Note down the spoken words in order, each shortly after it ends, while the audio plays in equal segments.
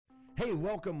Hey,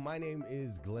 welcome. My name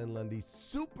is Glenn Lundy.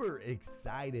 Super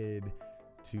excited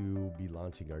to be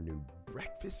launching our new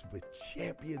Breakfast with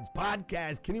Champions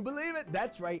podcast. Can you believe it?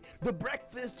 That's right. The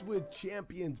Breakfast with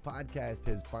Champions podcast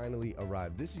has finally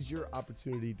arrived. This is your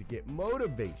opportunity to get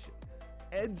motivation,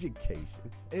 education,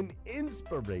 and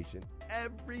inspiration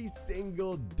every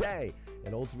single day.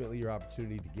 And ultimately, your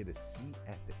opportunity to get a seat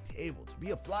at the table, to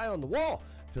be a fly on the wall,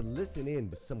 to listen in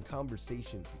to some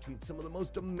conversations between some of the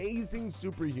most amazing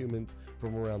superhumans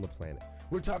from around the planet.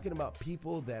 We're talking about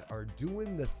people that are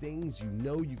doing the things you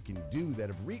know you can do, that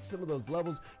have reached some of those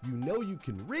levels you know you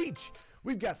can reach.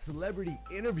 We've got celebrity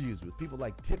interviews with people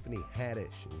like Tiffany Haddish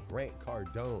and Grant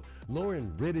Cardone,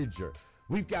 Lauren Rittiger.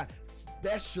 We've got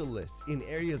specialists in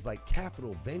areas like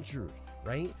capital ventures,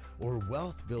 right? Or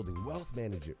wealth building, wealth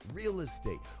management, real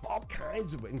estate, all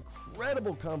kinds of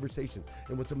incredible conversations.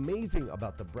 And what's amazing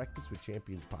about the Breakfast with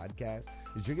Champions podcast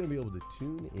is you're going to be able to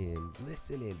tune in,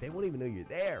 listen in. They won't even know you're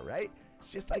there, right? It's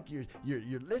just like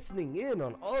you're listening in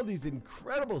on all these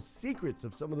incredible secrets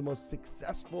of some of the most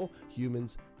successful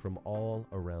humans from all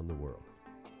around the world.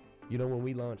 You know, when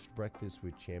we launched Breakfast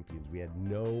with Champions, we had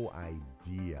no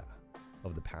idea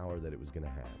of the power that it was going to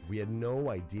have. We had no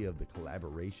idea of the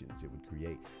collaborations it would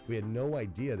create. We had no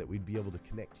idea that we'd be able to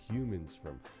connect humans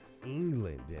from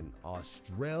England and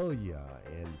Australia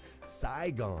and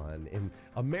Saigon and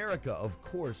America, of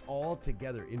course, all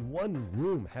together in one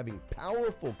room having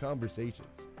powerful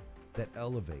conversations that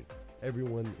elevate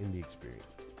everyone in the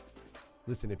experience.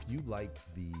 Listen, if you like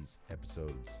these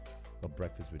episodes of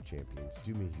Breakfast with Champions,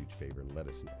 do me a huge favor and let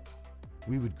us know.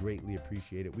 We would greatly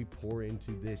appreciate it. We pour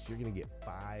into this. You're going to get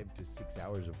 5 to 6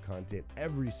 hours of content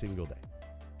every single day,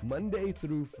 Monday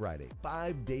through Friday,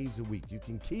 5 days a week. You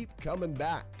can keep coming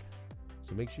back.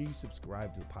 So make sure you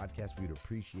subscribe to the podcast. We'd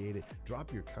appreciate it.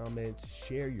 Drop your comments,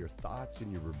 share your thoughts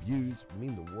and your reviews. It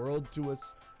mean the world to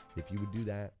us if you would do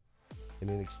that. And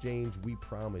in exchange, we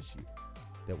promise you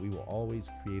that we will always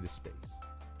create a space,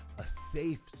 a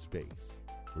safe space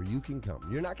where you can come.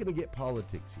 You're not going to get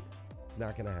politics here. It's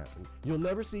not going to happen. You'll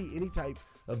never see any type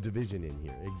of division in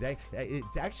here.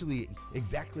 It's actually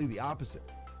exactly the opposite.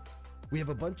 We have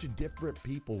a bunch of different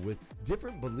people with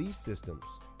different belief systems,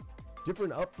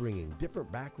 different upbringing, different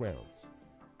backgrounds.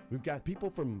 We've got people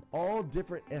from all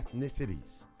different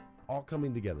ethnicities all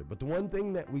coming together. But the one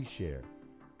thing that we share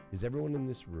is everyone in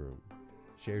this room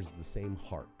shares the same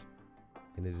heart.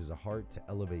 And it is a heart to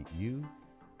elevate you,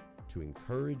 to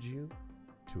encourage you,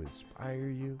 to inspire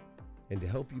you, and to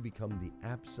help you become the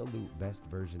absolute best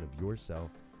version of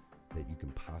yourself that you can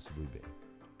possibly be.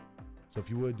 So if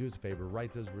you would, do us a favor,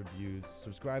 write those reviews,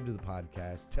 subscribe to the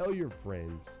podcast, tell your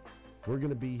friends. We're going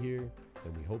to be here,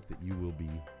 and we hope that you will be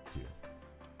too.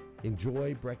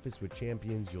 Enjoy Breakfast with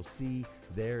Champions. You'll see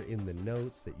there in the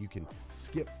notes that you can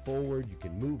skip forward, you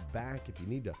can move back. If you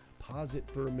need to pause it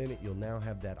for a minute, you'll now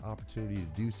have that opportunity to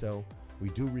do so. We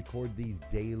do record these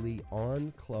daily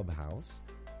on Clubhouse.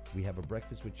 We have a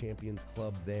Breakfast with Champions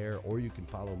club there, or you can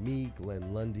follow me,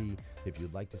 Glenn Lundy, if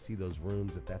you'd like to see those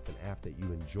rooms. If that's an app that you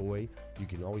enjoy, you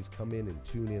can always come in and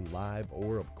tune in live,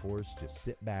 or of course, just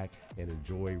sit back and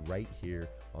enjoy right here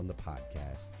on the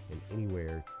podcast and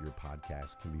anywhere your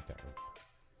podcast can be found.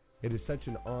 It is such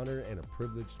an honor and a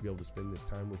privilege to be able to spend this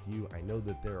time with you. I know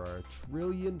that there are a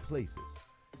trillion places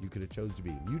you could have chose to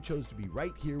be. You chose to be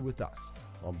right here with us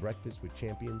on Breakfast with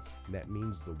Champions, and that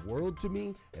means the world to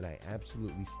me, and I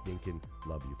absolutely stinking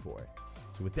love you for it.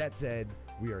 So with that said,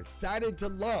 we are excited to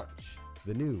launch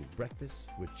the new Breakfast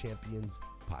with Champions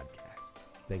podcast.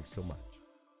 Thanks so much.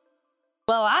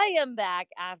 Well, I am back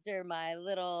after my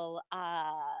little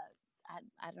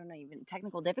I don't know, even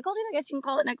technical difficulties, I guess you can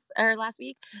call it last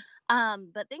week.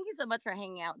 But thank you so much for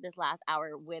hanging out this last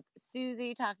hour with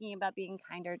Susie, talking about being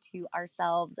kinder to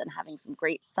ourselves and having some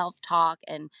great self-talk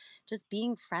and just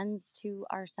being friends to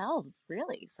ourselves,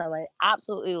 really. So I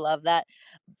absolutely love that.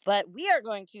 But we are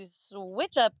going to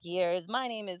switch up gears. My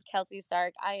name is Kelsey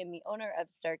Stark. I am the owner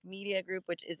of Stark Media Group,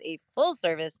 which is a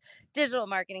full-service digital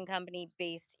marketing company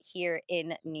based here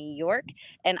in New York.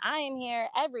 And I am here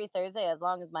every Thursday, as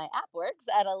long as my app works,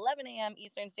 at 11 a.m.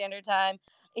 Eastern Standard Time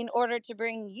in order to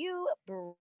bring you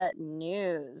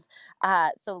news.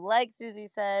 So like Susie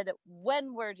said,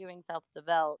 when we're doing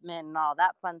self-development and all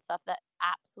that fun stuff, that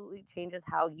absolutely changes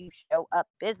how you show up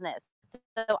business.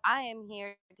 So I am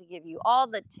here to give you all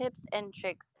the tips and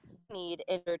tricks you need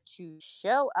in order to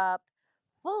show up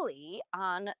fully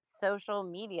on social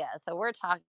media. So we're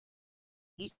talking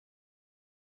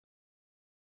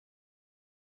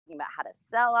about how to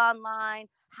sell online,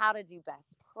 how to do best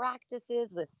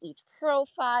practices with each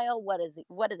profile. What does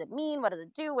it mean? What does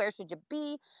it do? Where should you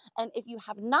be? And if you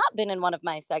have not been in one of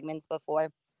my segments before,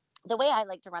 the way I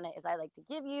like to run it is I like to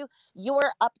give you your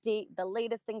update, the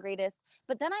latest and greatest,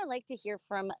 but then I like to hear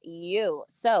from you.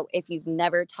 So if you've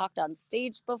never talked on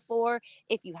stage before,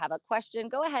 if you have a question,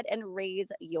 go ahead and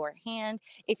raise your hand.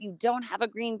 If you don't have a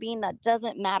green bean, that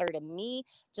doesn't matter to me.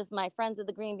 Just my friends with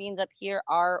the green beans up here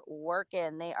are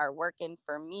working. They are working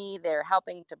for me. They're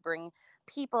helping to bring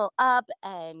people up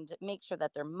and make sure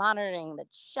that they're monitoring the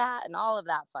chat and all of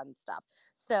that fun stuff.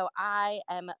 So I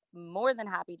am more than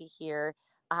happy to hear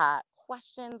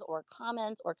questions or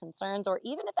comments or concerns, or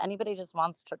even if anybody just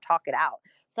wants to talk it out.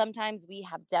 Sometimes we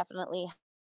have definitely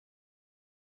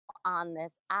on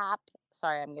this app.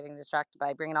 Sorry, I'm getting distracted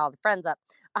by bringing all the friends up.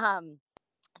 Um,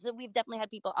 so we've definitely had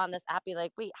people on this app be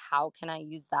like, wait, how can I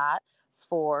use that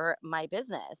for my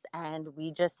business? And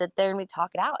we just sit there and we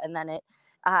talk it out, and then it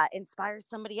inspires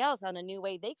somebody else on a new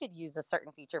way they could use a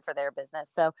certain feature for their business.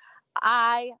 So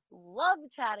I love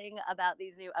chatting about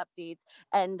these new updates,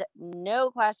 and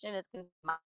no question is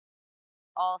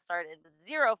all started with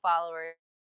 0 followers.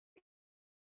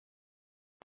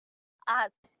 uh,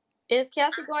 Is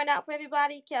Kelsey going out for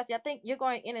everybody? Kelsey, I think you're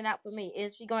going in and out for me.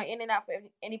 Is she going in and out for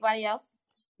anybody else?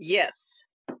 Yes.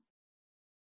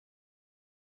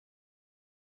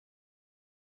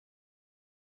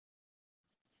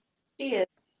 She is.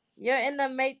 You're in the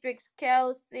matrix,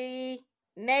 Kelsey.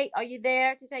 Nate, are you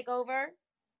there to take over?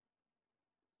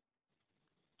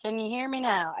 Can you hear me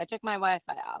now? I took my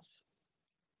Wi-Fi off.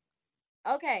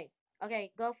 Okay.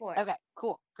 Okay, go for it. Okay,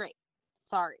 cool, great.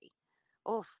 Sorry.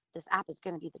 Oh, this app is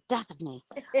gonna be the death of me.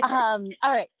 All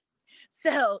right.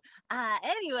 So,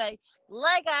 anyway,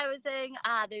 like I was saying,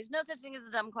 there's no such thing as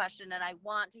a dumb question, and I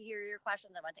want to hear your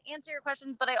questions. I want to answer your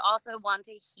questions, but I also want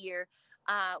to hear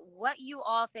what you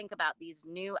all think about these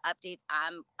new updates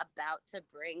I'm about to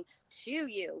bring to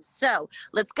you. So,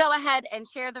 let's go ahead and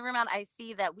share the room out. I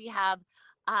see that we have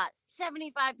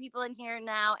 75 people in here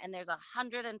now, and there's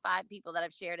 105 people that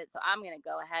have shared it. So, I'm going to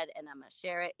go ahead and I'm going to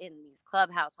share it in these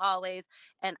clubhouse hallways,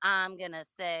 and I'm going to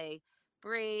say,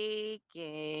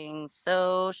 breaking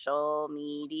social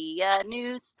media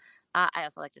news. I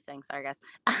also like to sing. Sorry, guys.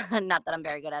 Not that I'm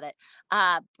very good at it.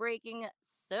 Breaking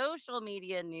social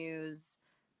media news.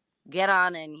 Get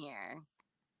on in here.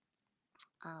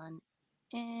 On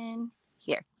in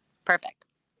here. Perfect.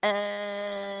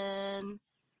 And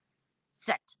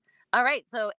set. All right.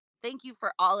 So thank you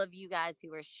for all of you guys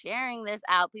who are sharing this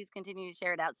out. Please continue to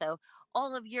share it out so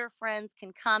all of your friends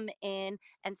can come in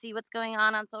and see what's going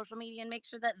on social media and make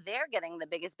sure that they're getting the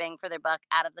biggest bang for their buck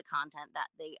out of the content that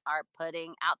they are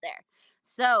putting out there.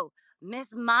 So, Miss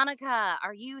Monica,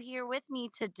 are you here with me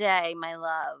today, my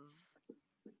love?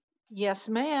 Yes,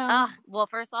 ma'am. Well,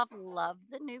 first off, love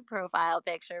the new profile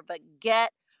picture, but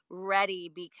get ready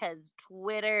because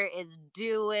Twitter is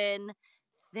doing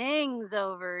things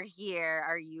over here.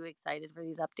 Are you excited for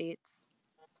these updates?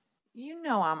 You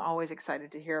know I'm always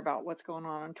excited to hear about what's going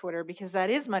on Twitter because that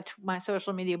is my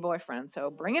social media boyfriend. So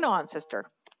bring it on, sister.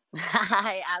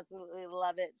 I absolutely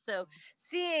love it. So,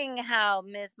 seeing how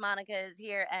Miss Monica is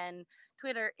here and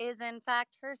Twitter is, in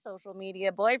fact, her social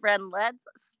media boyfriend, let's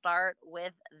start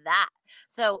with that.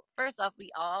 So, first off, we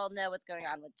all know what's going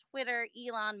on with Twitter.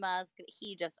 Elon Musk,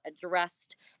 he just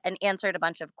addressed and answered a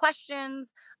bunch of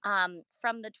questions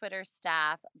from the Twitter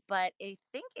staff. But I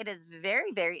think it is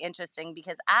very, very interesting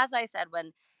because, as I said,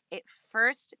 when it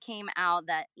first came out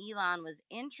that Elon was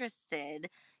interested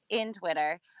in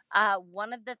Twitter,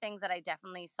 one of the things that I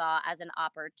definitely saw as an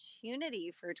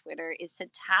opportunity for Twitter is to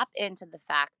tap into the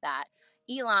fact that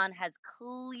Elon has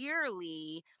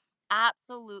clearly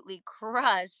absolutely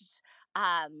crushed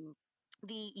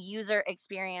the user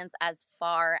experience as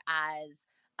far as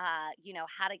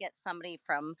how to get somebody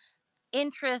from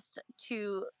interest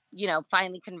to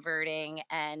finally converting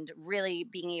and really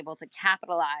being able to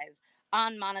capitalize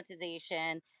on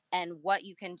monetization and what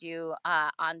you can do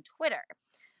on Twitter.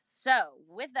 So,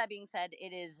 with that being said,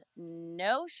 it is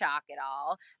no shock at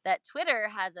all that Twitter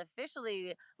has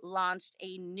officially launched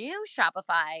a new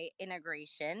Shopify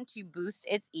integration to boost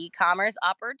its e-commerce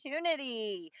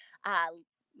opportunity. uh,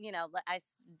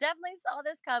 definitely saw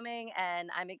this coming, and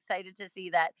I'm excited to see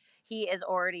that he is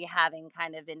already having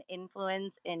kind of an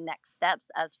influence in next steps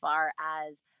as far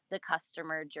as the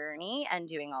customer journey and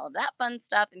doing all of that fun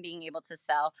stuff and being able to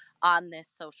sell on this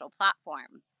social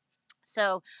platform.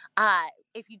 So,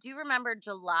 if you do remember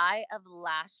July of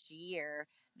last year,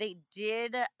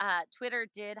 Twitter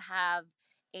did have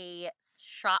a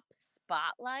shop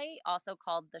spotlight, also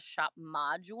called the shop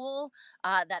module,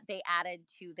 that they added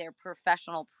to their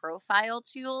professional profile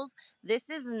tools. This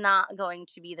is not going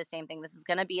to be the same thing. This is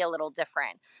going to be a little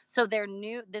different. So,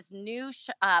 this new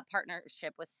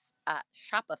partnership with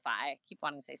Shopify, I keep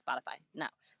wanting to say Spotify. No,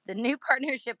 The new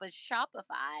partnership with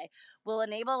Shopify will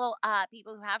enable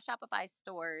people who have Shopify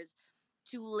stores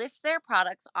to list their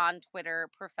products on Twitter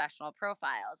professional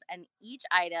profiles. And each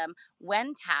item,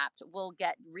 when tapped, will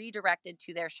get redirected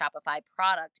to their Shopify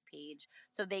product page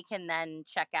so they can then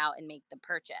check out and make the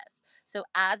purchase. So,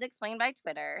 as explained by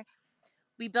Twitter,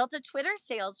 we built a Twitter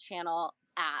sales channel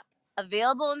app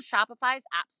available in Shopify's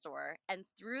App Store and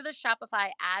through the Shopify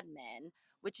admin,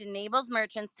 which enables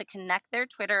merchants to connect their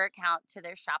Twitter account to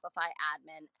their Shopify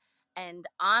admin and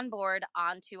onboard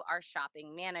onto our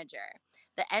shopping manager.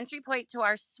 The entry point to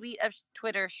our suite of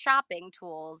Twitter shopping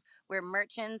tools where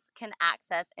merchants can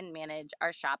access and manage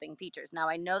our shopping features. Now,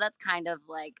 I know that's kind of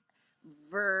like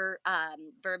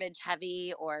verbiage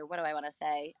heavy, or what do I want to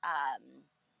say? I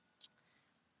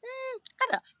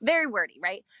don't know, very wordy,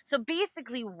 right? So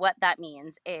basically, what that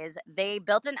means is they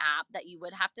built an app that you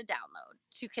would have to download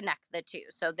to connect the two.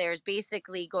 So there's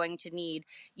basically going to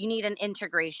you need an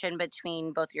integration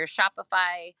between both your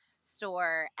Shopify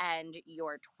store and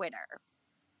your Twitter.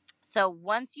 So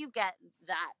once you get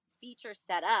that feature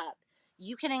set up,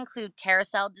 you can include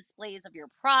carousel displays of your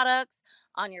products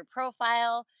on your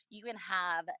profile. You can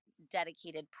have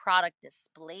dedicated product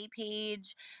display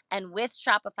page, and with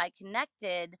Shopify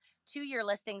connected to your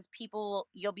listings,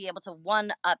 you'll be able to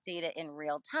update it in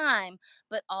real time,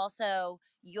 but also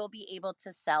you'll be able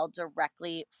to sell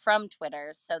directly from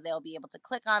Twitter. So they'll be able to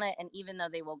click on it, and even though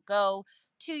they will go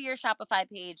to your Shopify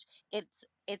page, it's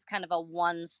kind of a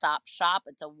one-stop shop.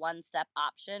 It's a one-step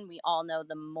option. We all know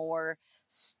the more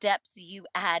steps you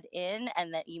add in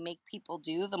and that you make people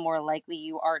do, the more likely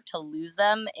you are to lose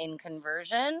them in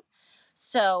conversion.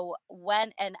 So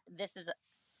and this is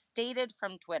stated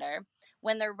from Twitter,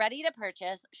 when they're ready to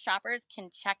purchase, shoppers can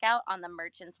check out on the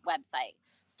merchant's website.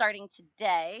 Starting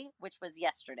today, which was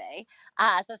yesterday,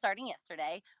 starting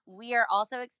yesterday, we are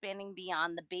also expanding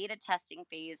beyond the beta testing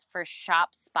phase for Shop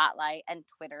Spotlight and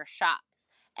Twitter Shops,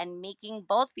 and making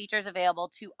both features available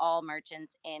to all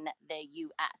merchants in the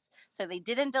US. So they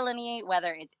didn't delineate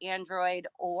whether it's Android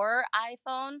or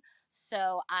iPhone.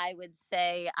 So I would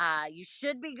say you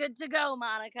should be good to go,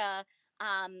 Monica.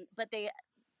 But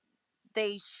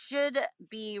they should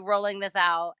be rolling this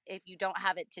out, if you don't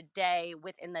have it today,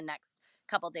 within the next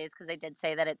couple days, because they did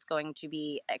say that it's going to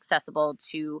be accessible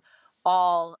to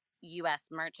all US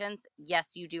merchants.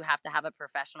 Yes, you do have to have a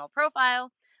professional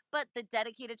profile, but the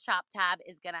dedicated shop tab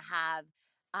is going to have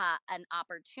an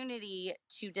opportunity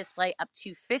to display up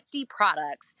to 50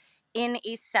 products in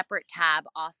a separate tab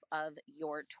off of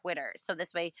your Twitter. So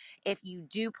this way, if you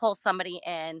do pull somebody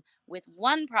in with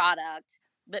one product,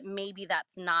 but maybe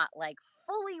that's not like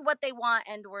fully what they want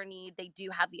and or need, they do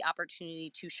have the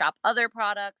opportunity to shop other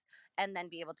products and then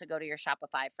be able to go to your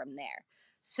Shopify from there.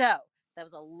 So that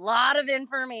was a lot of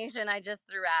information I just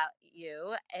threw at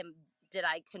you. And did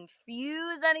I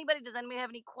confuse anybody? Does anybody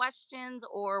have any questions,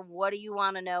 or what do you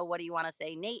want to know? What do you want to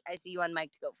say? Nate, I see you on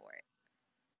mic to go for it.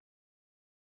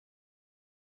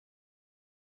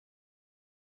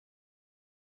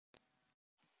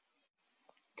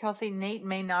 Kelsey, Nate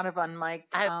may not have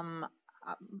unmiked.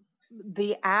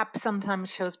 The app sometimes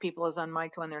shows people as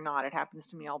unmiked when they're not. It happens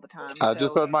to me all the time. I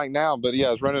just unmiked now, but yeah,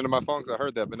 I was running into my phone because I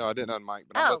heard that, but no, I didn't unmic.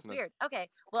 But I'm listening. Weird. Okay.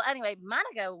 Well, anyway,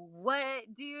 Monica, what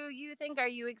do you think? Are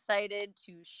you excited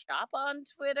to shop on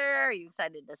Twitter? Are you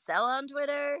excited to sell on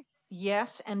Twitter?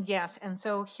 Yes and yes. And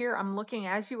so here I'm looking,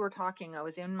 as you were talking, I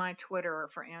was in my Twitter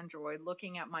for Android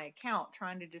looking at my account,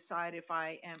 trying to decide if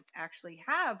I actually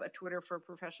have a Twitter for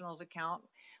Professionals account.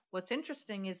 What's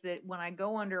interesting is that when I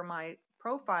go under my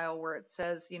profile where it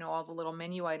says, all the little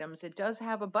menu items, it does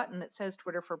have a button that says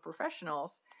Twitter for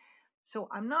Professionals. So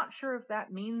I'm not sure if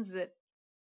that means that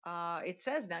it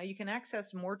says now you can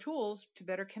access more tools to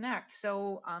better connect.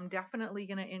 So I'm definitely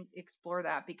going to explore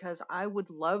that, because I would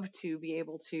love to be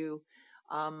able to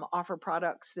offer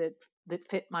products that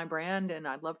fit my brand, and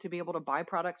I'd love to be able to buy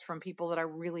products from people that I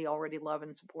really already love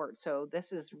and support. So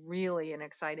this is really an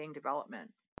exciting development.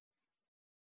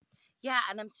 Yeah,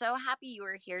 and I'm so happy you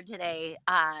were here today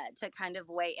to kind of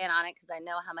weigh in on it, because I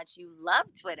know how much you love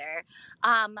Twitter.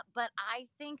 But I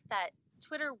think that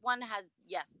Twitter, one, has,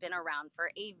 yes, been around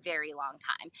for a very long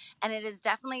time. And it is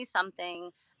definitely something,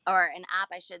 or an app,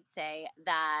 I should say,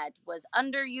 that was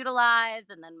underutilized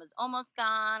and then was almost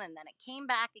gone and then it came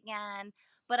back again.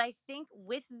 But I think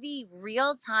with the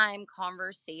real time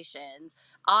conversations,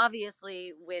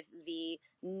 obviously with the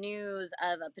news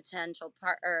of a potential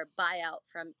buyout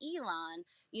from Elon,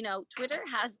 Twitter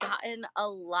has gotten a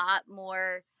lot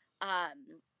more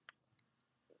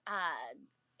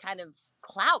kind of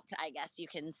clout, I guess you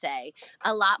can say.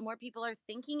 A lot more people are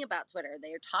thinking about Twitter.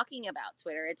 They're talking about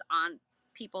Twitter. It's on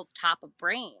people's top of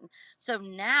brain. So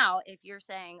now if you're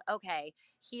saying, okay,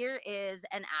 here is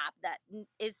an app that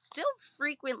is still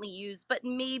frequently used, but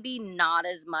maybe not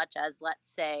as much as,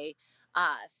 let's say,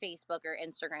 Facebook or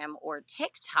Instagram or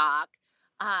TikTok,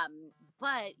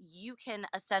 but you can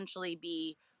essentially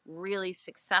be really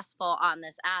successful on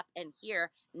this app. And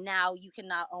here now you can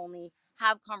not only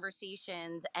have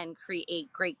conversations and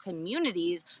create great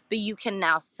communities, but you can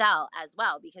now sell as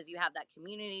well because you have that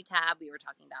community tab. We were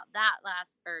talking about that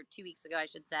last or 2 weeks ago, I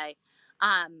should say.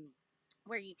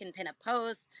 Where you can pin a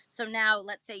post. So now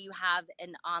let's say you have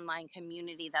an online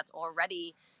community that's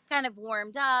already kind of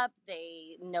warmed up.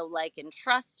 They know, like, and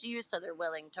trust you, so they're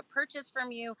willing to purchase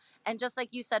from you. And just like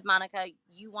you said, Monica,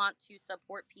 you want to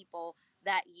support people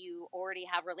that you already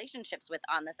have relationships with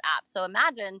on this app. So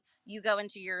imagine you go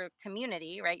into your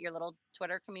community, right? Your little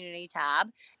Twitter community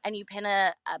tab, and you pin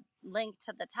a link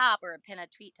to the top or pin a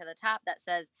tweet to the top that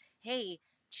says, hey,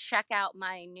 check out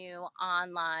my new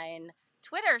online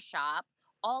Twitter shop.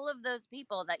 All of those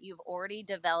people that you've already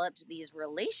developed these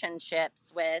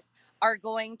relationships with are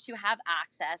going to have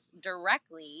access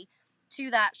directly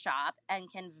to that shop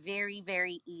and can very,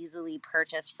 very easily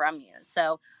purchase from you.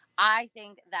 So I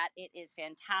think that it is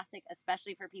fantastic,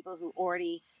 especially for people who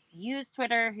already use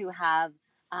Twitter, who have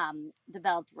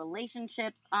developed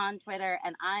relationships on Twitter.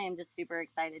 And I am just super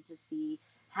excited to see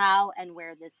how and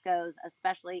where this goes,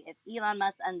 especially if Elon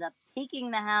Musk ends up taking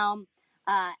the helm,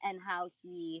 and how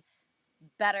he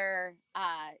better,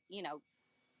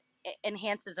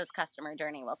 enhances this customer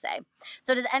journey, we'll say.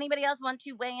 So does anybody else want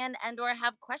to weigh in and or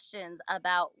have questions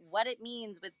about what it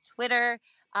means with Twitter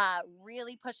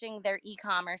really pushing their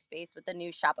e-commerce space with the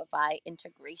new Shopify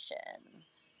integration?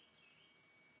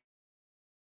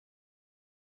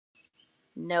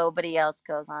 Nobody else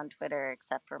goes on Twitter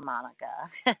except for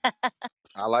Monica.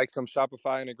 I like some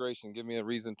Shopify integration. Give me a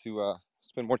reason to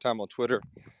spend more time on Twitter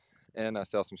and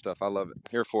sell some stuff. I love it.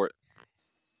 Here for it.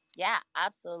 Yeah,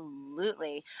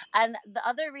 absolutely. And the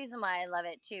other reason why I love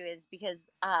it too is because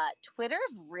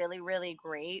Twitter's really, really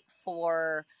great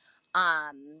for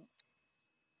um,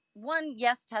 one,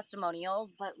 yes,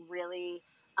 testimonials, but really,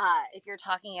 if you're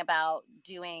talking about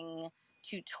doing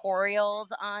tutorials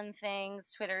on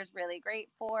things, Twitter's really great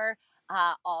for.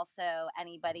 Also,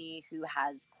 anybody who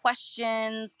has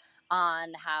questions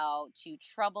on how to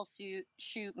troubleshoot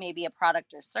shoot maybe a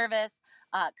product or service.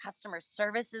 Customer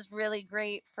service is really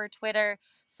great for Twitter.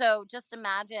 So just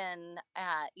imagine,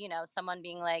 someone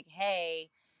being like, "Hey,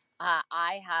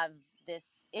 I have this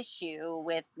issue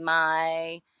with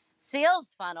my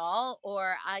sales funnel,"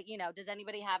 or does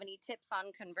anybody have any tips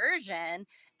on conversion?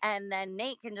 And then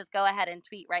Nate can just go ahead and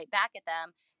tweet right back at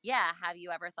them, yeah, have you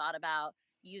ever thought about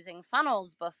using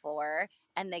funnels before?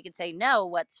 And they could say, no,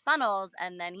 what's funnels?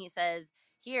 And then he says,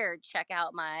 here, check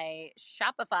out my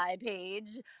Shopify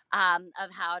page,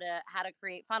 of how to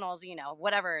create funnels,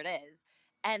 whatever it is.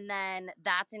 And then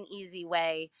that's an easy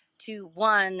way to,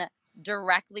 one,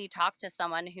 directly talk to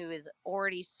someone who is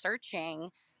already searching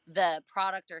the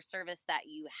product or service that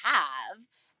you have.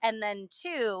 And then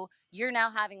two, you're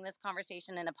now having this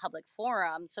conversation in a public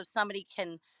forum, so somebody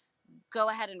can go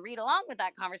ahead and read along with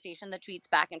that conversation, the tweets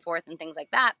back and forth and things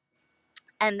like that.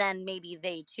 And then maybe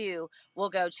they too will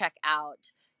go check out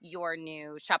your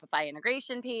new Shopify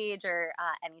integration page or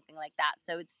anything like that.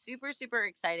 So it's super, super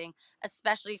exciting,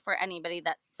 especially for anybody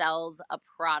that sells a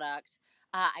product.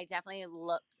 I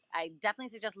definitely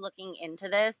suggest looking into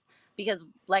this because,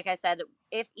 like I said,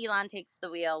 if Elon takes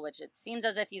the wheel, which it seems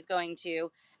as if he's going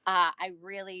to, I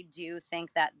really do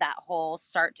think that that whole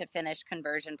start to finish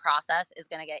conversion process is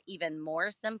going to get even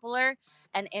more simpler.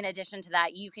 And in addition to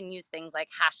that, you can use things like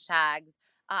hashtags,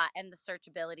 and the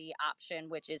searchability option,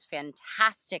 which is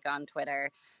fantastic on Twitter,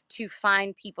 to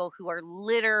find people who are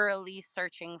literally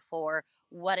searching for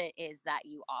what it is that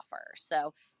you offer.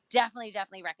 So definitely,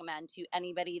 definitely recommend to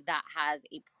anybody that has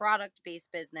a product-based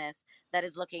business that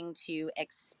is looking to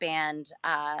expand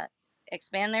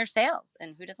their sales.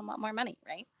 And who doesn't want more money,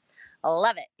 right?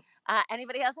 Love it.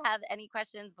 Anybody else have any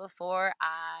questions before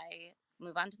I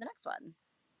move on to the next one?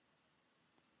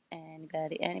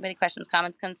 Anybody questions,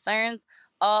 comments, concerns?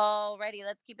 Alrighty,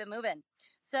 let's keep it moving.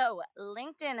 So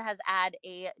LinkedIn has added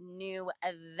a new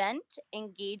event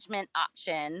engagement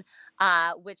option,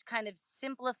 which kind of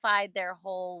simplified their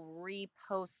whole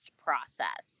repost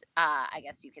process, I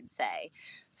guess you could say.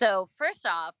 So first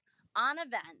off, on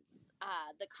events,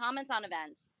 the comments on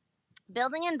events,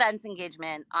 building events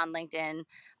engagement on LinkedIn,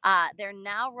 they're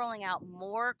now rolling out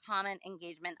more comment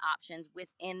engagement options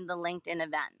within the LinkedIn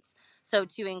events. So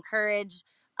to encourage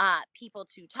people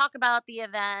to talk about the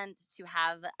event, to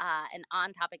have an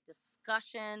on-topic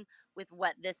discussion with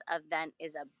what this event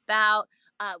is about.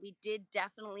 We did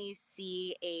definitely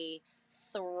see a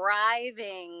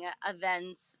thriving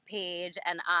events page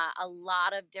and a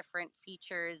lot of different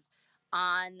features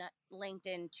on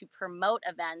LinkedIn to promote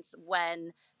events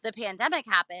when the pandemic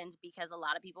happened, because a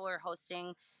lot of people were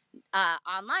hosting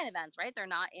online events, right? They're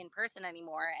not in person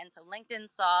anymore. And so LinkedIn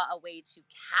saw a way to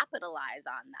capitalize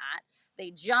on that.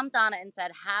 They jumped on it and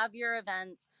said, have your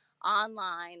events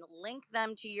online, link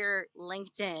them to your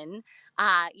LinkedIn,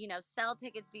 sell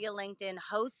tickets via LinkedIn,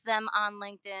 host them on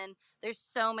LinkedIn. There's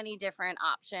so many different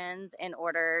options in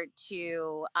order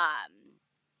to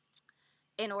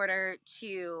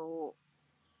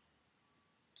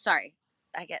sorry,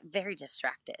 I get very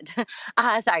distracted.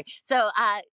 Sorry. So,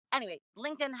 anyway,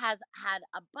 LinkedIn has had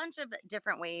a bunch of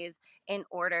different ways in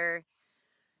order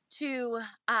to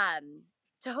um,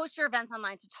 to host your events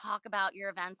online, to talk about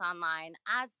your events online.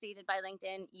 As stated by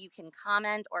LinkedIn, you can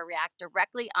comment or react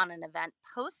directly on an event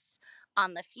post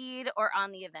on the feed or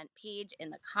on the event page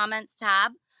in the comments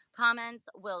tab. Comments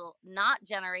will not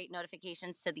generate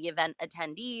notifications to the event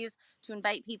attendees. To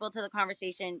invite people to the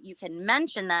conversation, you can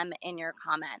mention them in your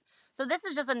comment. So this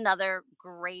is just another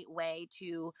great way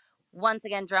to once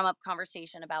again drum up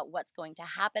conversation about what's going to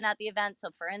happen at the event. So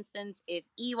for instance, if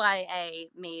EYA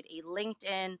made a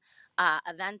LinkedIn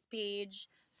events page,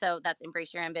 so that's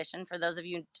Embrace Your Ambition, for those of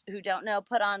you who don't know,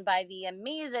 put on by the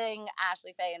amazing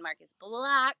Ashley Faye and Marcus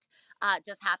Black,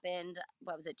 just happened,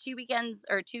 what was it, 2 weekends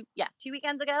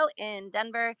ago in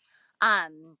Denver.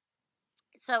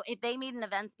 So if they made an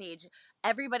events page,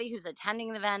 everybody who's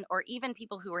attending the event, or even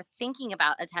people who are thinking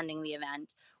about attending the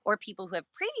event, or people who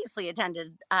have previously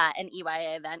attended an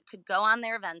EYA event, could go on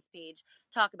their events page,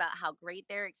 talk about how great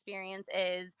their experience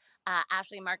is.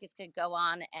 Ashley and Marcus could go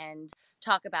on and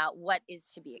talk about what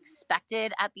is to be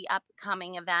expected at the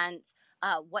upcoming event,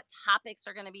 what topics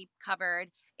are going to be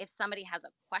covered. If somebody has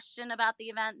a question about the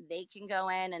event, they can go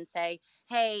in and say,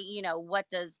 hey, what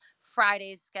does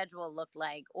Friday's schedule look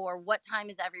like? Or what time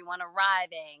is everyone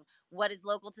arriving? What is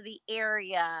local to the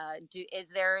area? Is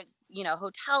there,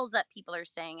 hotels that people are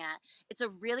staying at? It's a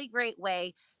really great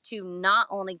way to not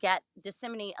only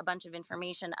disseminate a bunch of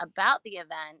information about the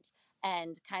event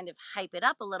and kind of hype it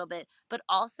up a little bit, but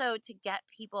also to get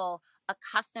people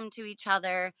accustomed to each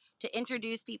other, to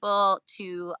introduce people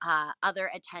to other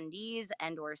attendees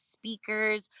and or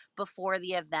speakers before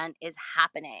the event is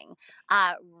happening.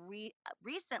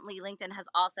 Recently, LinkedIn has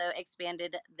also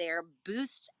expanded their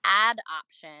boost ad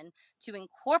option to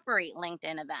incorporate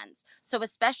LinkedIn events. So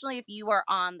especially if you are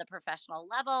on the professional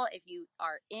level, if you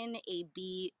are in a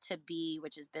B2B,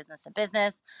 which is business to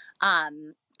business,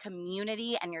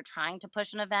 community, and you're trying to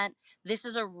push an event, this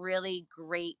is a really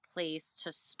great place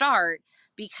to start,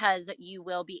 because you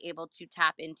will be able to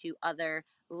tap into other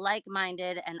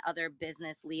like-minded and other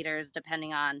business leaders,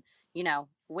 depending on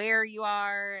where you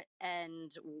are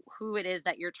and who it is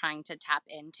that you're trying to tap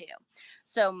into.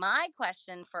 So my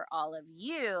question for all of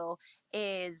you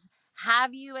is,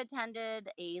 have you attended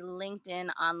a LinkedIn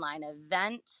online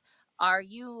event?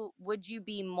 Would you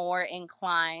be more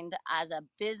inclined as a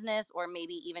business, or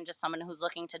maybe even just someone who's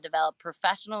looking to develop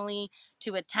professionally,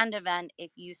 to attend an event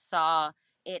if you saw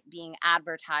it being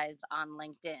advertised on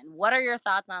LinkedIn? What are your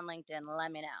thoughts on LinkedIn?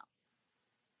 Let me know.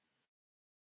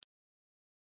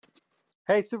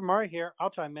 Hey, Super Mario here.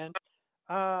 I'll chime in.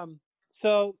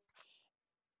 So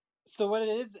what it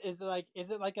is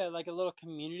it like a little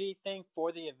community thing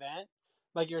for the event?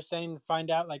 Like you're saying, find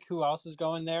out like who else is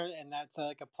going there, and that's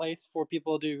like a place for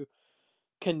people to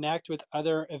connect with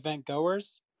other event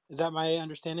goers. Is that my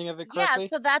understanding of it Yeah, correctly?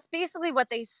 so that's basically what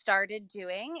they started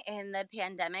doing in the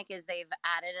pandemic, is they've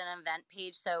added an event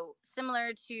page. So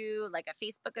similar to like a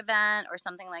Facebook event or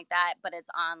something like that, but it's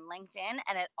on LinkedIn,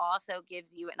 and it also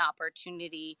gives you an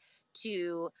opportunity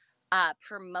to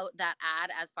promote that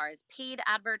ad as far as paid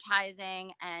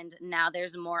advertising. And now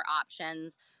there's more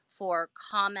options for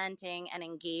commenting and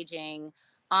engaging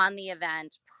on the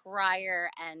event prior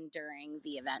and during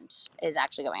the event is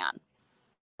actually going on.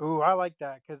 Ooh, I like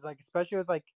that, because like especially with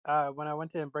like when I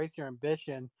went to Embrace Your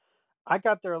Ambition, I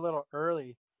got there a little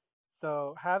early.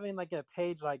 So having like a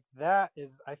page like that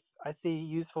is I see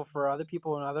useful for other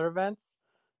people in other events,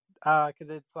 because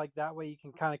it's like that way you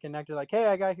can kind of connect to like, hey,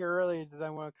 I got here early, does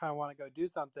anyone kind of want to go do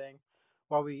something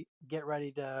while we get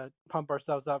ready to pump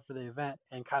ourselves up for the event,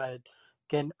 and kind of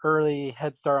get an early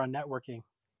head start on networking.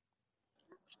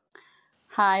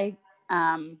 Hi,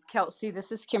 Kelsey,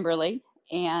 this is Kimberly,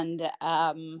 and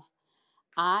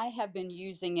I have been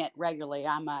using it regularly.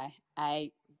 I'm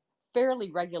a fairly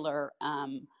regular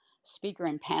speaker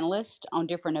and panelist on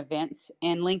different events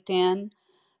in LinkedIn.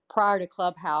 Prior to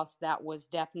Clubhouse, that was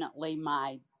definitely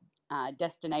my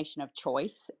destination of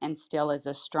choice and still is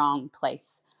a strong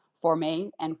place for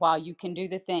me. And while you can do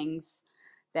the things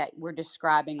that we're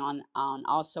describing on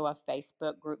also a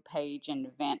Facebook group page and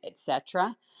event,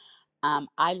 etc.,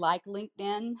 I like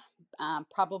LinkedIn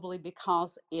probably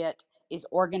because it is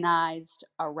organized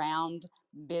around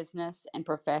business and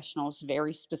professionals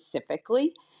very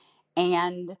specifically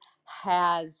and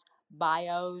has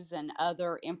bios and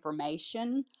other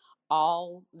information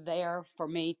all there for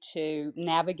me to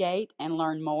navigate and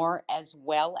learn more, as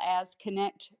well as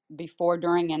connect before,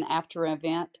 during, and after an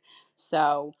event.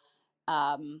 So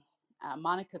um,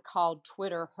 Monica called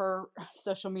Twitter her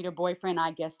social media boyfriend.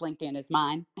 I guess LinkedIn is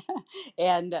mine.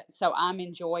 And so I'm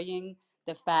enjoying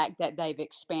the fact that they've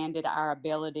expanded our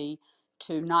ability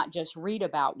to not just read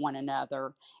about one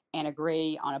another and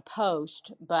agree on a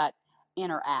post, but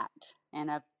interact.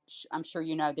 And I'm sure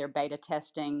you know they're beta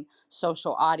testing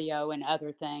social audio and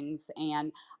other things.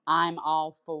 And I'm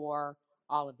all for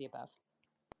all of the above.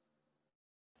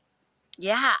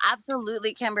 Yeah,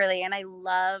 absolutely, Kimberly. And I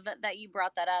love that you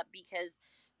brought that up because,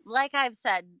 like I've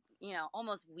said,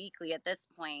 almost weekly at this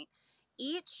point,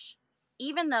 each,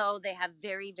 even though they have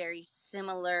very, very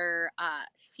similar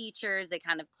features, they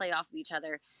kind of play off of each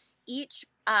other. Each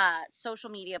social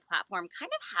media platform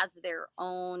kind of has their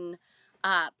own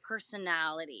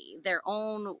personality, their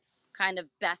own kind of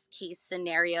best case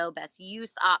scenario, best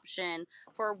use option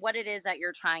for what it is that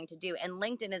you're trying to do. And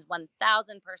LinkedIn is 1000%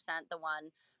 the one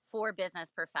for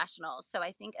business professionals. So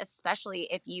I think, especially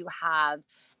if you have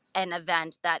an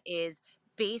event that is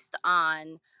based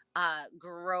on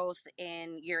growth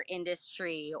in your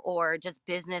industry or just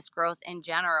business growth in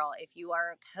general, if you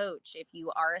are a coach, if you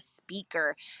are a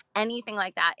speaker, anything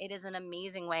like that, it is an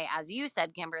amazing way, as you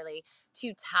said, Kimberly,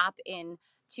 to tap in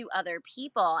to other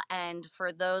people. And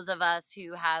for those of us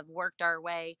who have worked our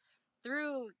way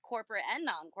through corporate and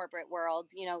non-corporate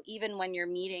worlds, even when you're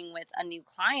meeting with a new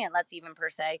client, let's even per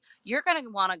se, you're going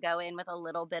to want to go in with a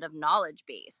little bit of knowledge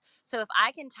base. So if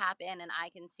I can tap in and I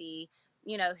can see,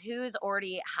 who's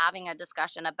already having a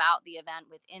discussion about the event,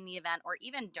 within the event, or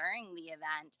even during the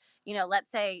event, let's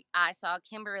say I saw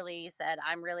Kimberly said,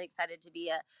 I'm really excited to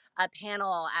be a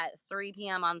panel at 3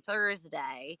 p.m. on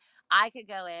Thursday. I could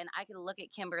go in, I could look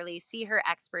at Kimberly, see her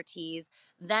expertise,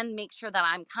 then make sure that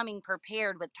I'm coming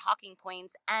prepared with talking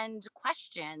points and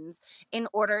questions in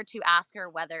order to ask her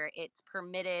whether it's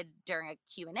permitted during a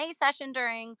Q&A session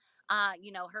during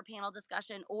her panel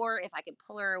discussion, or if I could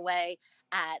pull her away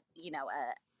at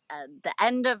the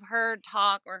end of her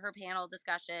talk or her panel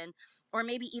discussion, or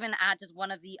maybe even at just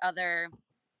one of the other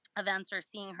events, or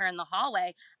seeing her in the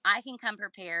hallway. I can come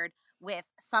prepared with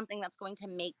something that's going to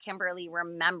make Kimberly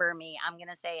remember me. I'm going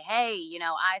to say, hey,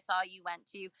 I saw you went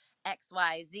to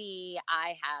XYZ.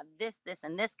 I have this,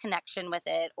 and this connection with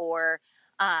it. Or,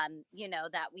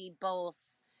 that we both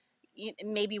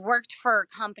maybe worked for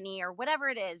a company or whatever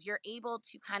it is. You're able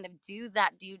to kind of do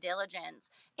that due diligence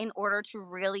in order to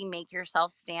really make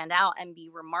yourself stand out and be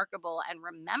remarkable and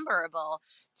rememberable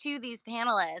to these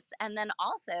panelists. And then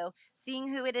also seeing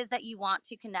who it is that you want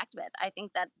to connect with. I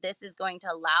think that this is going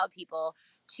to allow people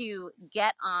to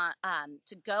get on,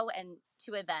 to go and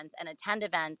to events and attend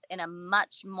events in a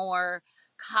much more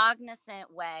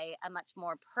cognizant way, a much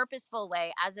more purposeful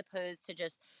way, as opposed to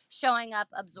just showing up,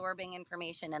 absorbing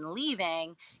information, and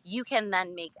leaving. You can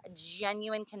then make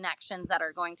genuine connections that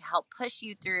are going to help push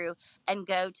you through and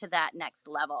go to that next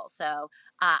level. So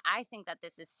I think that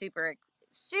this is super,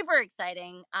 super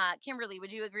exciting. Kimberly,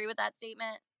 would you agree with that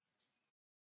statement?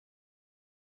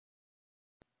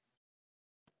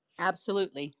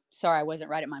 Absolutely. Sorry, I wasn't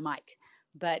right at my mic.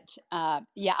 But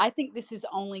yeah, I think this is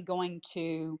only going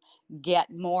to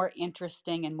get more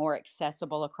interesting and more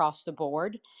accessible across the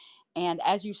board. And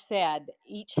as you said,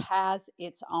 each has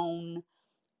its own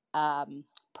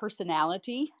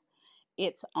personality,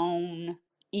 its own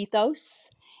ethos.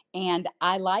 And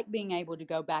I like being able to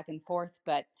go back and forth,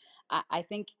 but I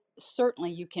think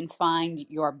certainly you can find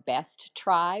your best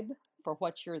tribe for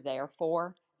what you're there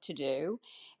for to do.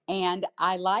 And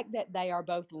I like that they are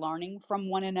both learning from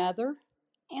one another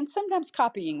and sometimes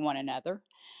copying one another,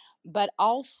 but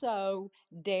also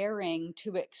daring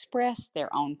to express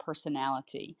their own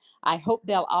personality. I hope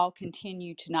they'll all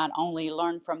continue to not only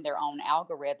learn from their own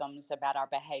algorithms about our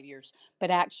behaviors,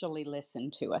 but actually listen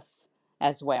to us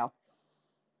as well.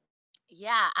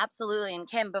 Yeah, absolutely. And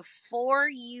Kim, before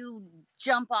you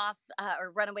jump off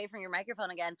or run away from your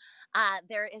microphone again,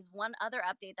 there is one other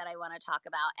update that I want to talk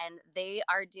about, and they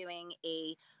are doing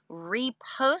a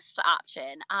repost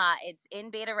option. It's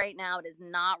in beta right now. It is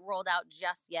not rolled out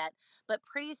just yet, but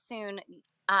pretty soon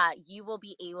you will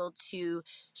be able to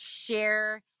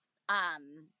share.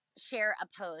 share a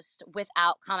post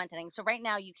without commenting. So right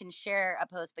now you can share a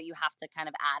post, but you have to kind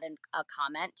of add a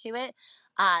comment to it.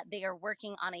 They are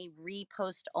working on a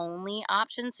repost only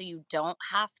option, so you don't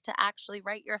have to actually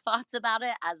write your thoughts about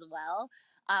it as well.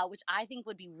 Which I think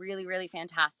would be really, really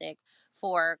fantastic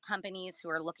for companies who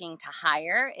are looking to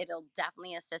hire. It'll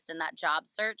definitely assist in that job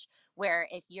search where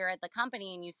if you're at the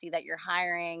company and you see that you're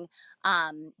hiring,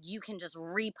 you can just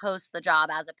repost the job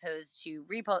as opposed to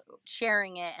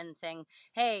sharing it and saying,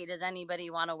 hey, does anybody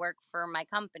want to work for my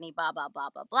company? Blah, blah, blah,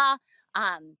 blah, blah.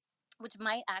 Which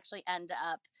might actually end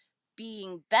up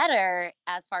being better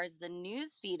as far as the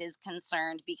news feed is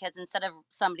concerned, because instead of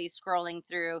somebody scrolling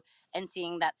through and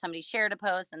seeing that somebody shared a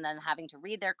post and then having to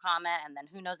read their comment, and then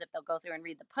who knows if they'll go through and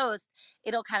read the post,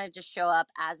 it'll kind of just show up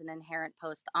as an inherent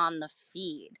post on the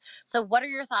feed. So what are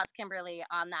your thoughts, Kimberly,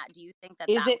 on that? Do you think that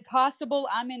Is it possible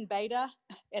I'm in beta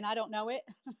and I don't know it?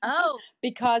 Oh,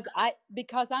 because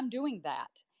I'm doing that,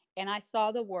 and I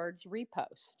saw the words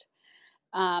repost.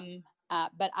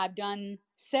 But I've done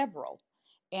several,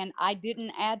 and I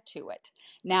didn't add to it.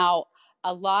 Now,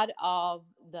 a lot of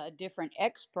the different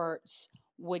experts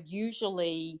would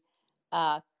usually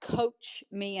coach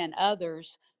me and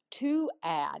others to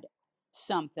add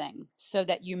something so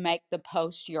that you make the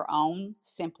post your own.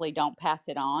 Simply don't pass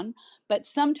it on. But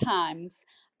sometimes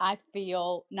I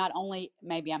feel not only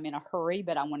maybe I'm in a hurry,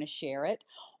 but I want to share it,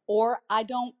 or I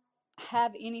don't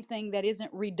have anything that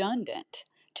isn't redundant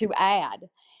to add.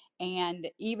 And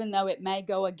even though it may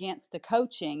go against the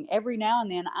coaching, every now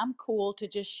and then I'm cool to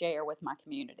just share with my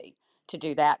community to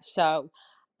do that. So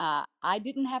I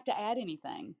didn't have to add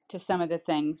anything to some of the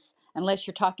things, unless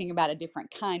you're talking about a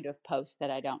different kind of post that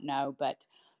I don't know.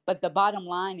 But the bottom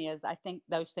line is, I think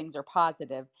those things are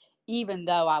positive, even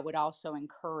though I would also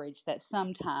encourage that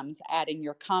sometimes adding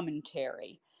your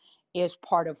commentary is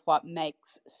part of what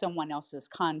makes someone else's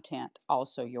content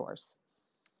also yours.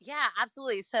 yeah,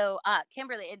 absolutely. So,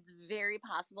 Kimberly, it's very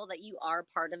possible that you are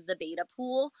part of the beta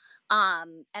pool.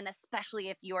 And especially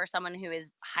if you are someone who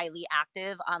is highly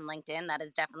active on LinkedIn, that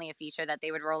is definitely a feature that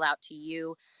they would roll out to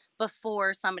you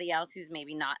before somebody else who's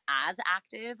maybe not as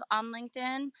active on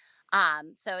LinkedIn.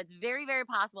 So it's very, very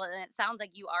possible. And it sounds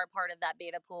like you are part of that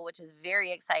beta pool, which is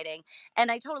very exciting.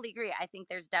 And I totally agree. I think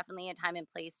there's definitely a time and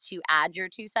place to add your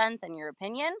 2 cents and your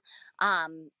opinion.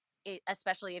 Um,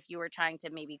 Especially if you were trying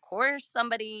to maybe coerce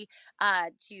somebody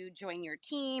to join your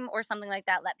team or something like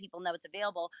that, let people know it's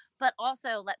available. But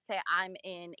also, let's say I'm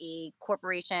in a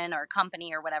corporation or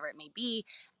company or whatever it may be,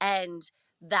 and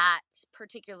that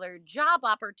particular job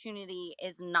opportunity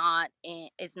is not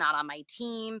on my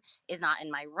team, is not in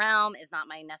my realm, is not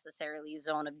my necessarily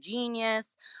zone of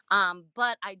genius.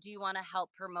 But I do want to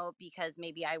help promote because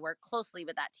maybe I work closely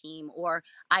with that team, or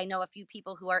I know a few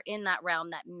people who are in that realm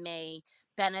that may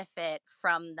benefit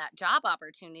from that job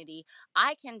opportunity.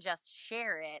 I can just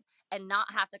share it and not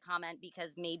have to comment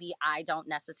because maybe I don't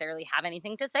necessarily have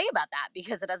anything to say about that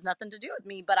because it has nothing to do with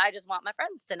me, but I just want my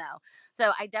friends to know.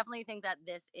 So I definitely think that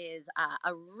this is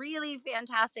a really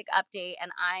fantastic update,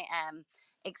 and I am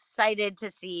excited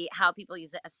to see how people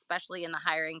use it, especially in the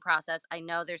hiring process. I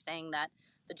know they're saying that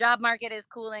the job market is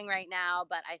cooling right now,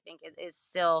 but I think it is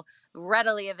still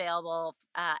readily available,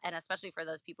 and especially for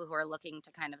those people who are looking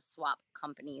to kind of swap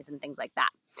companies and things like that.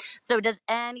 So, does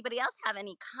anybody else have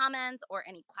any comments or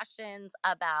any questions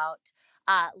about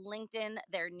LinkedIn,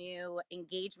 their new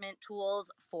engagement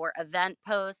tools for event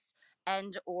posts,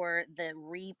 and or the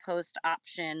repost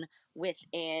option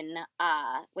within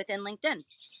LinkedIn?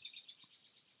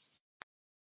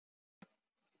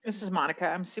 This is Monica.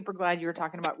 I'm super glad you were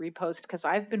talking about repost because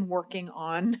I've been working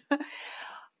on,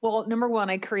 well, number one,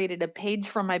 I created a page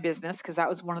for my business because that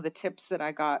was one of the tips that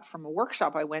I got from a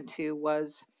workshop I went to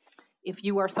was if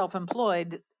you are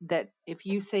self-employed, that if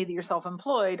you say that you're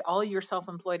self-employed, all your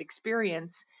self-employed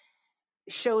experience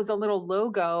shows a little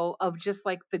logo of just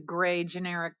like the gray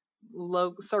generic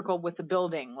circle with the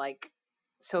building. Like,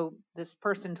 so this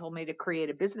person told me to create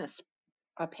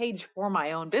a page for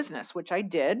my own business, which I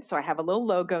did. So I have a little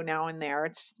logo now in there.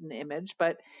 It's just an image,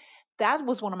 but that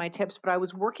was one of my tips. But I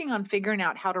was working on figuring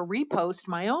out how to repost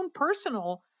my own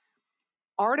personal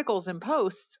articles and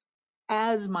posts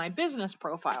as my business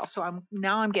profile. So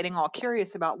I'm getting all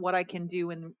curious about what I can do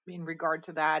in regard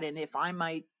to that, and if I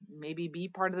might maybe be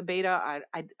part of the beta.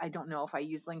 I don't know if I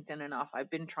use LinkedIn enough. I've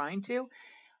been trying to,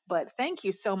 but thank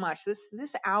you so much.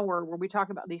 This hour where we talk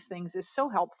about these things is so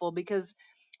helpful because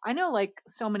I know, like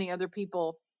so many other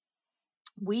people,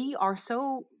 we are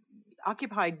so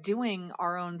occupied doing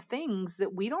our own things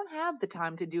that we don't have the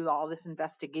time to do all this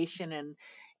investigation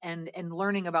and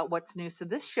learning about what's new. So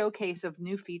this showcase of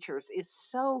new features is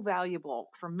so valuable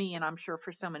for me, and I'm sure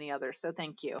for so many others. So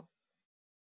thank you.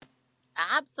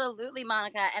 Absolutely,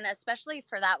 Monica. And especially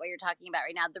for that, what you're talking about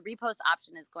right now, the repost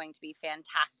option is going to be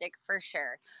fantastic for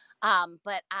sure.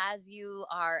 But as you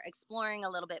are exploring a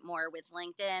little bit more with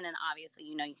LinkedIn, and obviously,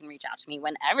 you can reach out to me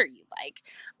whenever you like.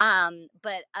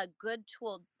 But a good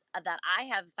tool that I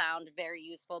have found very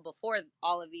useful before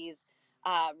all of these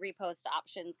repost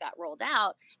options got rolled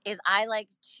out is I like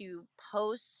to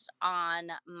post on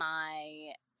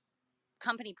my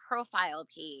company profile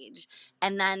page,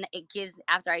 and then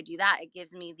after I do that, it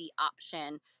gives me the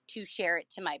option to share it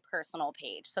to my personal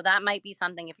page. So that might be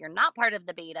something, if you're not part of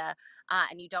the beta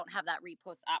and you don't have that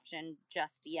repost option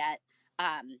just yet,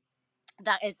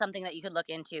 that is something that you could look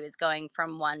into, is going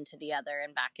from one to the other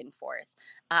and back and forth.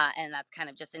 And that's kind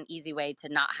of just an easy way to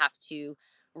not have to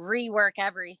rework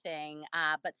everything,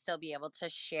 but still be able to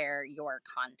share your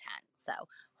content. So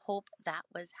hope that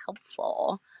was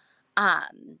helpful.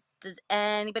 Does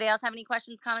anybody else have any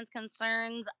questions, comments,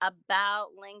 concerns about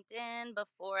LinkedIn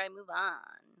before I move on?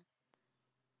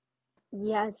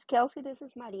 Yes, Kelsey, this is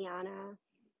Mariana.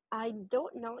 I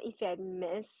don't know if I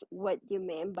missed what you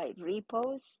meant by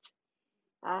repost.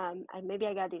 Maybe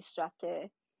I got distracted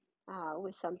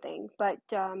with something, but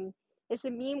does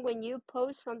it mean when you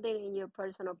post something in your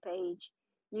personal page,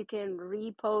 you can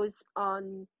repost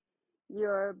on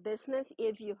your business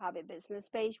if you have a business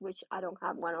page, which I don't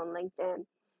have one on LinkedIn.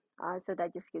 So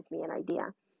that just gives me an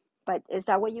idea. But is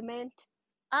that what you meant?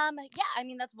 Yeah, I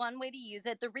mean, that's one way to use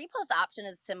it. The repost option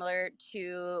is similar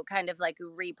to kind of like a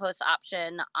repost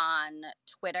option on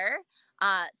Twitter.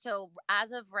 So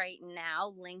as of right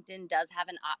now, LinkedIn does have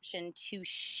an option to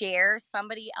share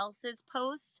somebody else's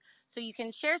post. So you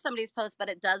can share somebody's post,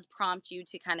 but it does prompt you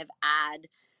to kind of add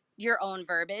your own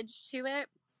verbiage to it.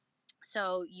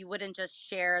 So you wouldn't just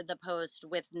share the post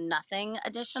with nothing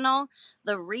additional.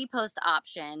 The repost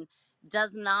option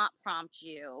does not prompt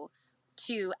you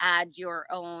to add your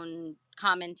own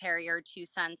commentary or 2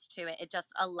 cents to it. It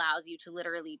just allows you to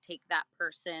literally take that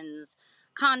person's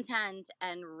content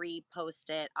and repost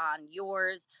it on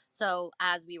yours. So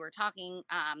as we were talking,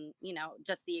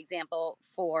 just the example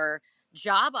for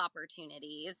job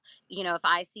opportunities, if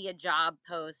I see a job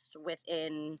post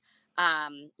within a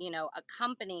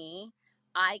company,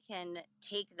 I can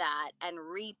take that and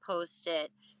repost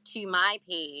it to my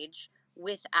page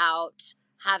without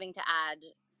having to add,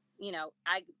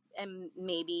 I am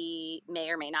may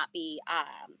or may not be,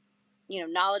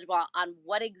 knowledgeable on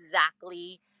what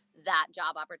exactly that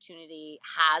job opportunity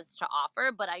has to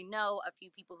offer, but I know a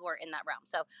few people who are in that realm.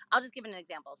 So I'll just give an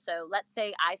example. So let's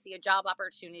say I see a job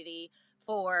opportunity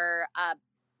for a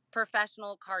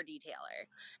professional car detailer,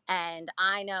 and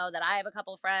I know that I have a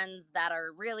couple friends that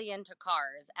are really into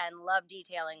cars and love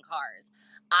detailing cars.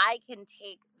 I can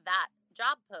take that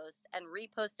job post and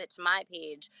repost it to my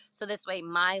page, so this way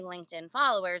my LinkedIn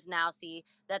followers now see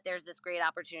that there's this great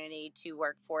opportunity to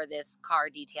work for this car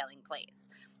detailing place.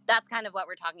 That's kind of what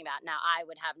we're talking about. Now, I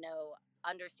would have no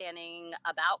understanding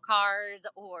about cars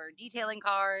or detailing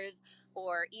cars,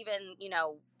 or even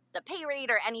the pay rate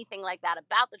or anything like that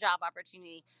about the job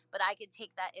opportunity, but I could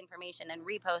take that information and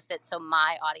repost it so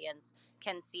my audience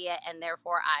can see it, and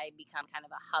therefore I become kind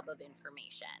of a hub of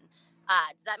information.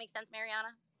 Does that make sense, Mariana?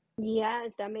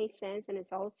 Yes, that makes sense. And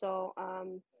it's also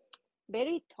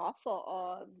very thoughtful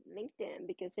of LinkedIn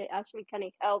because it actually kind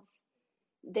of helps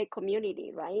the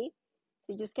community, right?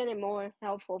 So just kind of more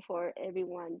helpful for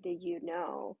everyone that you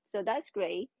know. So that's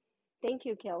great. Thank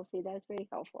you, Kelsey. That's very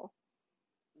helpful.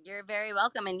 You're very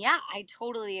welcome. And yeah, I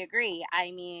totally agree.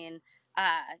 I mean,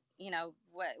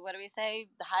 what do we say?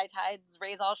 The high tides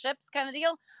raise all ships kind of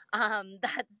deal.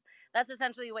 That's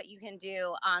essentially what you can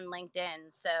do on LinkedIn.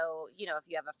 So, if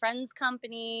you have a friend's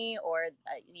company, or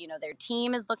their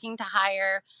team is looking to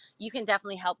hire, you can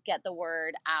definitely help get the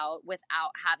word out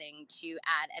without having to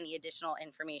add any additional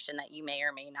information that you may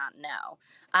or may not know.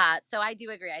 So I do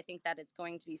agree. I think that it's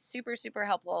going to be super, super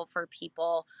helpful for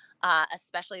people,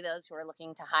 especially those who are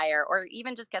looking to hire, or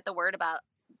even just get the word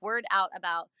out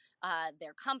about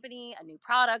their company, a new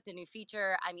product, a new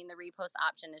feature. I mean, the repost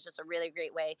option is just a really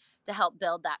great way to help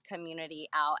build that community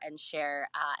out and share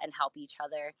and help each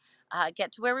other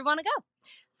get to where we want to go.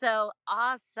 So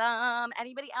awesome.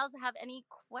 Anybody else have any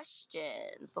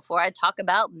questions before I talk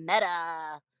about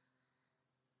Meta?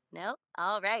 Nope.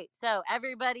 All right. So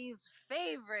everybody's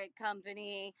favorite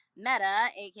company, Meta,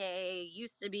 aka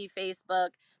used to be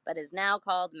Facebook, but is now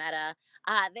called Meta.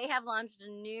 They have launched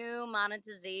a new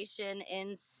monetization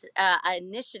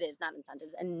initiatives, not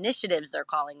incentives, initiatives. They're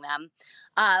calling them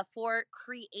for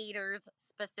creators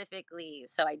specifically.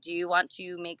 So I do want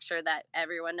to make sure that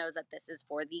everyone knows that this is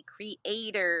for the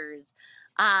creators,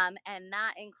 and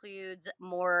that includes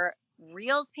more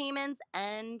Reels payments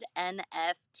and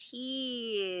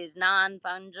NFTs, non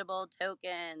fungible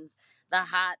tokens, the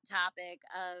hot topic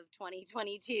of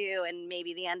 2022 and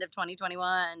maybe the end of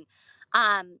 2021.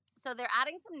 So they're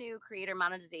adding some new creator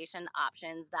monetization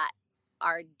options that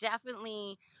are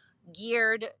definitely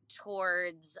geared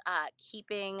towards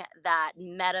keeping that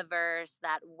metaverse,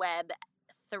 that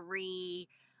Web3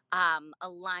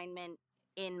 alignment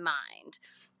in mind.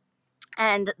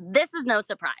 And this is no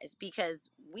surprise because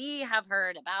we have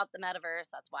heard about the metaverse.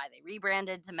 That's why they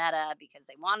rebranded to Meta, because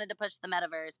they wanted to push the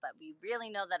metaverse. But we really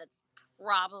know that it's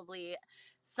probably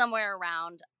somewhere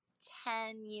around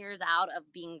 10 years out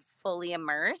of being fully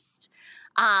immersed.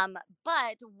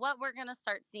 But what we're going to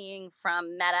start seeing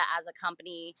from Meta as a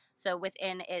company, so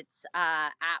within its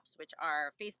apps, which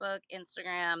are Facebook,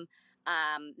 Instagram,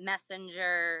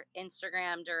 Messenger,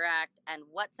 Instagram Direct, and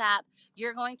WhatsApp,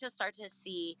 you're going to start to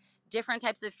see different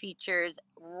types of features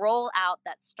roll out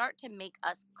that start to make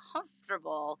us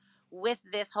comfortable with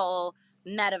this whole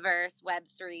metaverse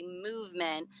Web3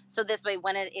 movement. So this way,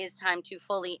 when it is time to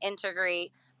fully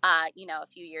integrate, a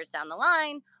few years down the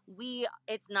line,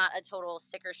 it's not a total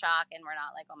sticker shock, and we're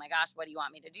not like, oh my gosh, what do you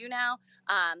want me to do now?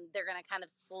 They're going to kind of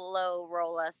slow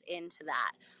roll us into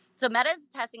that. So Meta is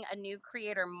testing a new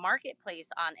creator marketplace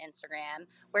on Instagram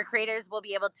where creators will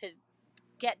be able to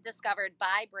get discovered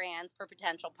by brands for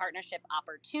potential partnership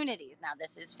opportunities. Now,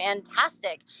 this is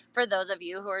fantastic for those of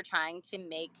you who are trying to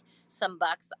make some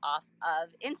bucks off of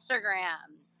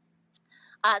Instagram.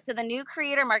 So the new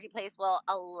creator marketplace will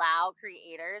allow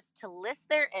creators to list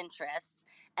their interests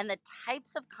and the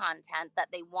types of content that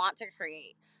they want to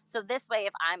create. So this way,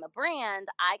 if I'm a brand,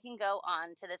 I can go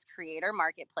on to this creator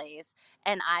marketplace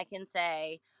and I can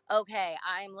say, okay,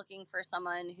 I'm looking for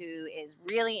someone who is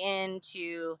really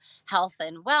into health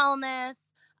and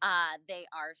wellness. They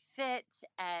are fit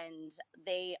and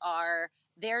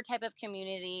their type of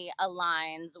community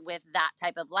aligns with that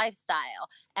type of lifestyle.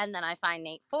 And then I find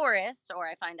Nate Forrest or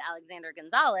I find Alexander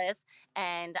Gonzalez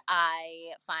and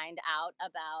I find out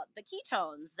about the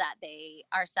ketones that they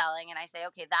are selling. And I say,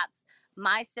 okay, that's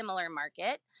my similar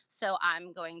market. So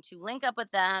I'm going to link up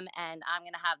with them and I'm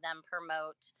going to have them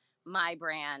promote my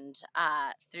brand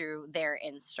through their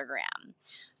Instagram.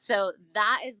 So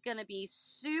that is going to be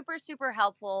super, super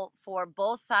helpful for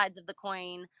both sides of the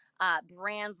coin.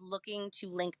 Brands looking to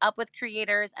link up with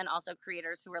creators and also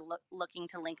creators who are looking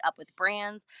to link up with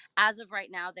brands. As of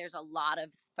right now, there's a lot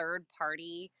of third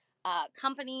party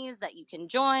companies that you can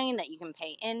join, that you can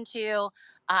pay into,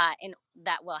 and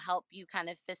that will help you kind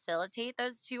of facilitate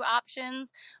those two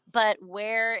options. But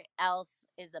where else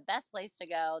is the best place to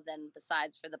go than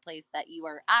besides for the place that you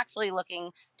are actually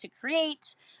looking to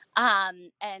create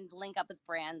and link up with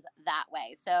brands that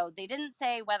way? So they didn't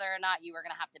say whether or not you were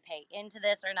going to have to pay into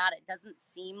this or not. It doesn't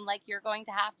seem like you're going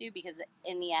to have to, because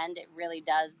in the end, it really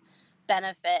does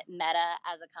benefit Meta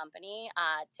as a company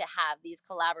to have these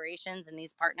collaborations and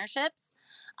these partnerships.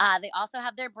 They also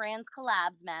have their brands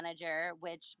collabs manager,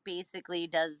 which basically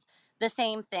does the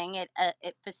same thing. It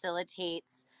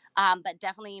facilitates, but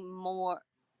definitely more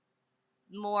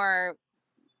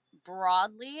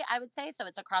broadly, I would say. So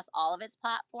it's across all of its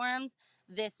platforms.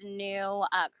 This new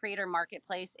creator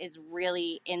marketplace is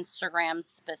really Instagram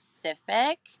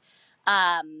specific.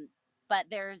 Um, but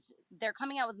they're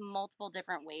coming out with multiple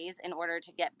different ways in order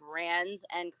to get brands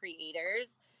and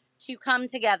creators to come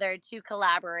together to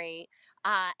collaborate.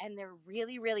 And they're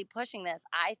really, really pushing this,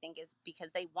 I think, is because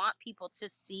they want people to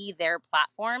see their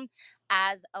platform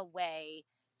as a way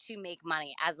to make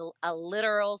money, as a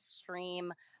literal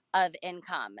stream of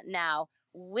income. Now,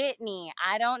 Whitney,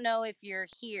 I don't know if you're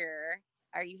here.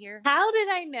 Are you here? How did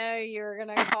I know you were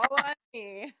going to call on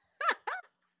me?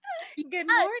 Good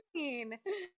morning.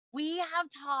 We have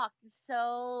talked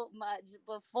so much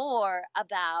before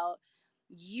about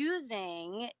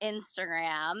using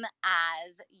Instagram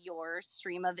as your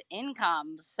stream of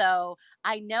income. So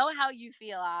I know how you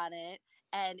feel on it.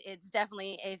 And it's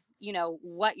definitely, if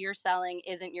what you're selling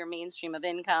isn't your mainstream of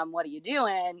income, what are you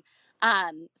doing?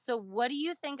 So what do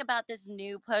you think about this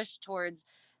new push towards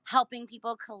helping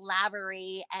people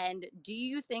collaborate? And do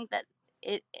you think that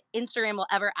Instagram will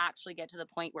ever actually get to the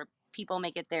point where people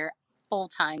make it their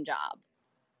full-time job?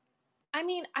 I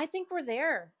mean, I think we're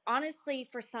there, honestly,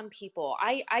 for some people.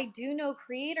 I do know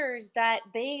creators that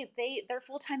their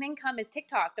full-time income is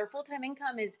TikTok. Their full-time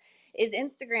income is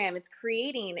Instagram. It's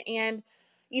creating. And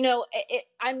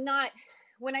I'm not,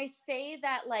 when I say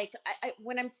that, like,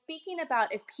 when I'm speaking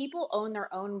about if people own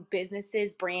their own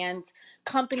businesses, brands,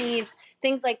 companies,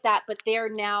 things like that, but they're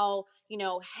now,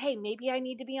 hey, maybe I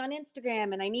need to be on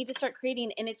Instagram and I need to start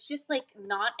creating, and it's just like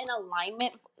not in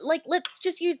alignment. Like, let's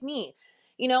just use me.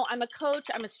 I'm a coach,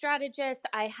 I'm a strategist,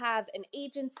 I have an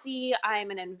agency,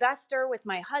 I'm an investor with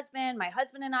my husband. My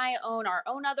husband and I own our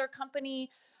own other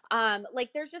company.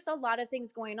 Like, there's just a lot of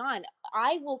things going on.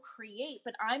 I will create,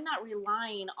 but I'm not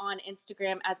relying on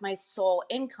Instagram as my sole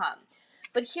income.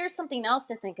 But here's something else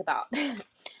to think about.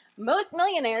 Most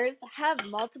millionaires have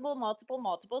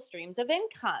multiple streams of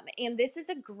income. And this is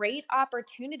a great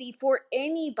opportunity for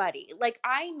anybody. Like,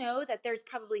 I know that there's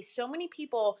probably so many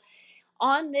people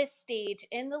on this stage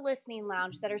in the listening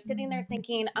lounge that are sitting there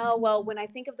thinking, oh, well, when I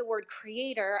think of the word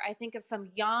creator, I think of some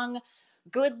young,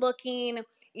 good looking,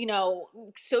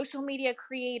 social media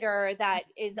creator that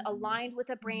is aligned with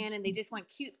a brand and they just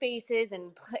want cute faces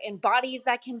and bodies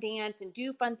that can dance and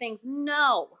do fun things.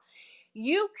 No,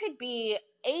 you could be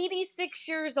 86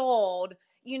 years old,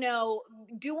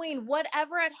 doing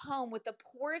whatever at home with the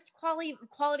poorest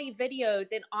quality videos.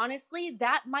 And honestly,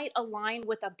 that might align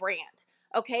with a brand.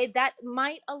 Okay. That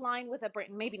might align with a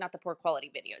brand, maybe not the poor quality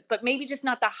videos, but maybe just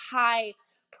not the high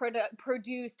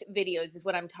produced videos is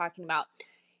what I'm talking about.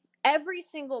 Every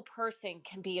single person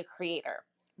can be a creator.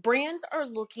 Brands are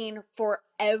looking for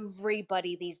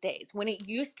everybody these days. When it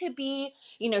used to be,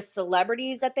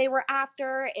 celebrities that they were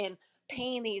after and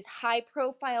paying these high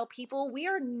profile people, we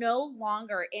are no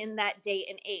longer in that day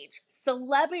and age.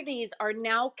 Celebrities are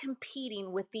now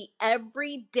competing with the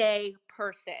everyday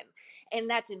person. And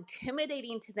that's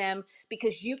intimidating to them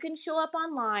because you can show up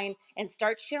online and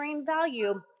start sharing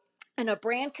value, and a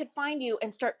brand could find you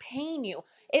and start paying you.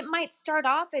 It might start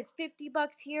off as $50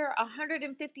 here,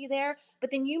 150 there, but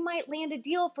then you might land a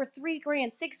deal for $3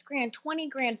 grand, $6 grand, 20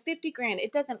 grand, 50 grand.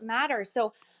 It doesn't matter.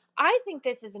 So I think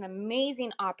this is an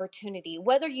amazing opportunity.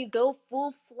 Whether you go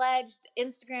full-fledged,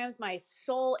 Instagram's my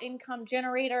sole income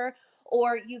generator,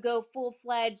 or you go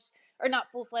full-fledged, or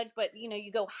not full-fledged, but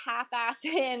you go half-ass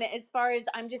in as far as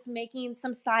I'm just making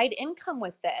some side income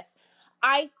with this.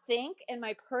 I think, in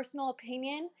my personal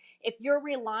opinion, if you're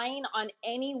relying on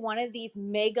any one of these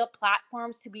mega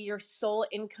platforms to be your sole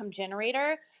income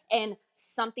generator and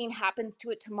something happens to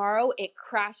it tomorrow, it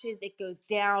crashes, it goes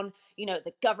down,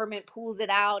 the government pulls it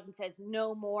out and says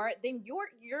no more, then you're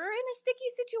in a sticky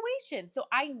situation. So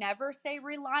I never say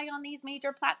rely on these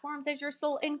major platforms as your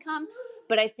sole income,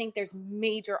 but I think there's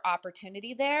major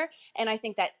opportunity there. And I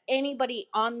think that anybody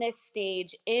on this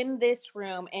stage, in this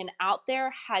room, and out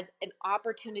there has an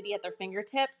opportunity at their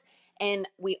fingertips, and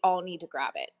we all need to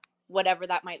grab it, whatever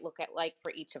that might look like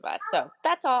for each of us. So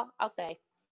that's all I'll say.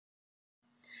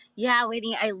 Yeah,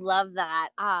 Whitney, I love that.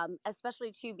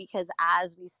 Especially too, because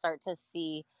as we start to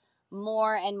see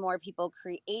more and more people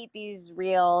create these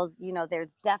reels,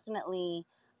 there's definitely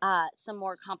some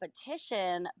more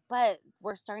competition, but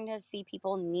we're starting to see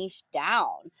people niche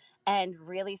down and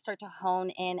really start to hone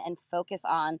in and focus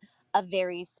on a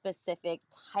very specific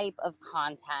type of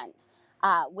content,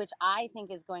 which I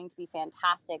think is going to be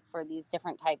fantastic for these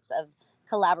different types of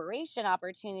collaboration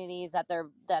opportunities that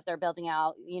they're building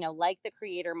out, like the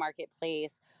creator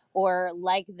marketplace or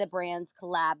like the brand's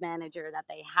collab manager that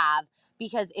they have.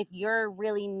 Because if you're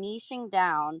really niching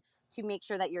down to make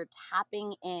sure that you're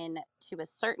tapping in to a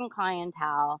certain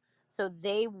clientele, so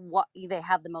they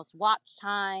have the most watch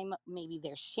time, maybe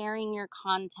they're sharing your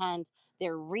content,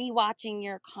 they're rewatching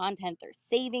your content, they're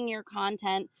saving your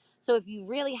content. So if you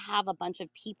really have a bunch of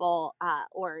people,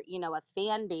 or a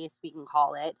fan base, we can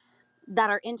call it,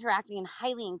 that are interacting and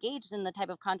highly engaged in the type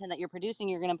of content that you're producing,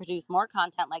 you're going to produce more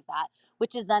content like that,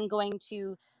 which is then going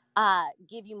to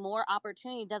give you more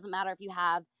opportunity. It doesn't matter if you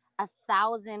have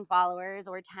 1,000 followers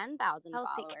or 10,000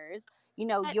 followers.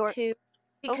 You're too.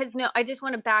 Because no, I just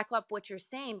want to back up what you're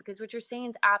saying, because what you're saying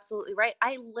is absolutely right.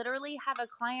 I literally have a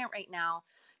client right now.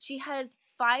 She has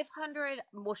 500,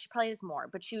 well, she probably has more,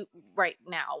 but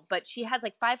she has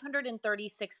like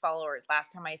 536 followers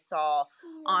last time I saw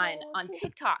on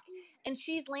TikTok. And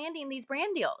she's landing these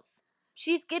brand deals.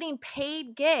 She's getting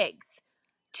paid gigs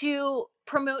to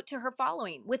promote to her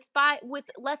following with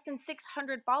less than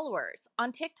 600 followers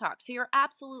on TikTok. So you're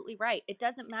absolutely right. It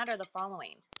doesn't matter the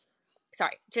following.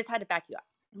 Sorry, just had to back you up.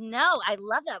 No, I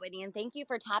love that, Whitney. And thank you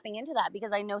for tapping into that,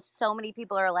 because I know so many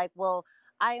people are like, well,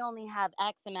 I only have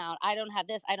X amount. I don't have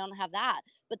this. I don't have that.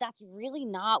 But that's really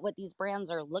not what these brands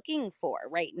are looking for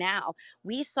right now.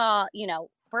 We saw,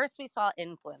 first we saw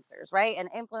influencers, right? And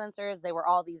influencers, they were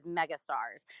all these mega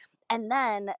stars. And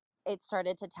then it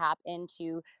started to tap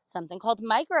into something called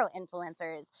micro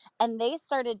influencers. And they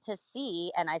started to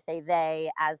see, and I say they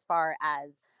as far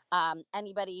as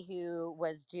anybody who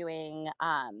was doing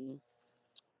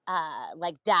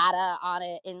like data on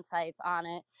it, insights on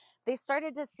it, they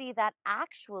started to see that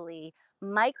actually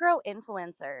micro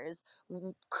influencers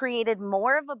created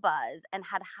more of a buzz and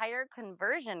had higher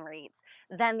conversion rates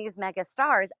than these mega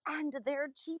stars, and they're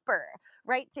cheaper,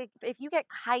 right? If you get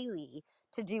Kylie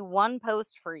to do one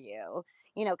post for you,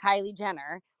 Kylie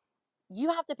Jenner,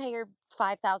 you have to pay her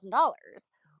 $5,000,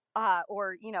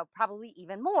 or probably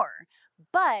even more.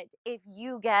 But if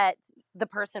you get the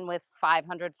person with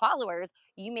 500 followers,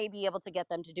 you may be able to get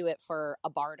them to do it for a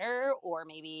barter, or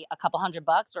maybe a couple $100,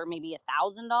 or maybe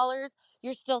 $1,000.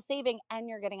 You're still saving, and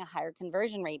you're getting a higher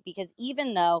conversion rate, because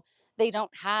even though they don't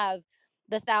have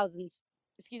the thousands,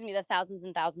 the thousands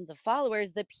and thousands of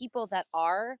followers, the people that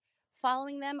are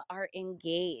following them are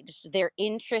engaged, they're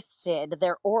interested,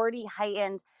 they're already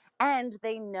heightened, and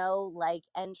they know, like,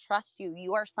 and trust you.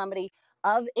 You are somebody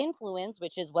of influence,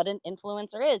 which is what an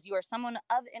influencer is. You are someone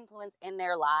of influence in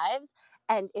their lives.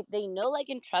 And if they know, like,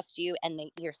 and trust you, and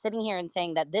you're sitting here and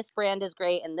saying that this brand is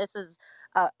great and this is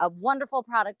a wonderful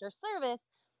product or service,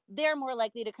 they're more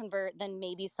likely to convert than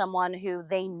maybe someone who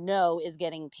they know is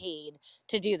getting paid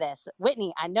to do this.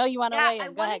 Whitney, I know you want to Yeah, weigh I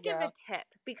in. Go want to ahead, give girl. a tip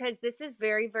because this is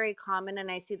very, very common and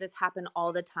I see this happen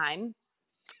all the time.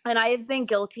 And I have been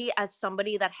guilty as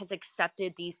somebody that has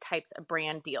accepted these types of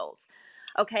brand deals.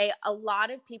 Okay. A lot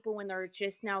of people, when they're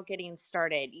just now getting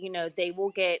started, they will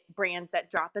get brands that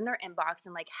drop in their inbox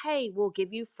and like, hey, we'll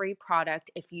give you free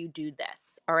product if you do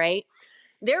this. All right.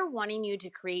 They're wanting you to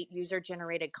create user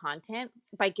generated content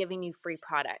by giving you free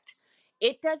product.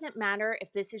 It doesn't matter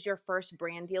if this is your first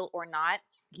brand deal or not.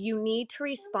 You need to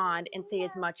respond and say,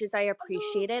 as much as I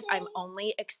appreciate it, I'm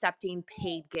only accepting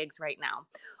paid gigs right now,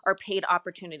 or paid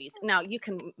opportunities. Now, you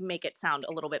can make it sound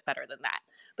a little bit better than that.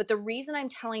 But the reason I'm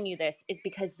telling you this is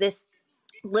because this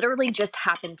literally just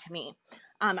happened to me.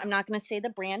 I'm not going to say the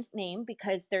brand name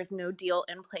because there's no deal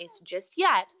in place just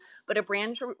yet, but a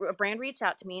brand reached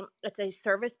out to me. It's a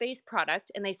service-based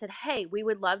product, and they said, hey, we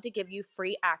would love to give you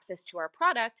free access to our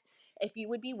product if you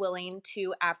would be willing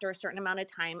to, after a certain amount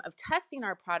of time of testing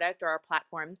our product or our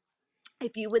platform,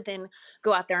 if you would then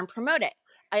go out there and promote it.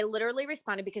 I literally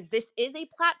responded because this is a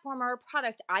platform or a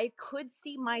product I could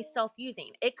see myself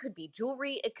using. It could be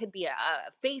jewelry, it could be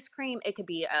a face cream, it could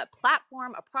be a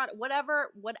platform, a product, whatever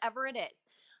it is.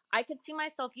 I could see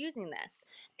myself using this.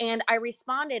 And I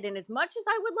responded, and as much as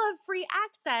I would love free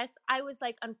access, I was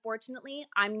like, unfortunately,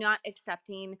 I'm not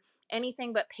accepting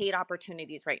anything but paid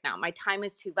opportunities right now. My time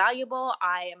is too valuable.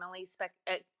 I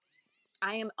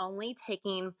am only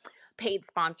taking paid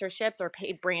sponsorships or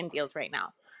paid brand deals right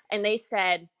now. And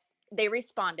they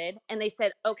responded and they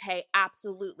said, okay,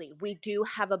 absolutely. We do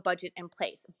have a budget in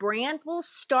place. Brands will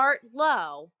start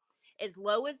low as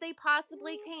they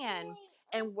possibly can,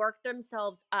 and work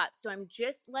themselves up. So I'm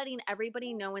just letting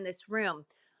everybody know in this room,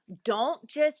 don't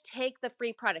just take the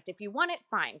free product. If you want it,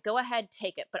 fine, go ahead,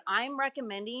 take it. But I'm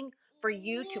recommending for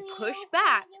you to push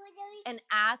back and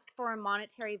ask for a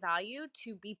monetary value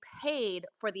to be paid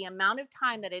for the amount of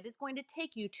time that it is going to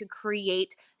take you to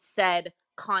create said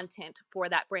content for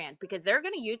that brand, because they're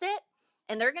going to use it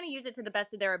and they're going to use it to the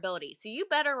best of their ability. So you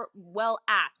better well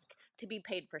ask to be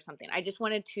paid for something. I just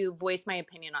wanted to voice my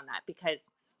opinion on that because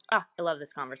I love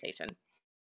this conversation.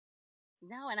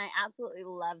 No, and I absolutely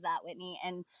love that, Whitney.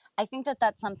 And I think that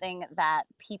that's something that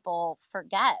people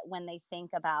forget when they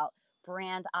think about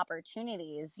brand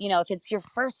opportunities. If it's your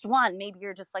first one, maybe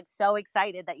you're just like so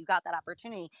excited that you got that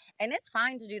opportunity. And it's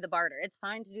fine to do the barter, it's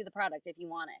fine to do the product if you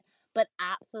want it. But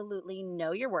absolutely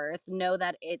know your worth, know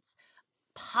that it's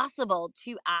possible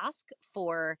to ask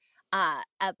for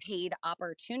a paid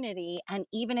opportunity. And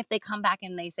even if they come back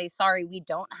and they say, sorry, we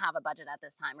don't have a budget at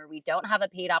this time, or we don't have a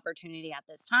paid opportunity at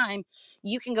this time,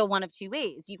 you can go one of two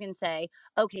ways. You can say,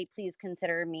 okay, please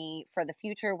consider me for the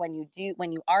future when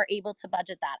you are able to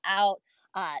budget that out.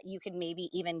 You can maybe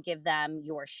even give them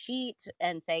your sheet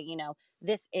and say,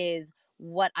 this is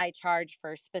what I charge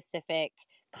for specific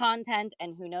content.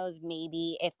 And who knows,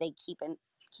 maybe if they keep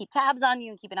tabs on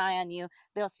you and keep an eye on you,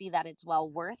 they'll see that it's well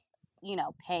worth,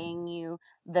 paying you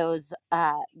those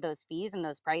fees and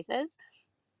those prices.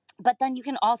 But then you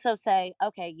can also say,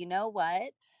 okay, you know what?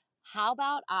 How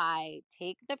about I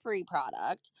take the free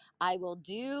product? I will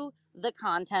do the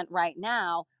content right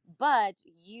now, but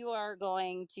you are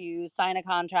going to sign a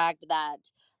contract that,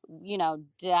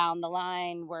 down the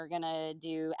line, we're going to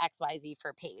do XYZ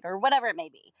for paid or whatever it may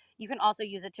be. You can also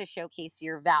use it to showcase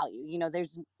your value.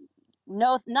 There's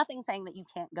nothing saying that you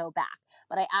can't go back,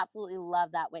 but I absolutely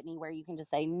love that, Whitney, where you can just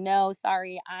say, no,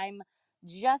 sorry, I'm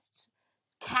just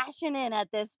cashing in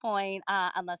at this point,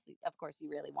 unless of course you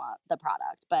really want the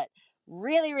product. But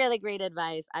really, really great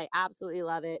advice. I absolutely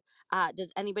love it.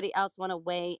 Does anybody else want to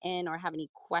weigh in or have any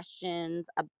questions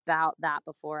about that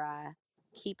before I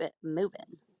keep it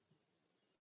moving?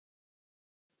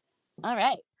 All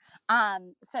right.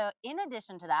 So in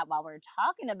addition to that, while we're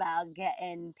talking about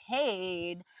getting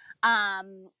paid,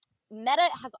 Meta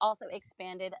has also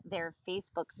expanded their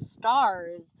Facebook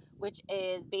Stars, which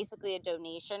is basically a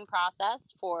donation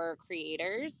process for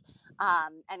creators.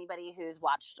 Anybody who's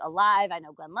watched a live, I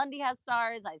know Glenn Lundy has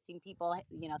stars. I've seen people,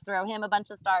 throw him a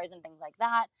bunch of stars and things like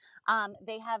that.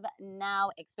 They have now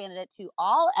expanded it to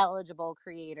all eligible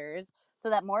creators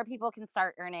so that more people can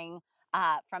start earning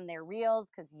from their reels,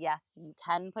 because yes, you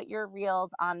can put your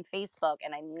reels on Facebook,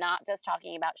 and I'm not just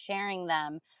talking about sharing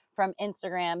them from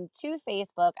Instagram to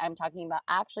Facebook. I'm talking about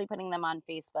actually putting them on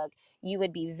Facebook. You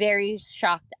would be very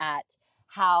shocked at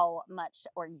how much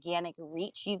organic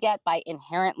reach you get by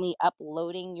inherently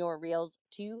uploading your reels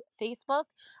to Facebook,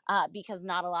 because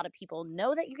not a lot of people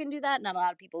know that you can do that. Not a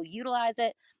lot of people utilize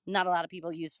it. Not a lot of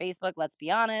people use Facebook, let's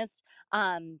be honest.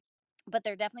 But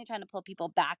they're definitely trying to pull people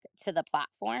back to the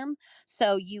platform.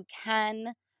 So you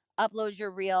can upload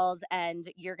your reels, and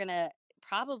you're going to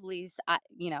probably,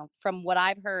 from what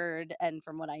I've heard and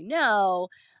from what I know,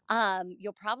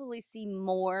 you'll probably see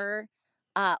more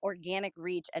organic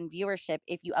reach and viewership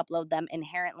if you upload them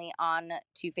inherently on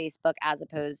to Facebook as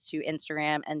opposed to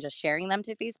Instagram and just sharing them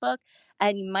to Facebook.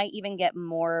 And you might even get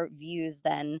more views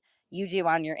than you do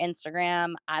on your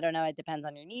Instagram. I don't know. It depends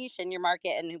on your niche and your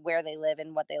market and where they live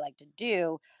and what they like to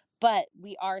do. But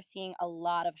we are seeing a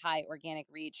lot of high organic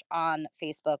reach on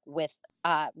Facebook with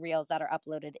reels that are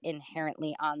uploaded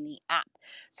inherently on the app.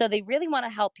 So they really want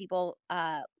to help people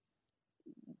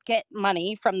get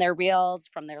money from their reels,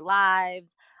 from their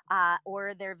lives,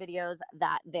 or their videos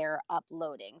that they're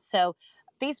uploading. So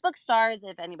Facebook Stars,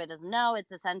 if anybody doesn't know,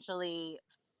 it's essentially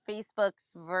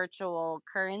Facebook's virtual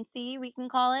currency, we can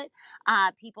call it.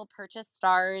 People purchase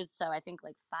stars. So I think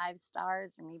like 5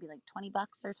 stars or maybe like $20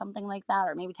 or something like that,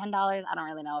 or maybe $10. I don't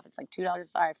really know if it's like $2 a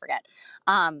star. I forget.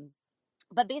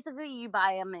 But basically, you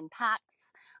buy them in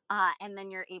packs, and then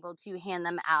you're able to hand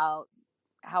them out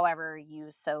however you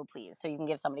so please. So you can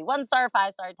give somebody 1 star,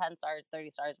 5 star, 10 stars, 30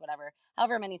 stars, whatever,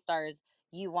 however many stars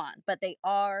you want. But they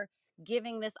are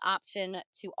giving this option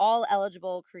to all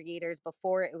eligible creators.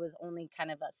 Before, it was only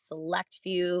kind of a select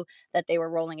few that they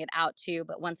were rolling it out to.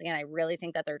 But once again, I really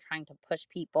think that they're trying to push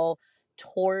people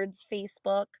towards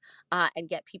Facebook, and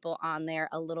get people on there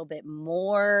a little bit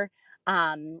more.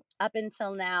 Up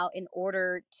until now, in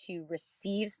order to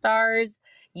receive stars,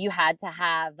 you had to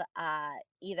have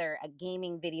either a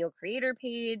gaming video creator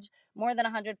page, more than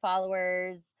 100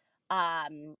 followers.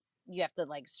 You have to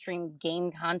like stream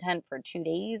game content for 2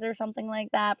 days or something like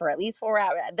that for at least 4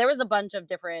 hours. There was a bunch of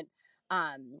different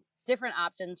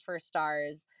options for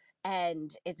stars. And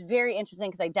it's very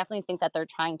interesting because I definitely think that they're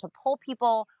trying to pull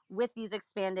people with these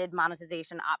expanded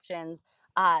monetization options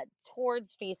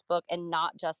towards Facebook and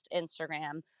not just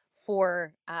Instagram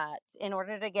for in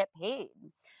order to get paid.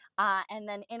 And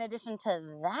then in addition to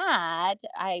that,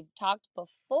 I talked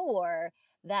before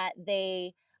that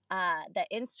that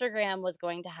Instagram was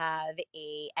going to have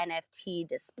a NFT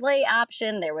display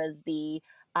option. There was the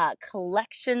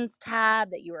collections tab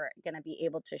that you were going to be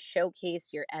able to showcase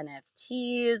your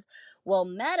NFTs. Well,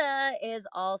 Meta is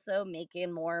also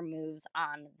making more moves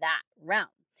on that realm.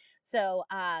 So,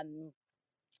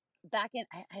 back in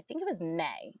I think it was May.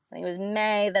 I think it was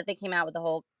May that they came out with the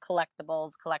whole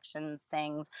collectibles collections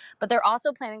things. But they're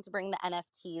also planning to bring the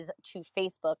NFTs to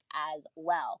Facebook as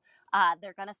well.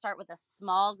 They're going to start with a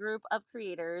small group of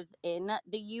creators in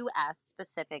the US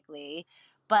specifically.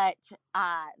 But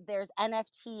there's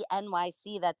NFT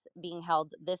NYC that's being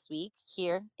held this week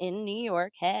here in New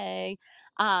York. Hey.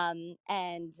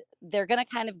 And they're going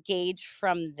to kind of gauge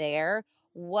from there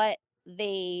what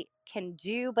they can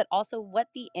do, but also what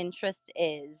the interest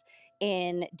is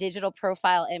in digital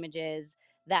profile images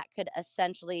that could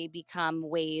essentially become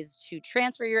ways to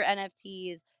transfer your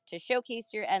NFTs, to showcase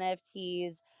your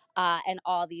NFTs, and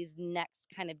all these next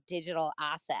kind of digital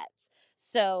assets.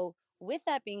 So, with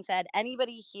that being said,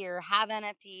 anybody here have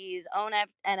NFTs, own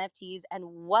NFTs, and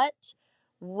what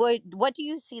do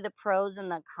you see the pros and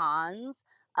the cons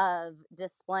of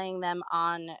displaying them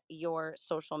on your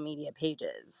social media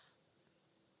pages?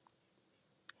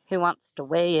 Who wants to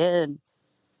weigh in?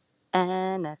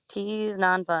 NFTs,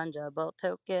 non-fungible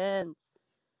tokens.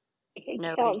 Hey,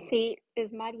 Nobody. Kelsey,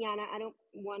 it's Mariana. I don't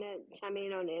want to chime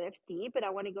in on NFT, but I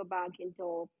want to go back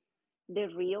into the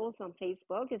reels on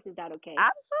Facebook. Is that okay?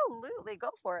 Absolutely. Go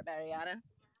for it, Mariana.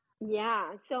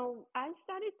 Yeah. So I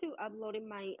started to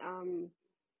uploading a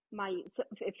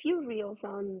few reels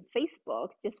on Facebook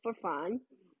just for fun,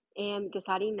 and because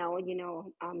I didn't know,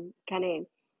 kind of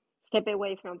step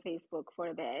away from Facebook for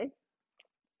a bit,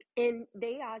 and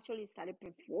they actually started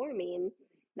performing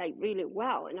like really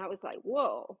well, and I was like,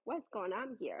 whoa, what's going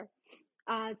on here?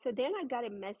 So then I got a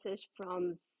message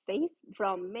from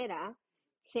Meta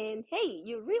saying, hey,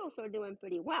 your reels are doing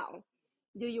pretty well.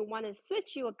 Do you want to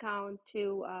switch your account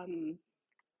to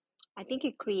I think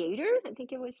a creator? I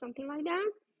think it was something like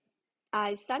that.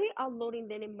 I started uploading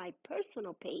them in my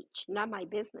personal page, not my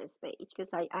business page,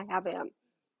 because I have a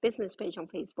business page on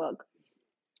Facebook.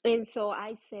 And so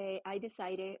I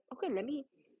decided, okay, let me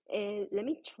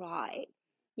try,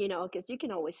 because you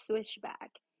can always switch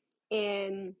back.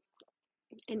 And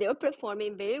they're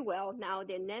performing very well. Now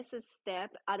the next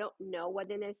step, I don't know what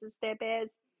the next step is,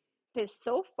 but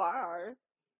so far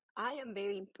I am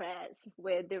very impressed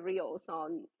with the reels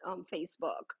on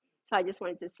Facebook. So I just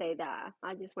wanted to say that.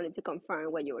 I just wanted to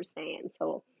confirm what you were saying.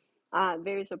 So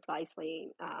very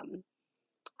surprisingly,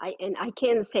 I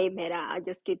can't say Meta. I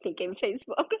just keep thinking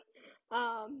Facebook.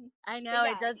 I But know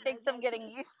it yeah, does take some that's getting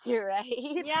used to, right?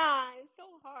 yeah, it's so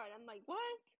hard. I'm like, what?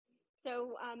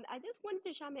 So I just wanted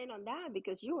to chime in on that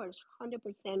because you are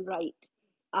 100% right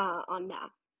on that.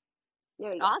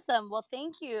 There you go. Awesome. Well,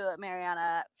 thank you,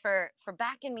 Mariana, for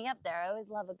backing me up there. I always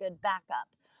love a good backup.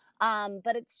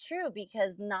 But it's true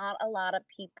because not a lot of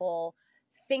people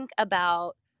think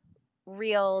about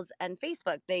Reels and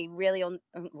Facebook. They really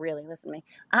listen to me.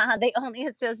 They only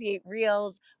associate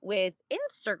Reels with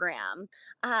Instagram.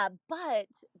 But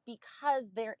because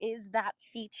there is that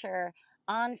feature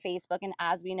on Facebook, and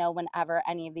as we know, whenever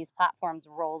any of these platforms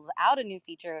rolls out a new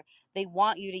feature, they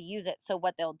want you to use it. So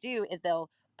what they'll do is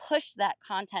they'll push that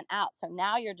content out. So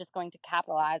now you're just going to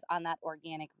capitalize on that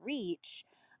organic reach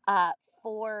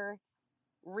for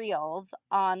reels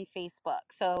on Facebook.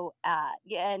 So,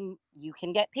 and you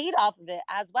can get paid off of it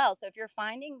as well. So if you're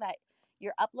finding that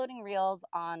you're uploading reels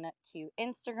on to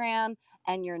Instagram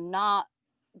and you're not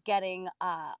getting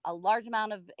a large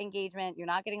amount of engagement, you're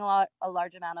not getting a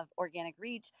large amount of organic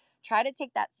reach, try to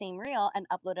take that same reel and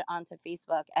upload it onto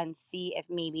Facebook and see if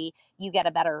maybe you get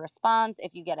a better response,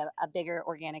 if you get a bigger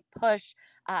organic push,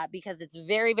 because it's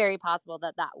very, very possible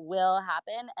that that will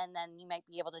happen. And then you might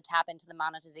be able to tap into the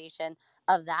monetization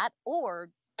of that or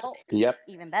both, Yep.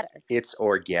 even better. It's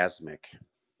orgasmic.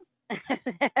 Is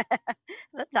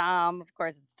it Tom? Of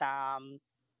course it's Tom.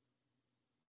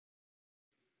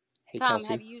 Hey, Tom, Kelsey.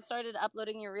 have you started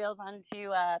uploading your reels onto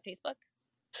Facebook?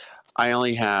 I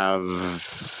only have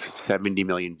 70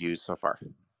 million views so far.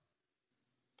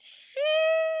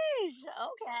 Sheesh.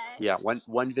 Okay. Yeah,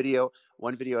 one video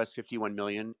has 51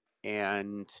 million,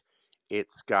 and it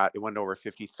went over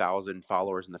 50,000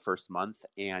 followers in the first month.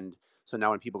 And so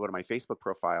now when people go to my Facebook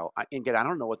profile, I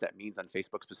don't know what that means on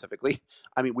Facebook specifically.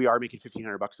 I mean, we are making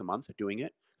 $1,500 a month doing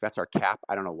it. That's our cap.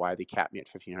 I don't know why they capped me at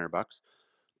 $1,500,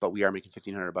 but we are making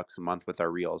 $1,500 a month with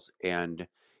our reels. And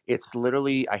it's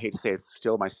literally, I hate to say it's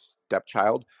still my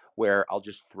stepchild, where I'll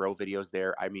just throw videos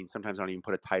there. I mean, sometimes I don't even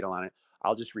put a title on it.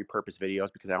 I'll just repurpose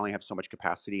videos because I only have so much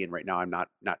capacity, and right now I'm not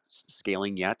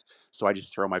scaling yet. So I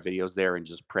just throw my videos there and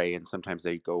just pray, and sometimes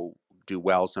they go do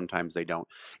well, sometimes they don't.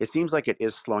 It seems like it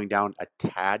is slowing down a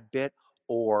tad bit,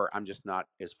 or I'm just not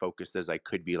as focused as I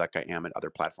could be like I am at other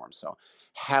platforms. So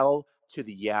hell to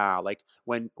the yeah. Like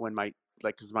when my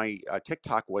because my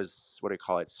TikTok was, what do you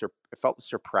call it? It felt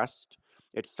suppressed.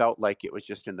 It felt like it was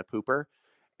just in the pooper,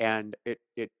 and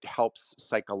it helps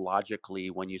psychologically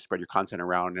when you spread your content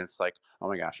around. And it's like, oh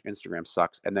my gosh, Instagram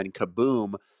sucks. And then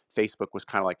kaboom, Facebook was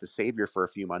kind of like the savior for a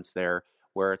few months there,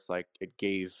 where it's like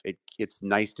it's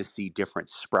nice to see different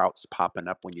sprouts popping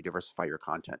up when you diversify your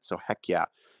content. So heck yeah,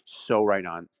 so right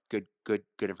on. Good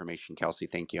information, Kelsey.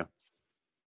 Thank you.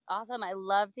 Awesome. I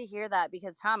love to hear that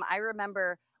because, Tom, I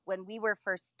remember when we were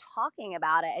first talking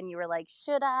about it and you were like,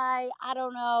 should I? I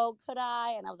don't know. Could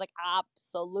I? And I was like,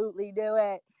 absolutely do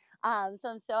it. So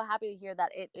I'm so happy to hear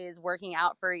that it is working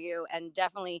out for you and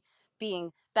definitely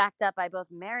being backed up by both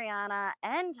Mariana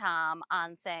and Tom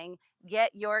on saying, get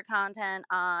your content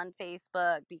on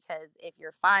Facebook, because if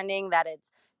you're finding that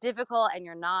it's difficult and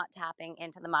you're not tapping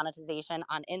into the monetization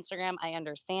on Instagram, I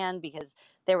understand, because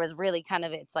there was really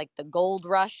it's like the gold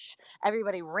rush.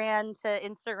 Everybody ran to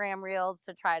Instagram Reels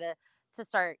to try to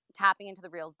start tapping into the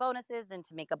Reels bonuses and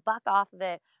to make a buck off of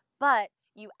it. But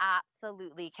you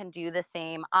absolutely can do the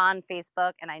same on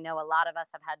Facebook. And I know a lot of us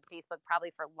have had Facebook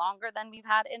probably for longer than we've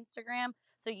had Instagram.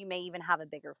 So you may even have a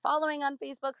bigger following on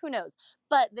Facebook. Who knows?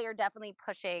 But they're definitely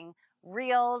pushing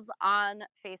Reels on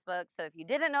Facebook. So if you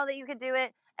didn't know that you could do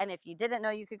it, and if you didn't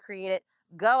know you could create it,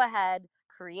 go ahead,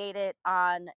 create it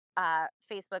on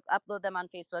Facebook, upload them on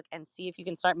Facebook, and see if you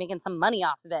can start making some money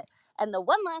off of it. And the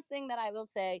one last thing that I will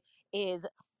say is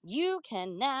you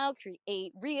can now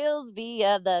create reels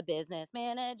via the business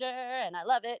manager, and I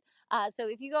love it. So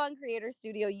if you go on Creator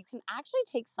Studio, you can actually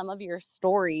take some of your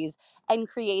stories and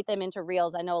create them into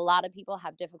reels. I know a lot of people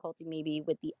have difficulty maybe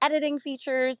with the editing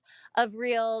features of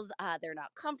reels. They're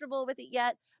not comfortable with it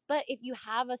yet. But if you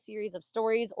have a series of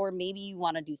stories, or maybe you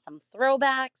want to do some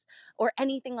throwbacks or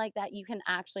anything like that, you can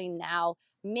actually now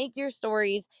make your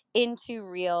stories into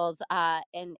reels,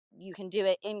 and you can do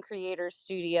it in Creator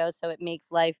Studio. So it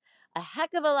makes life a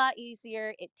heck of a lot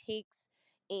easier. It takes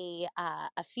a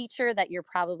feature that you're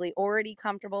probably already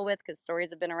comfortable with, because stories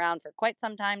have been around for quite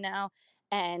some time now,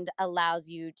 and allows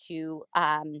you to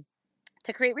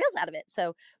create reels out of it.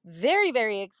 So very,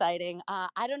 very exciting.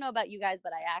 I don't know about you guys,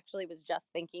 but I actually was just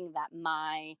thinking that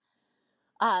my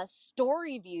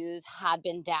story views had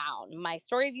been down. My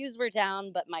story views were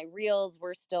down, but my reels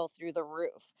were still through the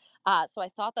roof. So I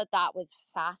thought that that was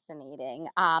fascinating.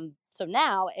 So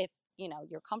now, if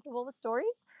you're comfortable with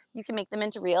stories, you can make them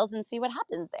into reels and see what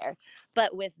happens there.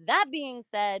 But with that being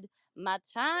said, my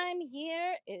time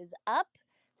here is up.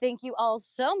 Thank you all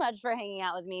so much for hanging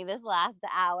out with me this last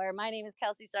hour. My name is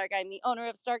Kelsey Stark. I'm the owner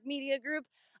of Stark Media Group.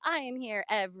 I am here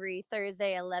every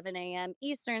Thursday, 11 a.m.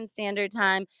 Eastern Standard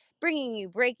Time, bringing you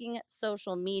breaking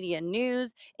social media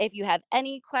news. If you have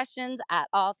any questions at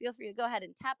all, feel free to go ahead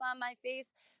and tap on my face.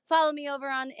 Follow me over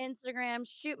on Instagram.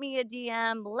 Shoot me a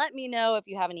DM. Let me know if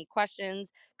you have any questions,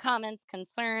 comments,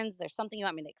 concerns. There's something you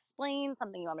want me to explain,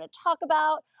 something you want me to talk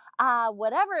about,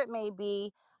 whatever it may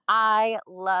be. I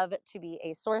love to be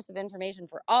a source of information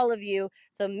for all of you.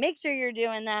 So make sure you're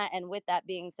doing that. And with that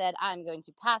being said, I'm going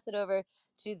to pass it over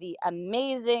to the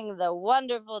amazing, the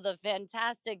wonderful, the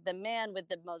fantastic, the man with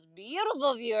the most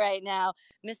beautiful view right now,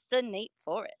 Mr. Nate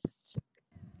Forrest.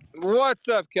 What's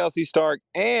up, Kelsey Stark?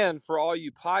 And for all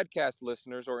you podcast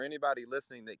listeners or anybody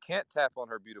listening that can't tap on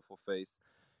her beautiful face,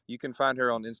 you can find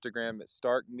her on Instagram at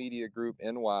Stark Media Group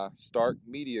NY, Stark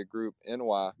Media Group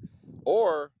NY,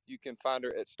 or you can find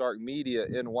her at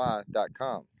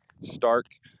starkmediany.com. Stark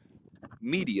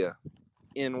Media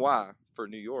NY for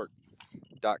New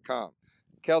York.com.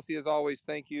 Kelsey, as always,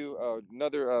 thank you.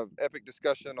 Another epic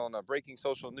discussion on breaking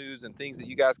social news and things that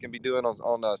you guys can be doing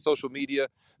on social media,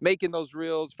 making those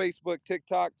reels, Facebook,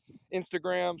 TikTok,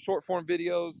 Instagram, short form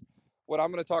videos. What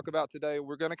I'm going to talk about today,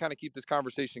 we're going to kind of keep this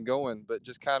conversation going, but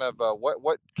just kind of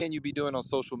what can you be doing on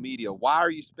social media? Why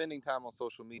are you spending time on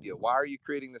social media? Why are you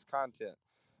creating this content?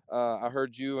 I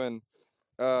heard you and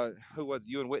who was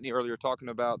you and Whitney earlier talking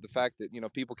about the fact that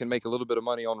people can make a little bit of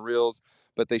money on reels,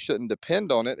 but they shouldn't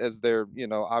depend on it as their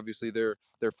obviously their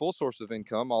full source of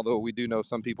income. Although we do know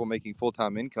some people making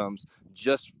full-time incomes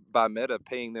just by Meta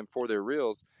paying them for their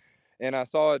reels. And I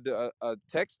saw a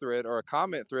text thread or a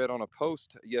comment thread on a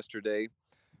post yesterday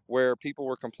where people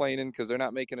were complaining because they're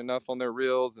not making enough on their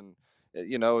reels, and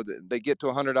they get to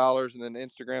 $100 and then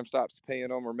Instagram stops paying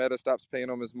them or Meta stops paying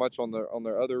them as much on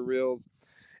their other reels.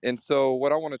 And so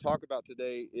what I want to talk about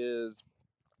today is,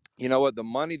 the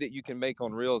money that you can make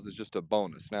on reels is just a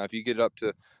bonus. Now, if you get up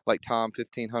to like Tom,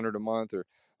 $1,500 a month, or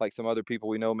like some other people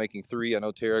we know making $3,000, I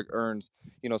know Tara earns,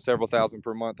 several thousand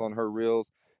per month on her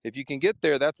reels. If you can get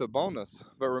there, that's a bonus.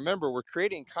 But remember, we're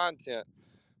creating content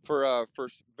for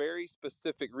very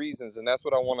specific reasons, and that's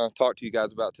what I want to talk to you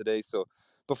guys about today. So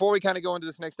before we kind of go into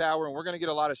this next hour, and we're going to get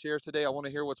a lot of shares today, I want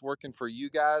to hear what's working for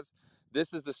you guys.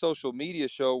 This is the Social Media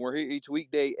Show. We're here each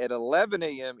weekday at 11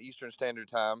 a.m. Eastern Standard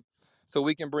Time, so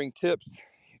we can bring tips,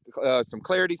 some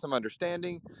clarity, some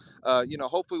understanding.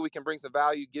 Hopefully we can bring some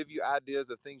value, give you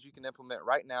ideas of things you can implement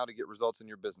right now to get results in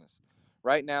your business.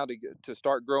 Right now to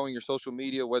start growing your social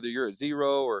media, whether you're at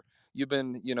zero or you've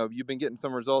been getting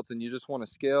some results and you just want to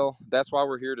scale. That's why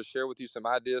we're here, to share with you some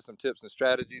ideas, some tips and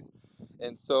strategies.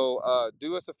 And so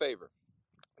do us a favor.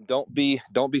 Don't be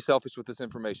selfish with this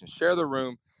information. Share the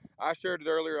room. I shared it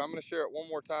earlier. I'm going to share it one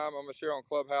more time. I'm going to share on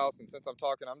Clubhouse. And since I'm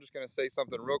talking, I'm just going to say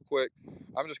something real quick.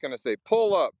 I'm just going to say,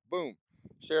 pull up, boom,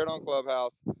 share it on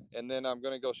Clubhouse. And then I'm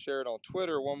going to go share it on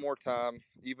Twitter one more time,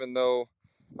 even though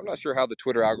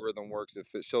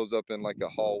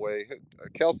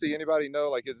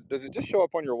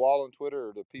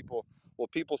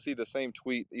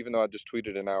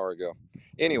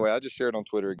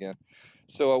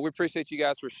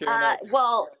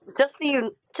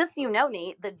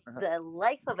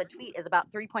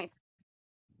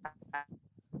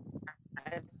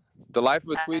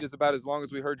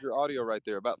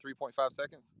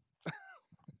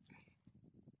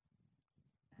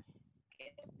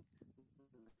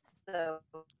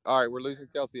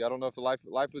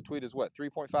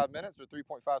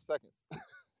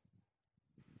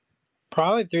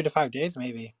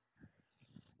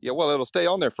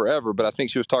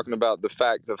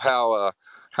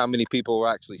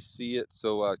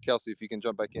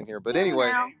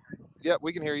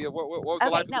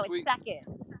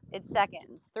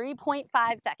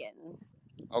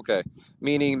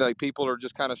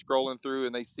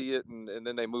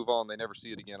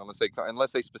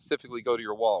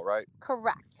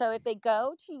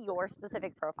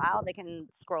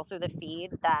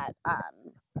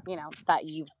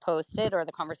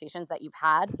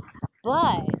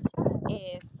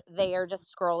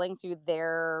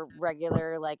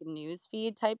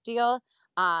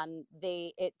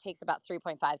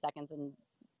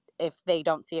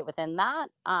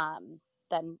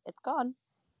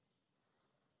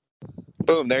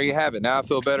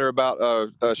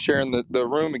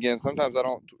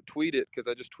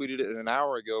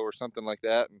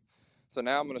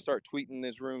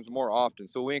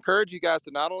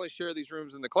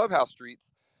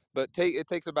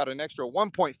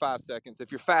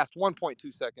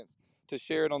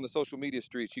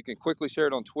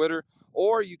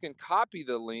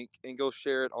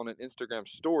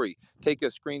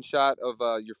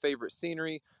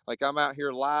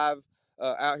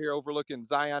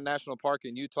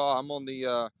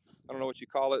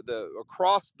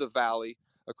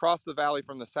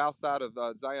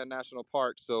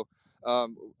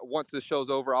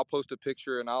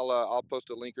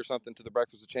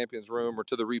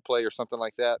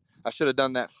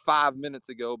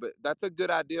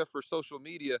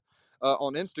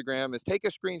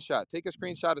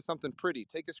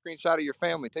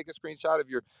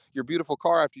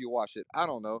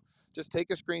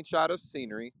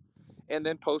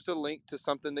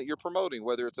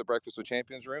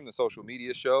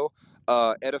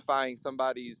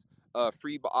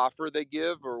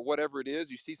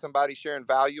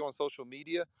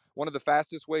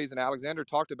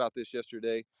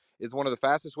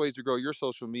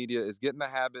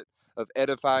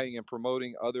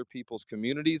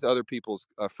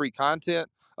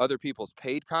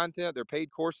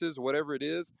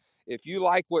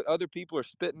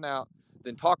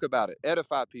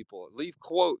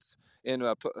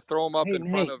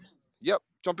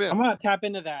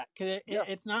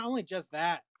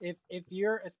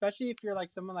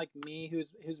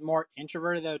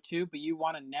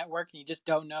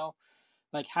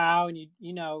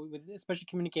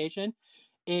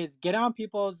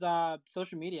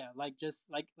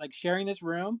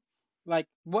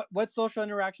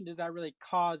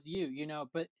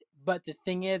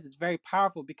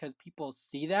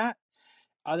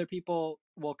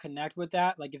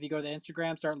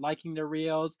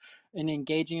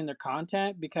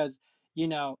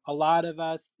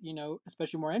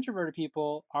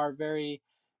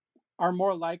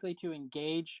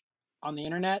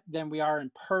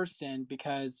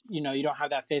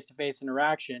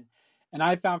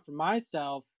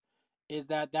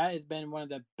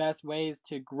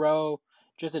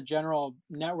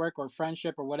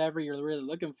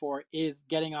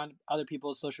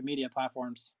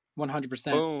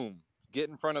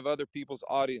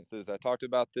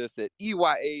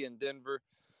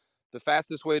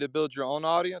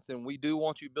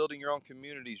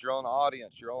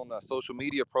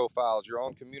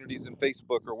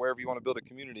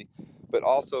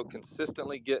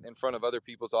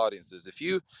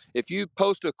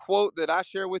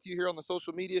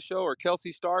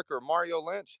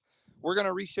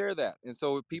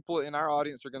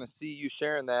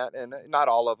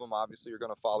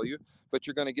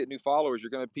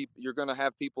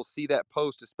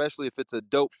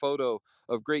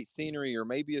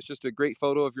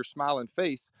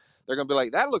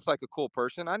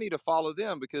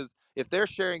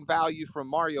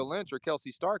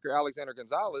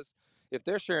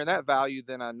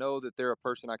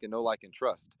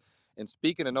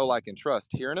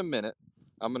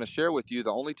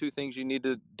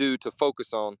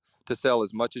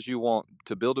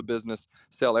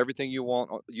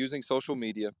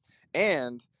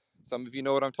Some of you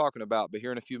know what I'm talking about, but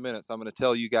here in a few minutes, I'm going to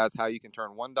tell you guys how you can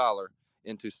turn $1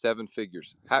 into 7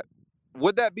 figures.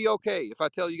 Would that be okay if I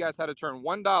tell you guys how to turn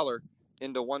 $1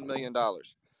 into $1 million?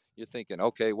 You're thinking,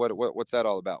 okay, what's that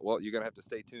all about? Well, you're going to have to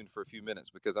stay tuned for a few minutes,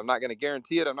 because I'm not going to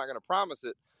guarantee it. I'm not going to promise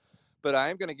it, but I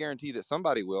am going to guarantee that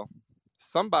somebody will.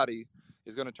 Somebody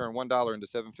is going to turn $1 into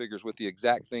 7 figures with the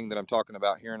exact thing that I'm talking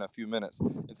about here in a few minutes.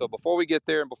 And so before we get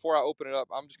there and before I open it up,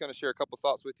 I'm just going to share a couple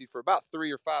thoughts with you for about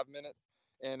 3 or 5 minutes.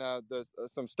 And there's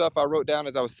some stuff I wrote down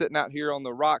as I was sitting out here on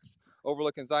the rocks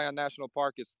overlooking Zion National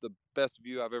Park. It's the best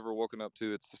view I've ever woken up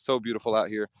to. It's so beautiful out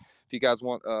here. If you guys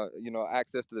want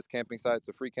access to this camping site, it's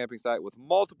a free camping site with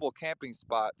multiple camping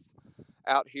spots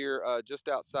out here just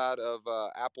outside of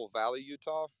Apple Valley,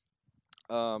 Utah.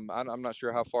 I'm not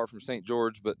sure how far from St.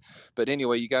 George, but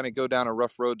anyway, you got to go down a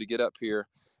rough road to get up here.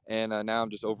 And now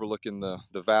I'm just overlooking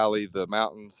the valley, the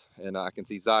mountains, and I can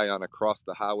see Zion across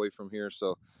the highway from here.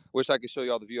 So wish I could show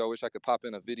you all the view. I wish I could pop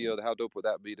in a video. How dope would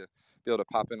that be to be able to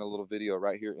pop in a little video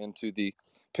right here into the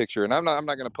picture? And I'm not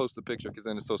going to post the picture because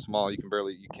then it's so small you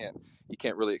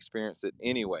can't really experience it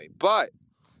anyway. But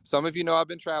some of you know I've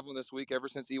been traveling this week ever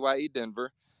since EYE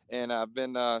Denver. And I've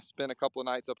been spent a couple of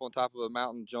nights up on top of a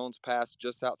mountain, Jones Pass,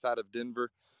 just outside of Denver.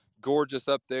 Gorgeous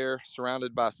up there,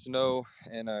 surrounded by snow,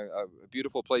 and a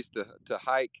beautiful place to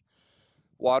hike.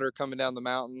 Water coming down the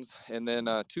mountains. And then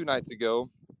 2 nights ago,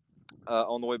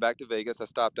 on the way back to Vegas, I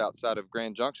stopped outside of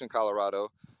Grand Junction, Colorado,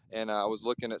 and I was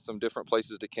looking at some different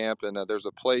places to camp. And there's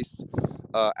a place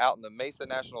out in the Mesa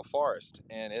National Forest,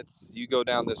 and you go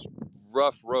down this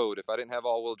rough road. If I didn't have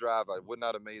all-wheel drive, I would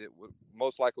not have made it.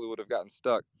 Most likely would have gotten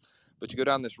stuck. But you go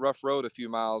down this rough road a few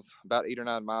miles, about 8 or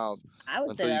 9 miles,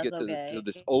 until you get to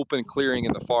this open clearing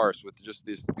in the forest with just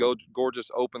these gorgeous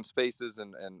open spaces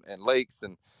and lakes.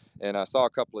 And I saw a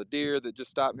couple of deer that just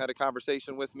stopped and had a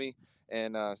conversation with me.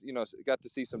 And, got to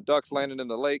see some ducks landing in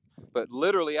the lake, but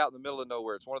literally out in the middle of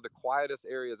nowhere. It's one of the quietest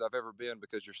areas I've ever been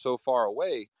because you're so far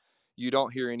away. You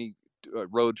don't hear any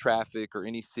road traffic or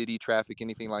any city traffic,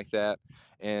 anything like that.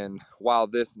 And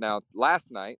last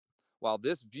night, while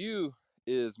this view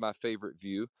is my favorite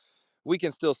view, we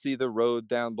can still see the road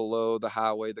down below, the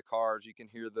highway, the cars. You can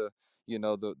hear the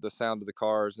sound of the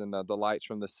cars and the lights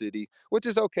from the city, which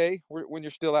is okay when you're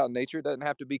still out in nature. It doesn't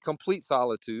have to be complete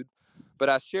solitude. But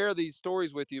I share these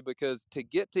stories with you because to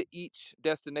get to each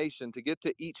destination, to get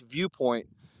to each viewpoint,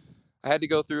 I had to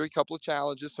go through a couple of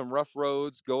challenges, some rough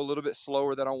roads, go a little bit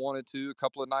slower than I wanted to. A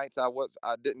couple of nights I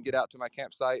didn't get out to my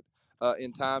campsite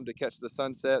in time to catch the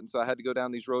sunset, and so I had to go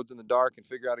down these roads in the dark and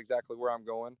figure out exactly where I'm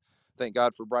going. Thank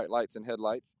God for bright lights and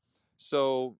headlights.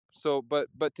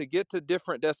 But to get to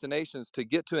different destinations, to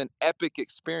get to an epic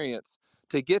experience,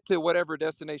 to get to whatever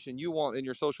destination you want in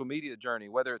your social media journey,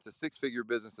 whether it's a 6-figure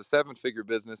business, a 7-figure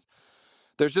business,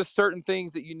 there's just certain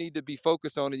things that you need to be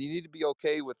focused on, and you need to be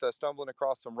okay with stumbling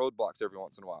across some roadblocks every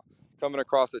once in a while, coming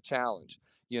across a challenge.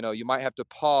 You might have to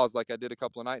pause like I did a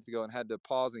couple of nights ago and had to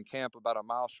pause and camp about a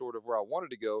mile short of where I wanted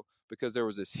to go because there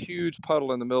was this huge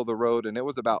puddle in the middle of the road, and it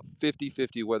was about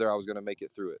 50-50 whether I was going to make it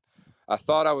through it. I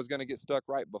thought I was going to get stuck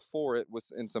right before it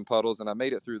was in some puddles, and I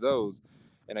made it through those,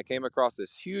 and I came across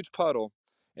this huge puddle,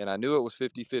 and I knew it was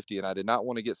 50-50, and I did not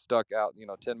want to get stuck out,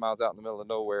 10 miles out in the middle of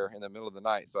nowhere in the middle of the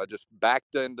night. So I just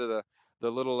backed into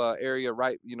the little area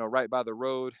right by the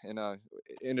road, and it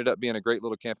ended up being a great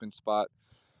little camping spot.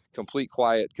 Complete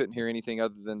quiet, couldn't hear anything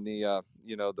other than the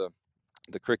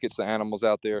crickets, the animals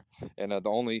out there. And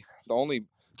the only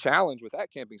challenge with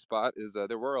that camping spot is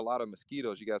there were a lot of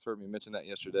mosquitoes. You guys heard me mention that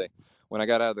yesterday. When I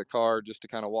got out of the car just to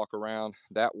kind of walk around,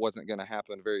 that wasn't going to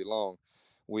happen very long.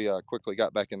 We quickly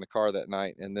got back in the car that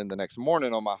night, and then the next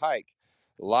morning on my hike,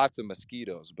 lots of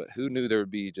mosquitoes. But who knew there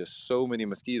would be just so many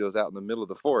mosquitoes out in the middle of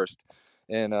the forest?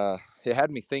 And it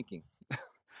had me thinking,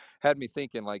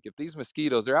 like, if these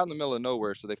mosquitoes, they're out in the middle of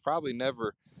nowhere, so they've probably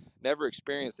never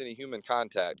experienced any human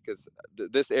contact, because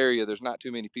this area, there's not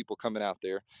too many people coming out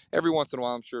there. Every once in a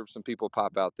while, I'm sure some people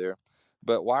pop out there.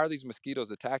 But why are these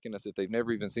mosquitoes attacking us if they've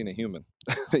never even seen a human?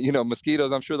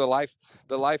 Mosquitoes, I'm sure the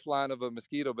lifeline of a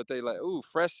mosquito, but they like, ooh,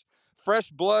 fresh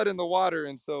blood in the water.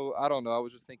 And so I don't know. I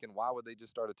was just thinking, why would they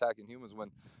just start attacking humans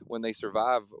when they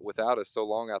survive without us so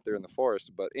long out there in the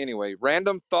forest? But anyway,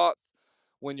 random thoughts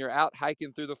when you're out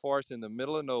hiking through the forest in the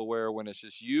middle of nowhere, when it's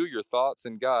just you, your thoughts,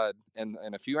 and God, and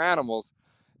a few animals.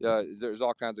 There's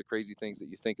all kinds of crazy things that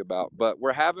you think about. But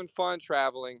we're having fun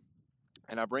traveling.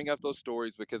 And I bring up those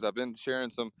stories because I've been sharing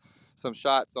some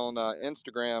shots on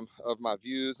Instagram of my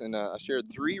views, and I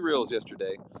shared 3 reels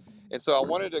yesterday. And so I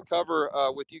wanted to cover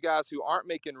with you guys who aren't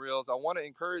making reels. I want to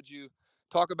encourage you,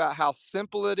 talk about how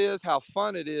simple it is, how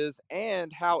fun it is,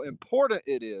 and how important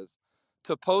it is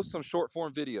to post some short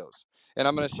form videos. And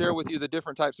I'm going to share with you the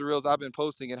different types of reels I've been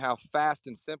posting and how fast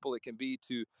and simple it can be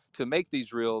to make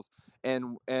these reels,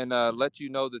 and let you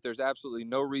know that there's absolutely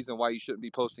no reason why you shouldn't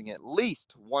be posting at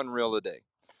least one reel a day.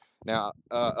 Now,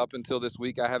 up until this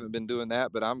week, I haven't been doing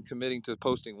that, but I'm committing to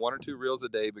posting 1 or 2 reels a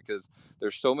day because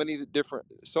there's so many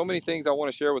things I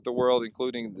want to share with the world,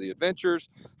 including the adventures,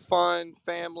 fun,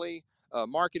 family,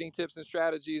 marketing tips and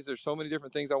strategies. There's so many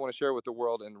different things I want to share with the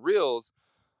world, and reels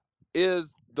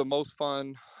is the most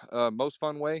fun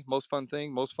way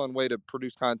to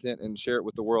produce content and share it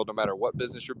with the world, no matter what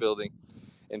business you're building.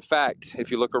 In fact,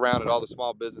 if you look around at all the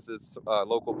small businesses,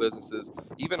 local businesses,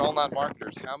 even online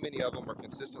marketers, how many of them are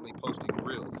consistently posting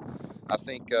reels? I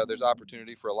think there's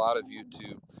opportunity for a lot of you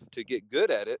to get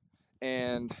good at it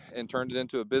and turn it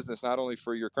into a business, not only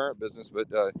for your current business, but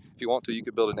if you want to, you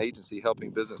could build an agency helping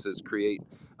businesses create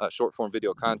short form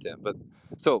video content. But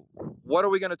so what are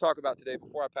we going to talk about today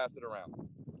before I pass it around?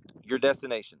 Your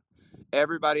destination.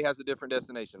 Everybody has a different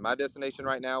destination. My destination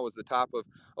right now is the top of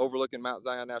overlooking Mount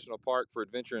Zion National Park for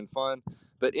adventure and fun.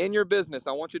 But in your business,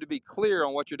 I want you to be clear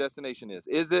on what your destination is.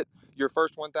 Is it your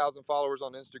first 1,000 followers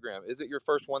on Instagram? Is it your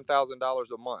first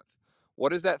 $1,000 a month?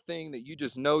 What is that thing that you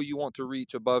just know you want to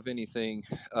reach above anything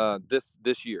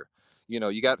this year? You know,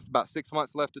 you got about 6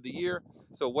 months left of the year.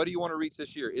 So what do you want to reach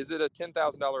this year? Is it a $10,000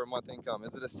 a month income?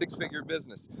 Is it a 6-figure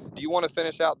business? Do you want to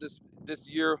finish out this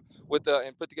year with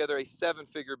and put together a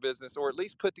 7-figure business, or at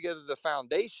least put together the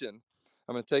foundation?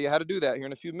 I'm going to tell you how to do that here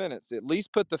in a few minutes. At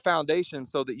least put the foundation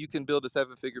so that you can build a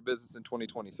 7-figure business in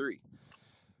 2023.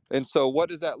 And so what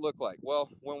does that look like? Well,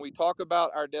 when we talk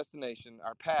about our destination,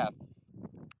 our path,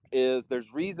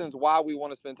 there's reasons why we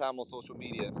want to spend time on social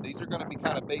media. These are going to be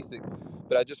kind of basic,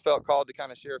 but I just felt called to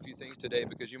kind of share a few things today,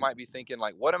 because you might be thinking,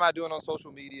 like, what am I doing on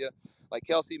social media? Like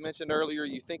Kelsey mentioned earlier,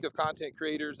 you think of content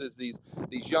creators as these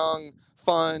young,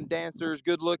 fun dancers,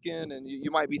 good looking, and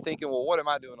you might be thinking, well, what am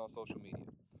I doing on social media?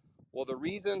 Well, the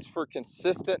reasons for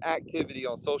consistent activity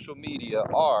on social media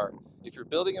are, if you're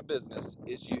building a business,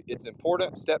 it's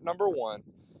important. Step number 1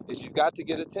 is you've got to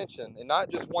get attention, and not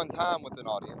just one time with an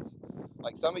audience.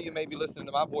 Like some of you may be listening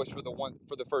to my voice for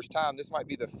the first time. This might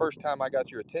be the first time I got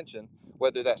your attention,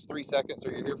 whether that's 3 seconds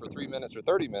or you're here for 3 minutes or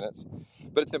 30 minutes.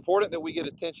 But it's important that we get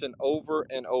attention over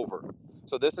and over.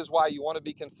 So this is why you want to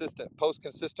be consistent. Post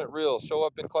consistent reels. Show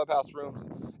up in Clubhouse rooms.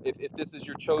 If this is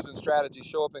your chosen strategy,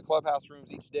 show up in Clubhouse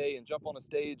rooms each day and jump on a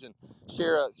stage and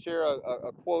share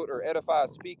a quote, or edify a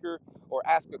speaker, or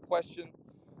ask a question.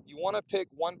 You want to pick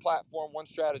one platform, one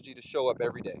strategy to show up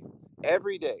every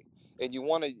day. And you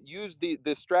want to use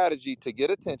this strategy to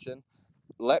get attention,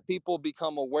 let people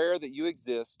become aware that you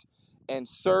exist, and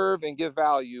serve and give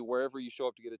value wherever you show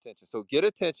up to get attention. So get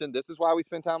attention. This is why we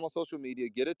spend time on social media.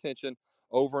 Get attention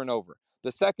over and over.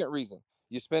 The second reason,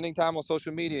 you're spending time on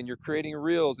social media and you're creating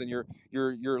reels, and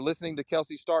you're listening to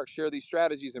Kelsey Stark share these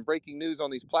strategies and breaking news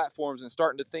on these platforms, and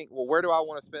starting to think, well, where do I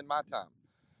want to spend my time?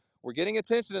 We're getting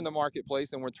attention in the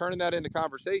marketplace, and we're turning that into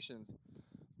conversations.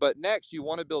 But next, you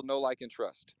want to build know, like, and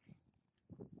trust.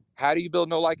 How do you build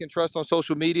know, like, and trust on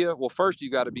social media? Well, first, you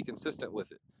got to be consistent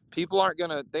with it. People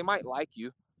they might like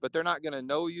you, but they're not going to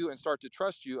know you and start to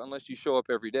trust you unless you show up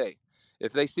every day.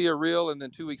 If they see a reel and then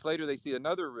 2 weeks later they see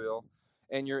another reel,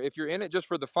 and if you're in it just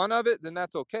for the fun of it, then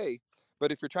that's okay.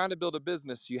 But if you're trying to build a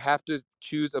business, you have to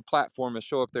choose a platform and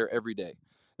show up there every day.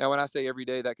 Now, when I say every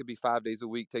day, that could be 5 days a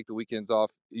week. Take the weekends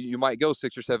off. You might go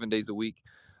 6 or 7 days a week.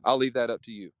 I'll leave that up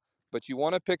to you. But you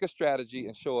want to pick a strategy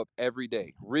and show up every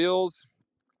day. Reels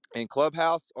and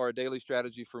Clubhouse are a daily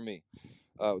strategy for me.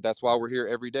 That's why we're here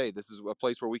every day. This is a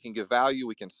place where we can give value,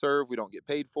 we can serve. We don't get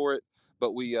paid for it,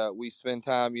 but we spend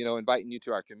time, inviting you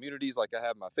to our communities. Like I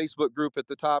have my Facebook group at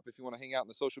the top. If you want to hang out in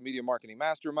the social media marketing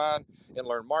mastermind and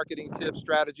learn marketing tips,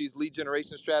 strategies, lead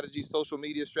generation strategies, social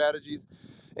media strategies,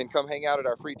 and come hang out at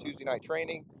our free Tuesday night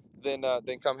training, then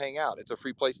come hang out. It's a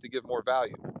free place to give more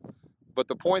value. But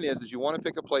the point is you want to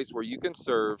pick a place where you can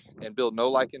serve and build know,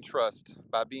 like, and trust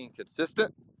by being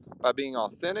consistent, by being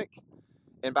authentic,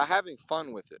 and by having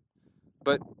fun with it.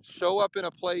 But show up in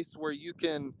a place where you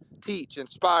can teach,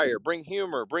 inspire, bring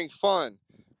humor, bring fun,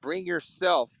 bring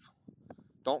yourself.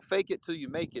 Don't fake it till you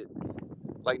make it.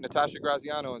 Like Natasha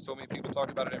Graziano and so many people talk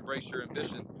about it, embrace your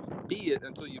ambition. Be it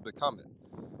until you become it.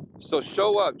 So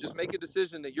show up. Just make a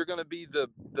decision that you're going to be the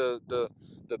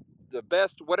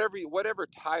best, whatever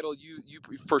title you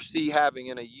foresee having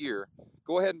in a year.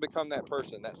 Go ahead and become that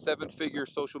person, that 7-figure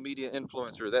social media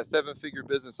influencer, that 7-figure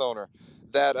business owner,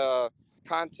 that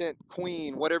content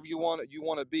queen, whatever you want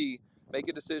to be. Make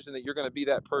a decision that you're going to be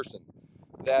that person.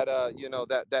 That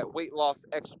that weight loss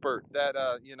expert, that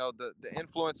the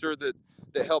influencer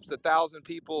that helps 1,000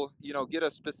 people get a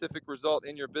specific result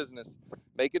in your business.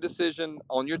 make a decision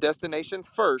on your destination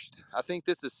first. I think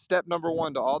this is step number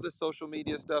one to all this social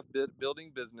media stuff,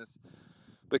 building business,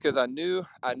 because I knew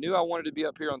I wanted to be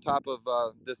up here on top of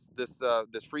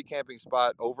this free camping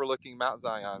spot overlooking Mount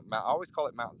Zion. I always call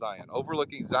it Mount Zion,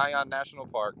 overlooking Zion National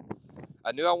Park.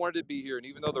 I knew I wanted to be here, and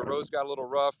even though the roads got a little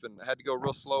rough and I had to go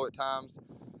real slow at times,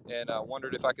 and I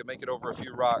wondered if I could make it over a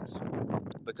few rocks,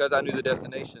 because I knew the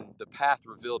destination, the path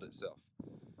revealed itself.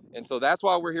 And so that's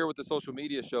why we're here with the social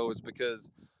media show, is because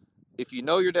if you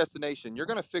know your destination, you're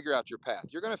going to figure out your path.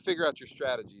 You're going to figure out your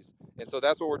strategies. And so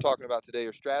that's what we're talking about today,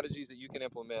 are strategies that you can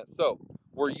implement. So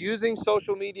we're using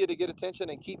social media to get attention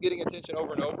and keep getting attention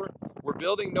over and over. We're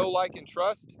building know, like, and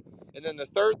trust. And then the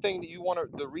third thing that you want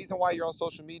to, the reason why you're on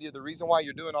social media, the reason why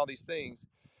you're doing all these things,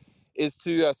 is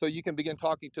to so you can begin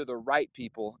talking to the right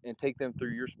people and take them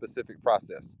through your specific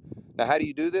process. Now, how do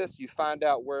you do this? You find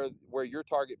out where your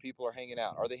target people are hanging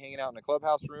out. Are they hanging out in a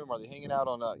clubhouse room? Are they hanging out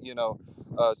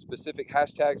on specific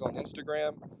hashtags on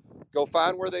Instagram? Go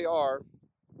find where they are.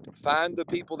 Find the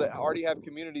people that already have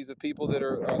communities of people that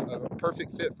are a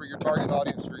perfect fit for your target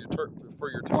audience, for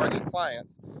your target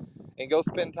clients, and go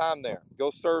spend time there. Go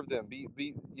serve them. Be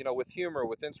with humor,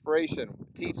 with inspiration.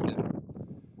 Teach them.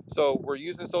 So we're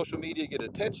using social media to get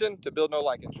attention, to build know,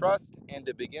 like, and trust, and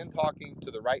to begin talking to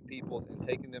the right people and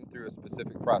taking them through a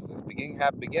specific process.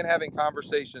 Begin having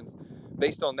conversations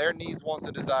based on their needs, wants,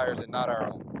 and desires, and not our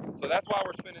own. So that's why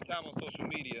we're spending time on social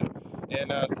media.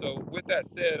 And so with that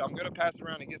said, I'm going to pass it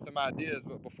around and get some ideas.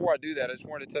 But before I do that, I just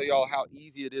wanted to tell you all how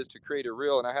easy it is to create a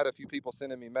reel. And I had a few people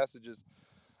sending me messages,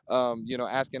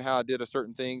 asking how I did a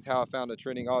certain things, how I found a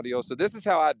trending audio. So this is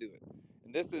how I do it.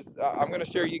 And this is, I'm going to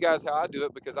share you guys how I do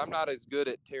it, because I'm not as good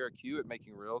at TerraQ at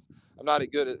making reels. I'm not as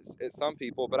good at some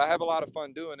people, but I have a lot of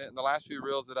fun doing it. And the last few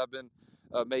reels that I've been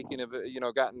making have,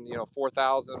 gotten,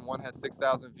 4,000, one had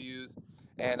 6,000 views.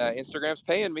 And Instagram's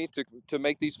paying me to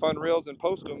make these fun reels and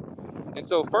post them. And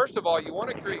so first of all, you want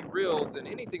to create reels and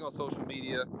anything on social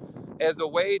media as a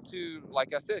way to,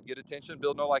 like I said, get attention,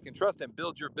 build know, like, and trust, and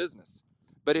build your business.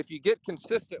 But if you get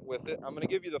consistent with it, I'm going to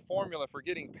give you the formula for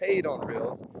getting paid on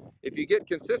reels. If you get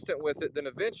consistent with it, then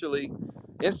eventually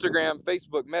Instagram,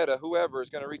 Facebook, Meta, whoever is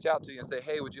going to reach out to you and say,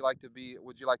 hey, would you like to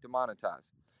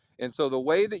monetize? And so the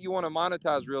way that you want to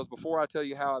monetize reels, before I tell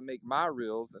you how I make my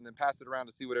reels and then pass it around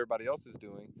to see what everybody else is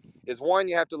doing, is one,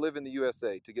 you have to live in the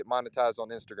USA to get monetized on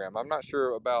Instagram. I'm not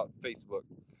sure about Facebook,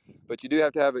 but you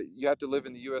have to live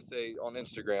in the USA on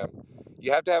Instagram.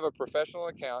 You have to have a professional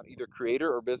account, either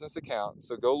creator or business account.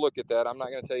 So go look at that. I'm not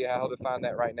going to tell you how to find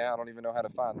that right now. I don't even know how to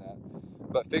find that.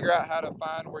 But figure out how to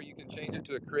find where you can change it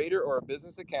to a creator or a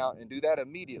business account, and do that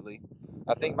immediately.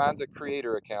 I think mine's a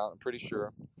creator account, I'm pretty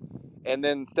sure. And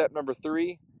then step number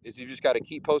 3 is you just got to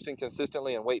keep posting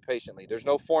consistently and wait patiently. There's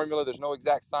no formula. There's no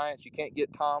exact science. You can't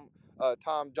get Tom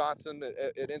Johnson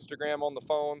at Instagram on the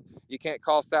phone. You can't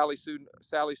call Sally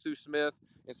Sue Smith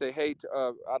and say, hey,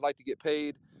 I'd like to get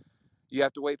paid. You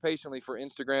have to wait patiently for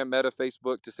Instagram, Meta,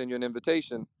 Facebook to send you an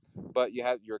invitation. But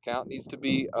your account needs to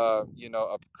be a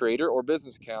creator or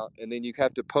business account, and then you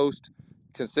have to post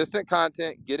consistent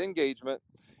content, get engagement,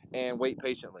 and wait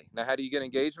patiently. Now, how do you get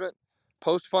engagement?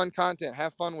 Post fun content,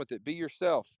 have fun with it, be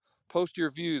yourself, post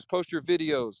your views, post your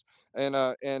videos,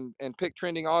 and pick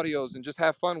trending audios, and just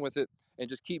have fun with it, and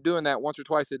just keep doing that once or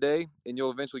twice a day, and you'll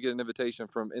eventually get an invitation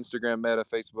from Instagram, Meta,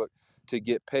 Facebook to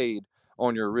get paid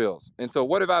on your reels. And so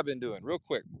what have I been doing? Real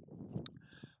quick,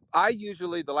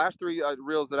 the last 3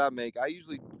 reels that I make, I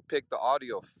usually pick the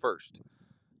audio first.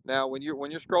 Now, when you're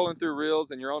scrolling through reels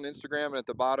and you're on Instagram, and at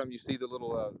the bottom you see the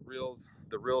little reels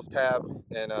tab,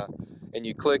 and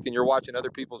you click and you're watching other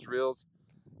people's reels.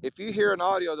 If you hear an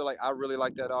audio, they're like, I really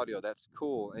like that audio, that's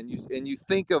cool, and you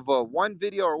think of one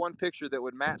video or one picture that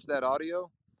would match that audio,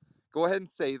 go ahead and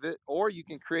save it, or you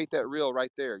can create that reel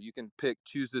right there. You can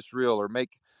choose this reel, or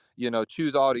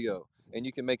choose audio, and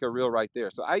you can make a reel right there.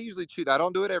 So I usually I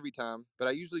don't do it every time, but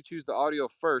I usually choose the audio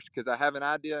first, because I have an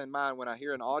idea in mind. When I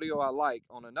hear an audio I like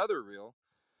on another reel,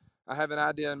 I have an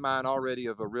idea in mind already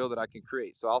of a reel that I can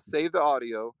create. So I'll save the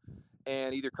audio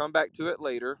and either come back to it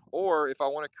later, or if I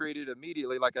want to create it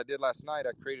immediately, like I did last night,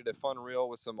 I created a fun reel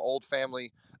with some old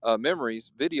family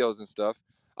memories, videos and stuff.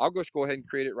 I'll go ahead and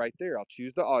create it right there. I'll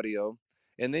choose the audio,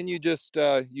 and then you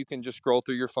can just scroll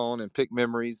through your phone and pick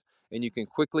memories, and you can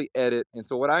quickly edit. And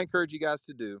so what I encourage you guys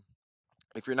to do,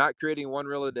 if you're not creating one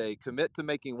reel a day, commit to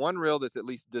making one reel that's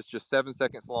just 7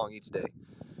 seconds long each day.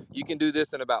 You can do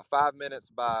this in about 5 minutes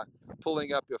by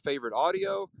pulling up your favorite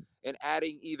audio and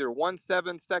adding either 1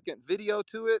 7-second video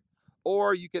to it,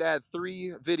 or you could add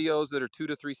 3 videos that are 2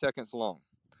 to 3 seconds long.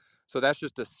 So that's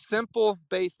just a simple,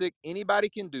 basic, anybody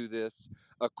can do this.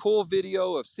 a cool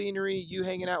video of scenery, you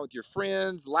hanging out with your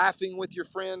friends, laughing with your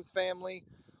friends, family,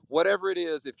 whatever it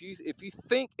is. If you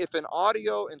think if an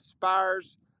audio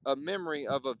inspires a memory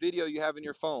of a video you have in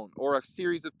your phone or a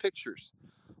series of pictures,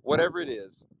 whatever it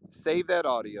is, save that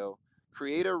audio,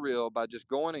 create a reel by just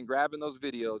going and grabbing those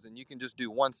videos, and you can just do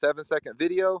 1 7-second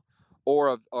video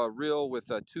or a reel with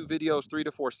 2 videos 3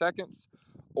 to 4 seconds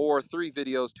or 3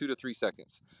 videos 2 to 3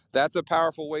 seconds. That's a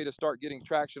powerful way to start getting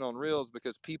traction on reels,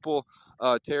 because people,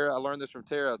 Tara, I learned this from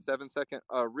Tara, a 7-second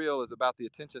reel is about the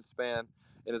attention span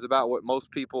and is about what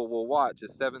most people will watch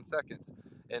is 7 seconds.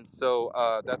 And so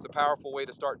that's a powerful way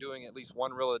to start doing at least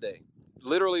 1 reel a day.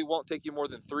 Literally won't take you more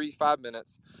than 3-5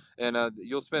 minutes, and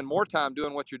you'll spend more time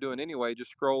doing what you're doing anyway,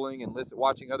 just scrolling and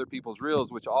watching other people's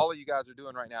reels, which all of you guys are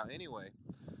doing right now anyway.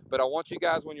 But I want you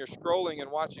guys, when you're scrolling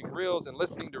and watching reels and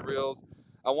listening to reels,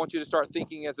 I want you to start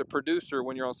thinking as a producer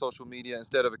when you're on social media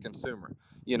instead of a consumer.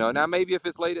 You know, now maybe if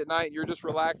it's late at night and you're just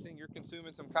relaxing, you're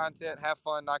consuming some content, have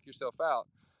fun, knock yourself out.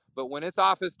 But when it's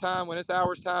office time, when it's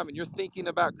hours time, and you're thinking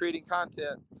about creating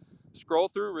content, scroll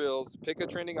through reels, pick a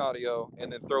trending audio,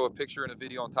 and then throw a picture and a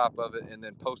video on top of it, and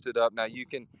then post it up. Now you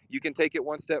can take it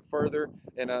one step further,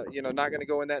 and not going to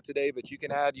go in that today, but you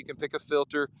can pick a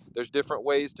filter. There's different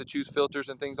ways to choose filters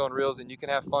and things on reels, and you can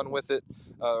have fun with it.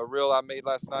 A reel I made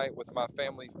last night with my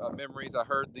family memories. I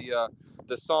heard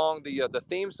the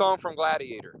theme song from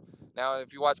Gladiator. Now,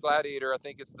 if you watch Gladiator, I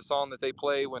think it's the song that they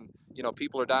play when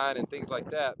people are dying and things like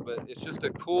that. But it's just a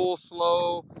cool,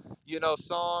 slow,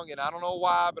 song, and I don't know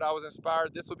why, but I was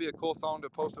inspired. This would be a cool song to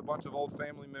post a bunch of old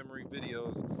family memory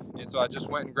videos, and so I just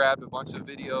went and grabbed a bunch of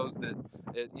videos that,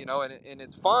 and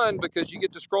it's fun because you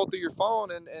get to scroll through your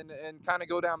phone and kind of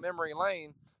go down memory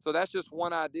lane. So that's just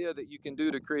one idea that you can do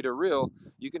to create a reel.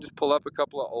 You can just pull up a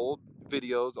couple of old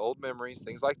videos, old memories,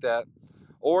 things like that.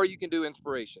 Or you can do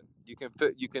inspiration. You can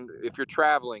if you're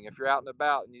traveling, if you're out and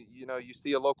about and you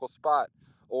see a local spot,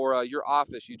 or your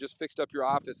office, you just fixed up your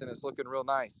office and it's looking real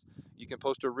nice. You can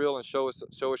post a reel and show us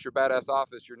your badass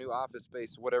office, your new office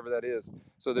space, whatever that is.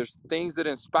 So there's things that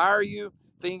inspire you,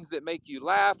 things that make you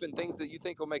laugh, and things that you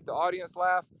think will make the audience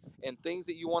laugh, and things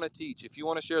that you want to teach. If you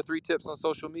want to share 3 tips on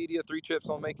social media, 3 tips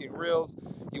on making reels,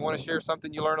 you want to share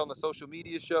something you learned on the social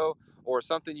media show, or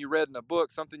something you read in a book,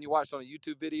 something you watched on a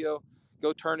YouTube video,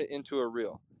 go turn it into a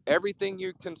reel. Everything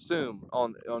you consume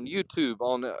on YouTube,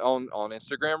 on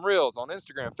Instagram Reels, on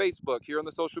Instagram, Facebook, here on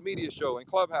the social media show, in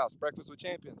Clubhouse, Breakfast with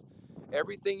Champions,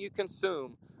 everything you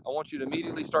consume, I want you to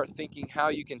immediately start thinking how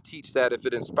you can teach that. If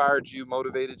it inspired you,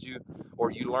 motivated you,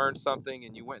 or you learned something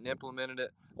and you went and implemented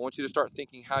it, I want you to start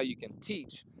thinking how you can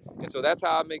teach. And so that's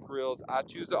how I make reels. I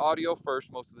choose the audio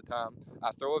first most of the time.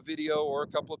 I throw a video or a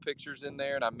couple of pictures in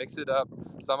there and I mix it up.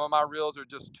 Some of my reels are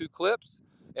just 2 clips.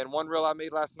 And one reel I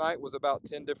made last night was about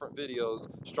 10 different videos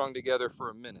strung together for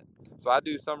a minute. So I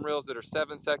do some reels that are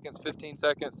 7 seconds, 15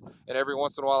 seconds, and every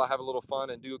once in a while I have a little fun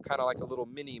and do kind of like a little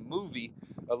mini movie,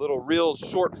 a little real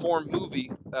short form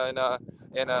movie, and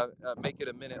make it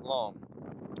a minute long.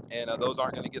 And those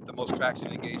aren't going to get the most traction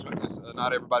and engagement because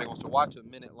not everybody wants to watch a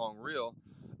minute-long reel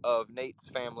of Nate's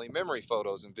family memory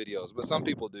photos and videos, but some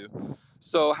people do.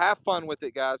 So have fun with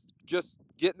it, guys. Just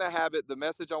get in the habit. The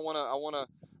message I want to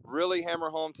really hammer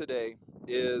home today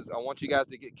is I want you guys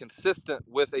to get consistent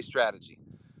with a strategy.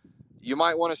 You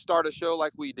might want to start a show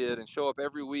like we did and show up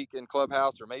every week in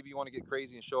Clubhouse, or maybe you want to get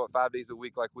crazy and show up 5 days a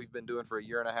week like we've been doing for a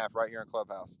year and a half right here in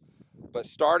Clubhouse. But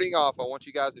starting off, I want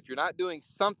you guys, if you're not doing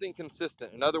something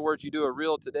consistent, in other words, you do a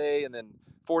reel today and then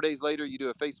 4 days later you do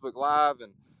a Facebook Live,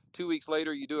 and 2 weeks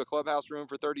later you do a Clubhouse room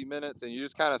for 30 minutes and you're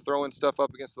just kind of throwing stuff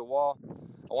up against the wall,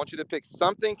 I want you to pick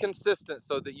something consistent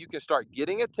so that you can start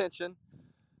getting attention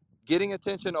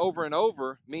over and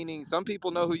over, meaning some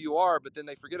people know who you are, but then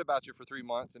they forget about you for 3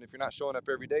 months. And if you're not showing up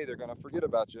every day, they're going to forget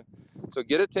about you. So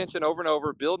get attention over and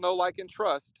over, build know, like, and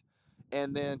trust,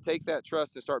 and then take that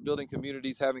trust and start building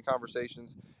communities, having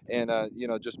conversations, and,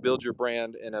 just build your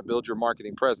brand and build your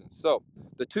marketing presence. So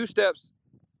the 2 steps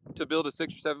to build a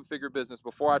 6 or 7 figure business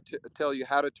before I tell you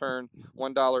how to turn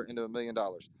 $1 into $1 million.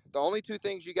 The only 2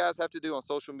 things you guys have to do on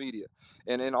social media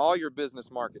and in all your business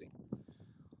marketing.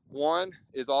 One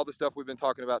is all the stuff we've been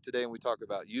talking about today and we talk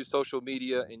about. Use social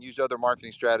media and use other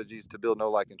marketing strategies to build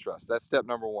know, like, and trust. That's step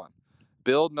number 1.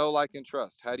 Build know, like, and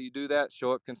trust. How do you do that?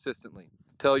 Show up consistently.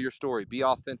 Tell your story. Be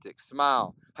authentic.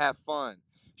 Smile. Have fun.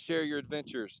 Share your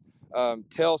adventures.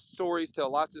 Tell stories. Tell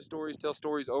lots of stories. Tell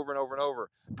stories over and over and over.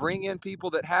 Bring in people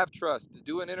that have trust.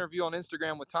 Do an interview on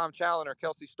Instagram with Tom Challen or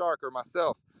Kelsey Stark or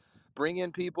myself. Bring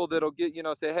in people that'll get,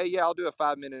 say, hey, yeah, I'll do a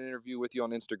 5-minute interview with you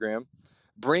on Instagram.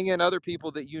 Bring in other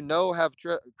people that have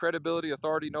credibility,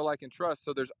 authority, know, like, and trust.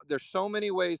 So there's so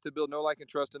many ways to build know, like, and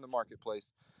trust in the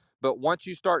marketplace. But once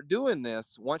you start doing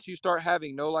this, once you start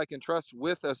having know, like, and trust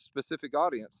with a specific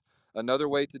audience, another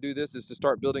way to do this is to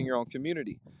start building your own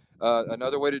community.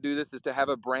 Another way to do this is to have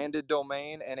a branded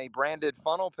domain and a branded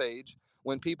funnel page.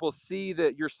 When people see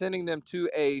that you're sending them to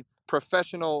a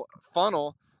professional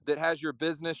funnel that has your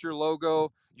business, your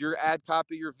logo, your ad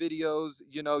copy, your videos,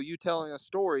 you telling a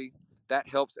story, that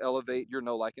helps elevate your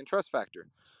know, like, and trust factor.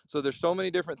 So there's so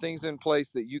many different things in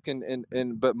place that you can,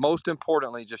 but most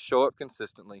importantly, just show up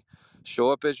consistently, show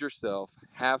up as yourself,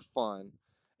 have fun,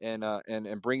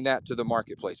 and bring that to the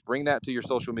marketplace. Bring that to your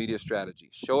social media strategy.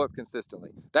 Show up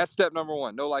consistently. That's step number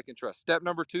one, know, like, and trust. Step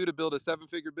number two to build a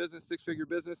 7-figure business, 6-figure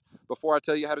business, before I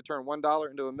tell you how to turn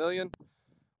 $1 into $1 million,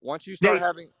 once you start Nate,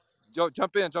 having,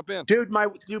 jump in. dude,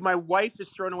 my wife is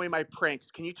throwing away my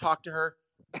pranks. Can you talk to her?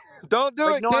 Don't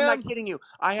do it, No, I'm not Kim. kidding you.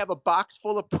 I have a box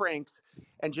full of pranks,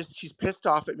 and she's pissed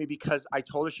off at me because I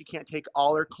told her she can't take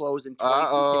all her clothes in 20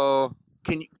 Uh-oh.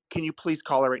 Can you please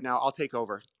call her right now? I'll take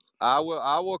over. I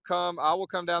will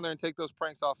come down there and take those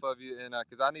pranks off of you, and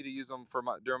because I need to use them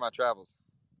during my travels.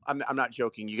 I'm not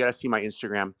joking. You got to see my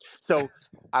Instagram. So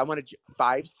I want to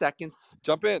 5 seconds.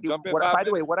 Jump in 5 By the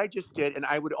way, minutes. what I just did, and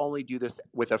I would only do this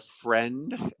with a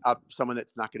friend, someone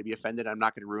that's not going to be offended. I'm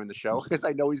not going to ruin the show because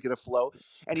I know he's going to flow.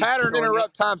 And Pattern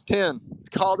interrupt times 10. It's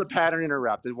called a pattern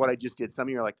interrupt is what I just did. Some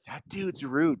of you are like, that dude's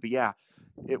rude. But yeah,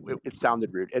 it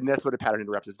sounded rude. And that's what a pattern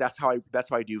interrupt is. That's how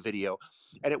I do video.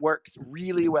 And it works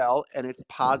really well. And it's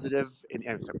positive.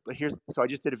 So I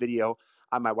just did a video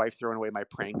on my wife throwing away my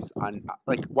pranks on,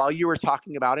 like, while you were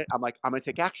talking about it, I'm like, I'm going to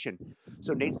take action.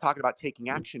 So Nate's talking about taking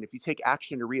action. If you take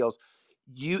action to reels,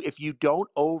 if you don't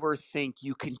overthink,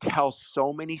 you can tell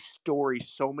so many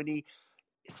stories, so many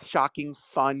shocking,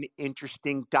 fun,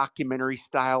 interesting, documentary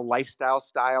style, lifestyle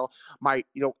style,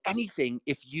 anything.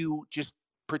 If you just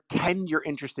pretend you're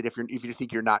interested, if you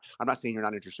think you're not, I'm not saying you're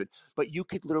not interested, but you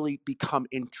could literally become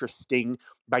interesting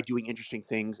by doing interesting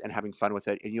things and having fun with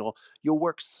it. And you'll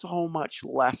work so much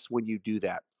less when you do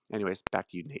that. Anyways, back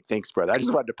to you, Nate. Thanks, brother. I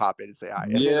just wanted to pop in and say hi.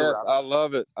 Yes, I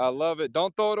love it. I love it.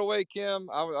 Don't throw it away, Kim.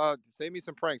 Save me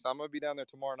some pranks. I'm going to be down there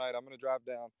tomorrow night. I'm going to drive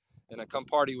down and I come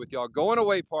party with y'all. Going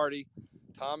away party.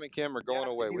 Tom and Kim are going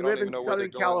away. If you live in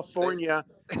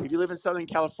Southern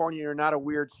California, you're not a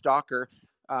weird stalker,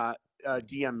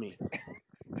 DM me.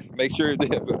 Make sure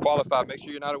you're qualified. Make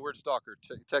sure you're not a weird stalker.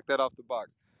 Check that off the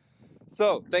box.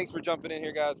 So thanks for jumping in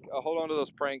here, guys. Hold on to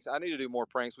those pranks. I need to do more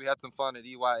pranks. We had some fun at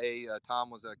EYA. Tom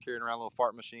was carrying around a little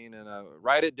fart machine, and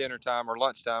right at dinner time or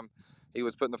lunchtime, he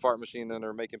was putting the fart machine in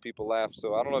there, making people laugh.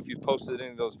 So I don't know if you've posted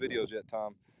any of those videos yet,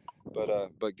 Tom,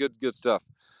 but good stuff.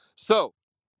 So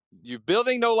you're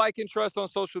building know, like, and trust on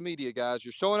social media, guys.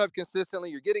 You're showing up consistently.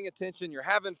 You're getting attention. You're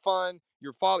having fun.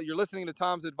 You're listening to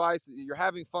Tom's advice. You're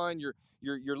having fun.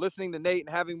 You're listening to Nate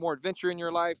and having more adventure in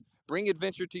your life. Bring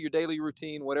adventure to your daily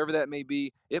routine, whatever that may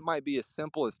be. It might be as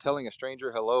simple as telling a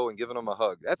stranger hello and giving them a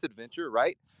hug. That's adventure,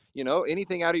 right?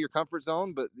 Anything out of your comfort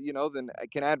zone, but then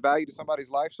it can add value to somebody's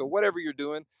life. So whatever you're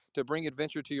doing to bring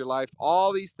adventure to your life,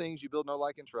 all these things you build know,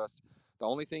 like, and trust. The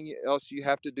only thing else you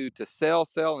have to do to sell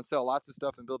lots of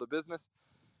stuff and build a business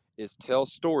is tell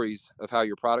stories of how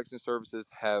your products and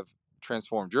services have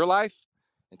transformed your life,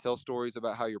 and tell stories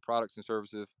about how your products and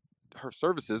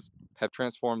services have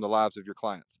transformed the lives of your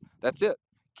clients. That's it.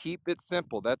 Keep it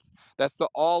simple. That's the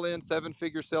all-in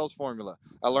 7-figure sales formula.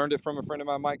 I learned it from a friend of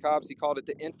mine, Mike Hobbs. He called it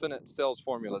the infinite sales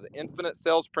formula, the infinite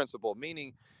sales principle,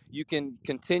 meaning you can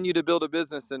continue to build a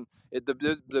business and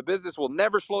the business will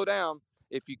never slow down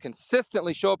if you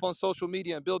consistently show up on social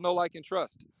media and build know, like, and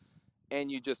trust,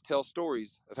 and you just tell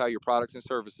stories of how your products and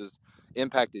services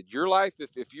impacted your life.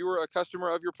 If you were a customer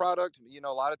of your product,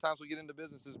 a lot of times we get into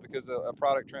businesses because a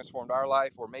product transformed our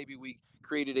life, or maybe we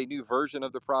created a new version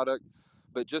of the product,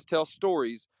 but just tell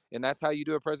stories. And that's how you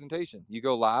do a presentation. You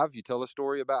go live, you tell a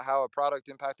story about how a product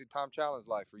impacted Tom Challen's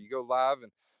life, or you go live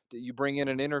and you bring in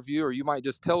an interview, or you might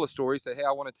just tell a story, say, hey,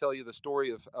 I want to tell you the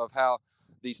story of how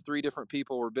these 3 different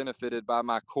people were benefited by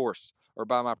my course or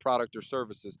by my product or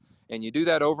services. And you do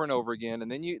that over and over again.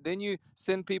 And then you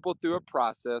send people through a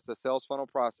process, a sales funnel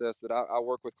process that I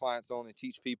work with clients on, and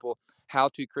teach people how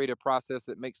to create a process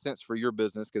that makes sense for your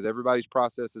business, because everybody's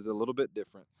process is a little bit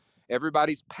different.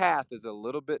 Everybody's path is a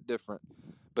little bit different,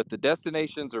 but the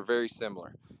destinations are very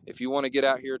similar. If you want to get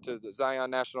out here to the Zion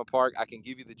National Park, I can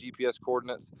give you the GPS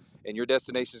coordinates, and your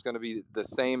destination is going to be the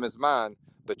same as mine,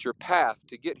 but your path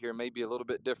to get here may be a little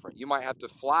bit different. You might have to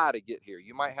fly to get here.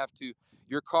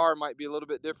 Your car might be a little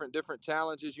bit different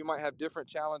challenges. You might have different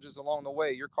challenges along the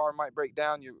way. Your car might break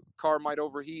down. Your car might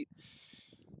overheat.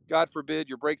 God forbid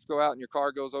your brakes go out and your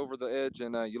car goes over the edge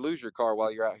and you lose your car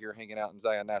while you're out here hanging out in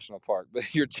Zion National Park.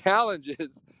 But your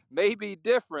challenges may be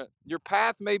different. Your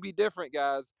path may be different,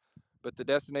 guys, but the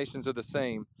destinations are the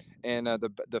same. And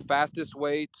the fastest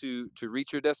way to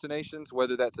reach your destinations,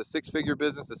 whether that's a 6-figure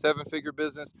business, a 7-figure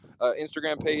business,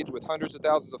 Instagram page with hundreds of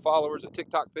thousands of followers, a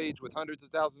TikTok page with hundreds of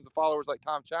thousands of followers like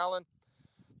Tom Challen,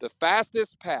 the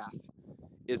fastest path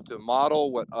is to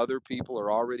model what other people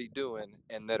are already doing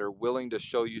and that are willing to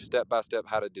show you step by step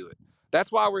how to do it.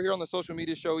 That's why we're here on the Social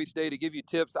Media Show each day, to give you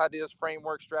tips, ideas,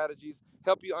 frameworks, strategies,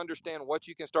 help you understand what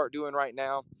you can start doing right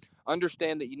now.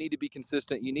 Understand that you need to be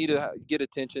consistent. You need to get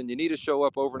attention. You need to show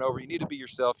up over and over. You need to be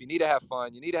yourself. You need to have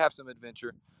fun. You need to have some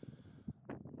adventure.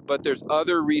 But there's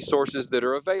other resources that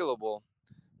are available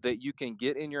that you can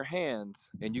get in your hands,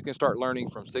 and you can start learning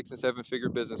from 6- and 7-figure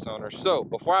business owners. So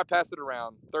before I pass it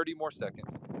around, 30 more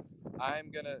seconds,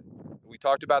 we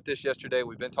talked about this yesterday.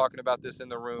 We've been talking about this in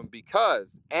the room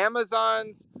because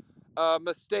Amazon's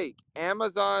mistake,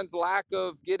 Amazon's lack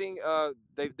of getting,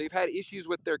 they've had issues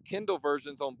with their Kindle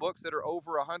versions on books that are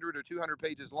over 100 or 200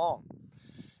 pages long.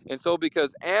 And so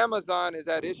because Amazon has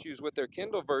had issues with their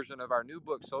Kindle version of our new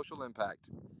book, Social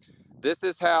Impact, this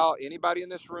is how anybody in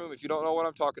this room, if you don't know what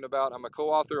I'm talking about, I'm a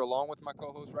co-author along with my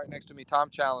co-host right next to me, Tom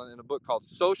Challen, in a book called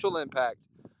Social Impact,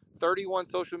 31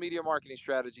 Social Media Marketing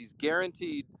Strategies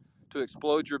Guaranteed to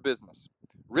Explode Your Business.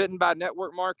 Written by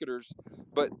network marketers,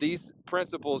 but these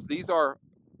principles, these are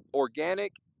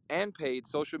organic and paid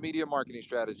social media marketing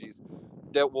strategies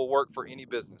that will work for any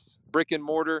business. Brick and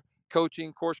mortar,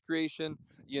 coaching, course creation.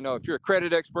 You know, if you're a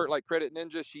credit expert like Credit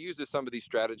Ninja, she uses some of these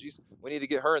strategies. We need to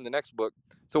get her in the next book.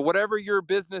 So whatever your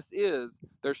business is,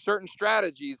 there's certain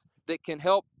strategies that can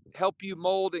help you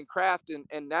mold and craft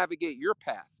and navigate your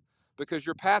path, because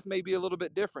your path may be a little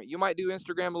bit different. You might do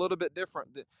Instagram a little bit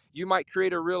different. You might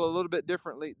create a reel a little bit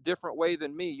different way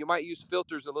than me. You might use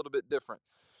filters a little bit different.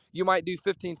 You might do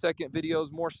 15-second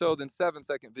videos more so than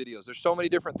 7-second videos. There's so many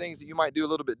different things that you might do a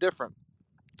little bit different.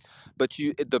 But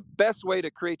the best way to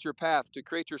create your path, to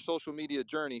create your social media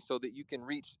journey so that you can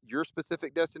reach your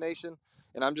specific destination,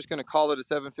 and I'm just going to call it a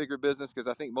 7-figure business because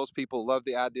I think most people love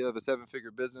the idea of a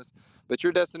 7-figure business, but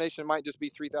your destination might just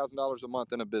be $3,000 a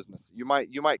month in a business. You might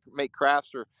make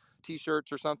crafts or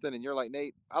t-shirts or something, and you're like,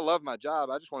 Nate, I love my job.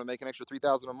 I just want to make an extra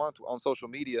 $3,000 a month on social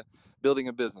media building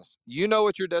a business. You know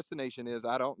what your destination is.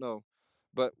 I don't know.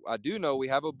 But I do know we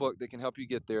have a book that can help you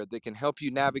get there, that can help you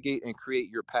navigate and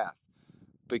create your path.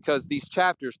 Because these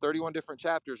chapters, 31 different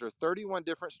chapters, are 31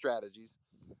 different strategies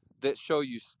that show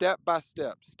you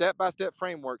step-by-step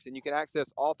frameworks, and you can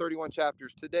access all 31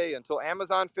 chapters today until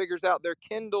Amazon figures out their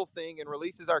Kindle thing and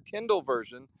releases our Kindle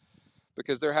version,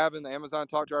 because they're having, Amazon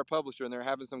talked to our publisher, and they're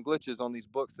having some glitches on these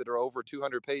books that are over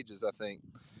 200 pages, I think.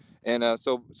 And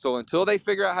so until they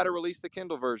figure out how to release the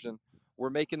Kindle version, we're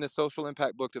making the Social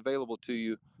Impact book available to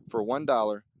you for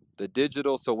 $1. The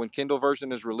digital, so when Kindle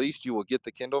version is released, you will get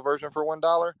the Kindle version for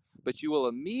 $1, but you will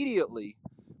immediately,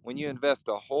 when you invest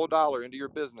a whole dollar into your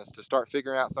business to start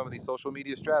figuring out some of these social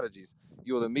media strategies,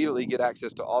 you will immediately get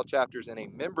access to all chapters in a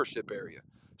membership area.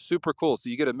 Super cool. So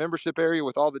you get a membership area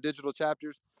with all the digital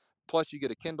chapters, plus you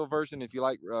get a Kindle version if you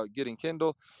like getting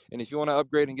Kindle. And if you want to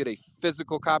upgrade and get a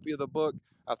physical copy of the book,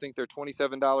 I think they're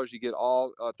 $27. You get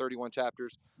all 31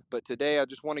 chapters. But today I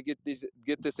just want to get this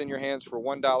in your hands for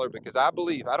 $1, because I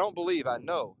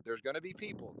know there's going to be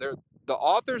people there. The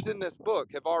authors in this book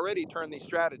have already turned these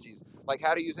strategies, like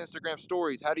how to use Instagram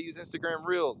stories, how to use Instagram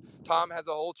reels. Tom has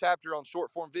a whole chapter on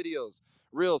short form videos,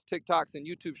 reels, TikToks, and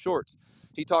YouTube shorts.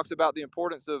 He talks about the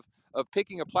importance of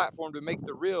picking a platform to make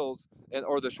the reels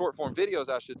or the short form videos,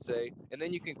 I should say, and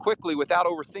then you can quickly, without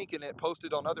overthinking it, post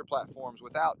it on other platforms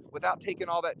without taking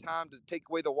all that time to take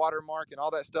away the watermark and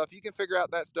all that stuff. You can figure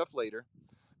out that stuff later.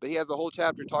 But he has a whole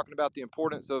chapter talking about the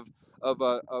importance of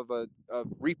repurposing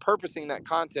that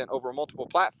content over multiple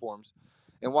platforms.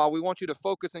 And while we want you to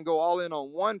focus and go all in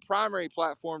on one primary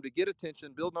platform to get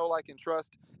attention, build know, like, and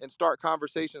trust, and start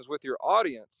conversations with your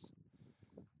audience,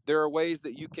 there are ways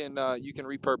that you can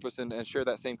repurpose and share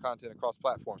that same content across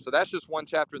platforms. So that's just one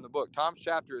chapter in the book. Tom's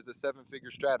chapter is a 7-figure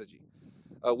strategy.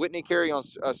 Whitney Carey on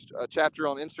a chapter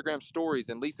on Instagram stories,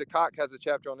 and Lisa Koch has a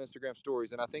chapter on Instagram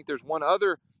stories. And I think there's one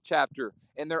other chapter,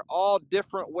 and they're all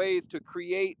different ways to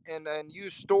create and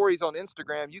use stories on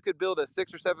Instagram. You could build a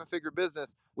 6- or 7-figure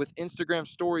business with Instagram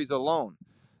stories alone.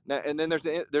 Now, and then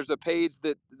there's a page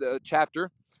the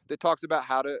chapter that talks about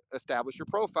how to establish your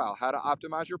profile, how to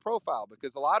optimize your profile,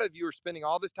 because a lot of you are spending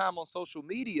all this time on social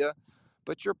media,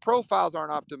 but your profiles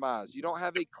aren't optimized. You don't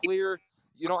have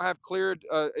clear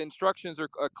instructions or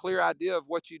a clear idea of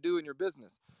what you do in your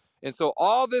business. And so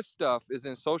all this stuff is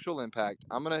in Social Impact.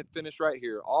 I'm going to finish right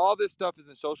here. All this stuff is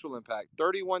in Social Impact,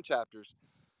 31 chapters,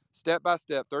 step by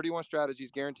step, 31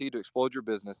 strategies guaranteed to explode your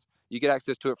business. You get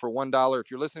access to it for $1.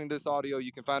 If you're listening to this audio,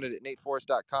 you can find it at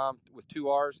nateforrest.com with 2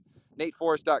 R's.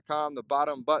 nateforrest.com, the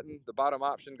bottom button, the bottom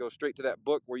option goes straight to that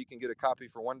book where you can get a copy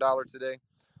for $1 today.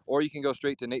 Or you can go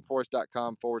straight to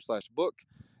nateforrest.com/book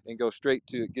and go straight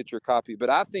to get your copy. But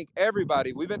I think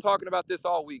everybody, we've been talking about this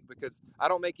all week because I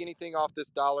don't make anything off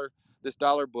this dollar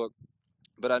book.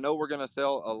 But I know we're going to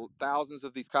sell thousands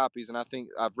of these copies. And I think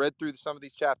I've read through some of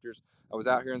these chapters. I was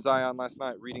out here in Zion last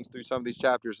night reading through some of these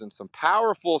chapters and some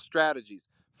powerful strategies,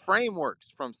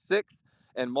 frameworks from 6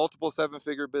 and multiple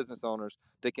 7-figure business owners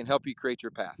that can help you create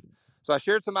your path. So I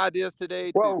shared some ideas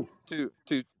today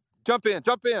to jump in.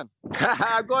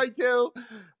 I'm going to.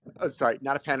 Oh, sorry,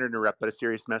 not a pander interrupt, but a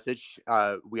serious message.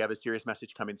 We have a serious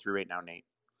message coming through right now, Nate.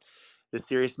 The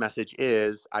serious message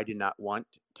is I did not want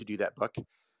to do that book.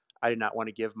 I did not want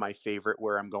to give my favorite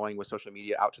where I'm going with social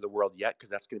media out to the world yet,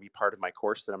 because that's going to be part of my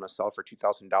course that I'm going to sell for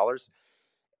 $2,000,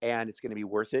 and it's going to be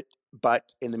worth it.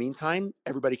 But in the meantime,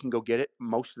 everybody can go get it.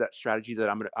 Most of that strategy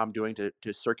that I'm doing to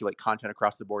circulate content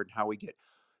across the board and how we get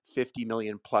 50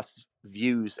 million plus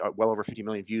views, well over 50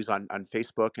 million views on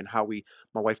Facebook, and how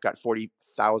my wife got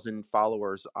 40,000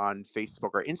 followers on Facebook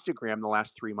or Instagram the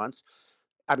last 3 months.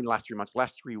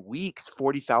 Last 3 weeks,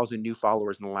 40,000 new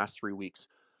followers in the last 3 weeks.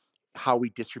 How we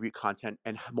distribute content,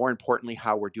 and more importantly,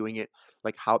 how we're doing it,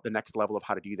 like how the next level of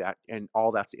how to do that. And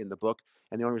all that's in the book.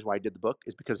 And the only reason why I did the book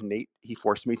is because Nate, he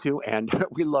forced me to. And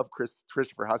we love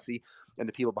Christopher Hussey, and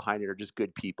the people behind it are just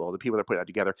good people. The people that put that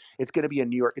together. It's going to be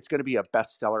it's going to be a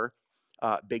bestseller,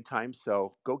 big time.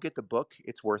 So go get the book.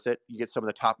 It's worth it. You get some of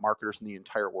the top marketers in the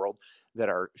entire world that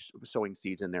are sowing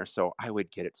seeds in there. So I would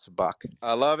get it. It's a buck.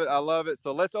 I love it.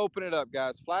 So let's open it up,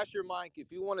 guys. Flash your mic if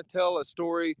you want to tell a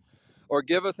story or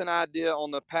give us an idea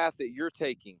on the path that you're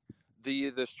taking,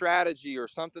 the strategy or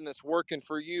something that's working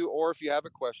for you. Or if you have a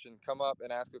question, come up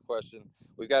and ask a question.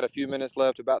 We've got a few minutes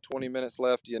left, about 20 minutes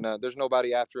left. There's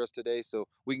nobody after us today, so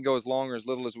we can go as long or as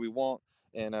little as we want.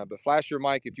 But flash your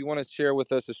mic if you want to share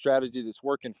with us a strategy that's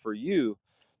working for you,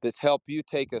 that's helped you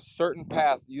take a certain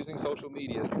path using social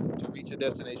media to reach a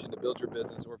destination to build your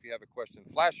business. Or if you have a question,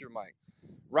 flash your mic.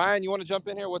 Ryan, you want to jump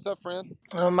in here? What's up, friend?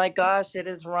 Oh my gosh, it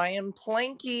is Ryan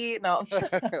Planky. No.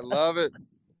 Love it.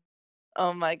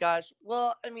 Oh my gosh.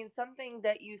 Well, I mean, something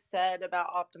that you said about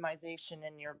optimization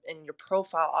in your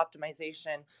profile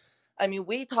optimization. I mean,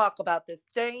 we talk about this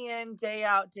day in, day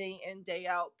out,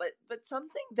 but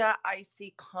something that I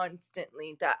see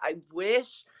constantly that I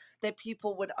wish that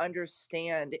people would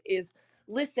understand is,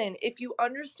 listen, if you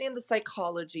understand the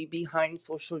psychology behind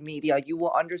social media, you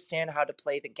will understand how to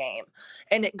play the game.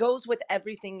 And it goes with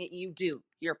everything that you do,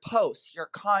 your posts, your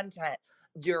content,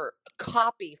 your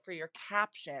copy for your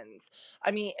captions.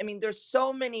 I mean, there's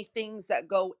so many things that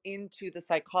go into the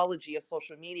psychology of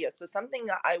social media. So something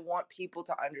that I want people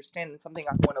to understand, and something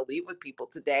I want to leave with people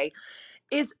today,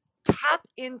 is tap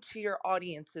into your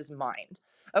audience's mind.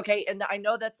 Okay. And I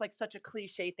know that's like such a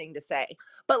cliche thing to say,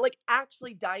 but like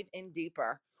actually dive in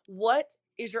deeper. What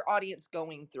is your audience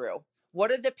going through? What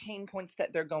are the pain points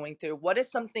that they're going through? What is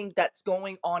something that's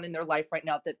going on in their life right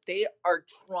now that they are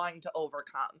trying to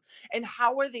overcome? And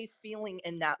how are they feeling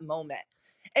in that moment?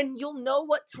 And you'll know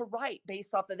what to write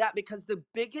based off of that, because the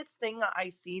biggest thing that I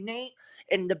see, Nate,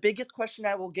 and the biggest question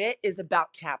I will get is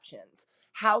about captions.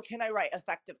 How can I write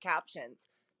effective captions?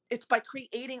 It's by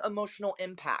creating emotional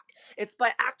impact. It's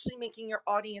by actually making your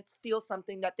audience feel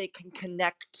something that they can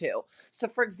connect to. So,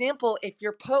 for example, if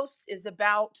your post is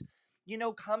about,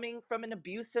 coming from an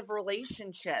abusive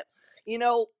relationship,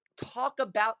 talk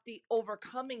about the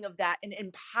overcoming of that and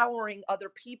empowering other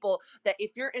people that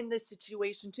if you're in this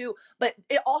situation too, but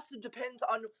it also depends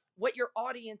on what your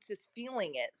audience's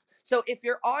feeling is. So if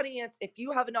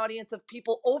you have an audience of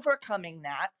people overcoming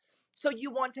that, so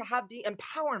you want to have the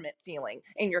empowerment feeling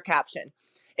in your caption.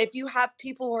 If you have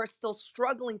people who are still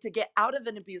struggling to get out of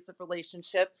an abusive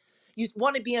relationship, you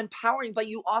want to be empowering, but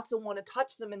you also want to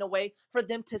touch them in a way for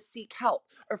them to seek help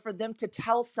or for them to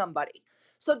tell somebody.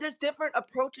 So there's different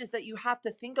approaches that you have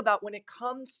to think about when it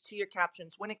comes to your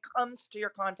captions, when it comes to your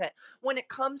content, when it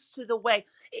comes to the way.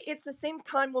 It's the same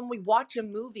time when we watch a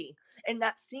movie and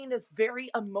that scene is very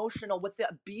emotional with the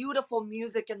beautiful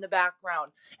music in the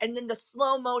background, and then the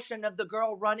slow motion of the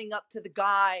girl running up to the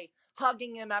guy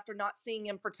hugging him after not seeing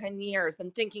him for 10 years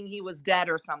and thinking he was dead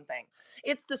or something.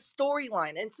 It's the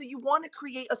storyline. And so you want to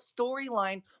create a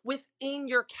storyline within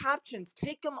your captions.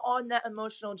 Take them on that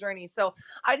emotional journey. So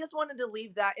I just wanted to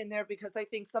leave that in there because I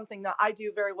think something that I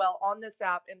do very well on this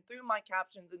app and through my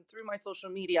captions and through my social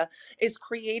media is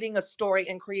creating a story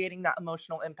and creating that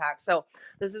emotional impact. So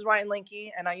this is Ryan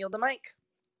Linke, and I yield the mic.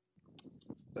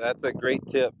 That's a great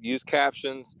tip. Use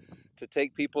captions to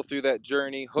take people through that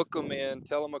journey, hook them in,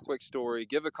 tell them a quick story,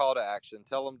 give a call to action,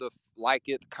 tell them to like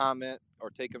it, comment,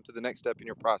 or take them to the next step in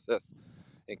your process.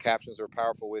 And captions are a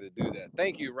powerful way to do that.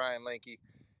 Thank you, Ryan Linke.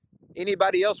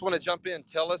 Anybody else want to jump in?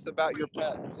 Tell us about your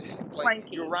path. Planky.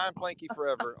 You're Ryan Planky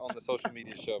forever on the social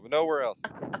media show, but nowhere else.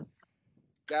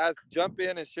 Guys, jump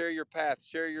in and share your path.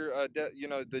 Share your,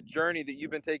 the journey that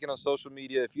you've been taking on social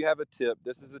media. If you have a tip,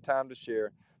 this is the time to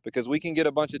share, because we can get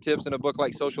a bunch of tips in a book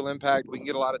like Social Impact. We can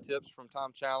get a lot of tips from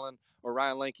Tom Challen or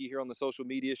Ryan Linke here on the social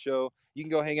media show. You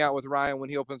can go hang out with Ryan when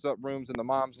he opens up rooms in the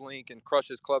Mom's Link and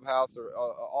Crush's Clubhouse or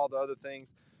all the other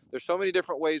things. There's so many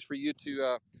different ways for you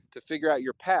to figure out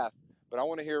your path. But I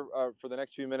want to hear for the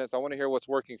next few minutes, I want to hear what's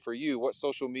working for you. What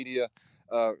social media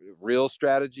real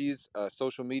strategies,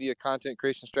 social media content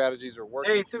creation strategies are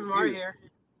working Hey, Super Mario here.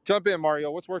 Jump in, Mario.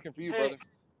 What's working for you, Hey, brother?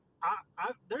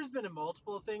 there's been a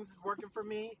multiple things working for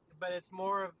me, but it's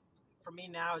more of, for me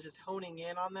now, is just honing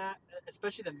in on that,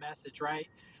 especially the message, right?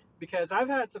 Because I've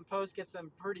had some posts get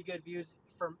some pretty good views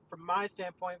from my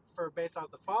standpoint for based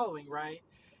off the following, right?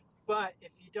 But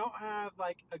if you don't have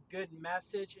like a good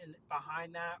message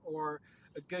behind that or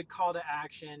a good call to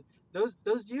action, those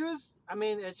views, I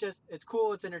mean, it's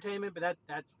cool, it's entertainment, but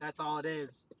that's all it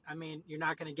is. I mean, you're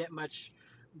not going to get much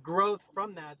growth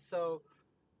from that. So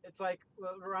it's like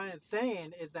what Ryan's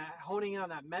saying is that honing in on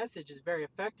that message is very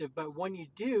effective. But when you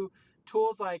do,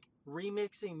 tools like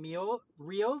remixing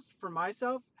reels for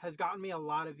myself has gotten me a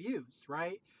lot of views,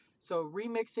 right? So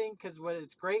remixing, because what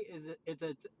it's great is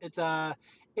it's a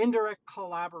indirect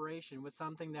collaboration with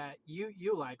something that you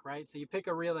like, right? So you pick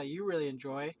a reel that you really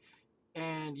enjoy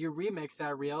and you remix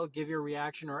that reel, give your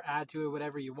reaction or add to it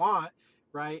whatever you want,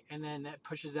 right? And then that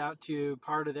pushes out to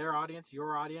part of their audience,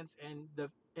 your audience, and the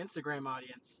Instagram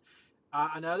audience.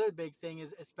 Another big thing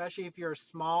is, especially if you're a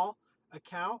small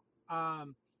account,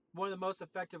 one of the most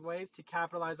effective ways to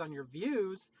capitalize on your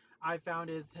views, I found,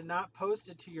 is to not post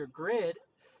it to your grid,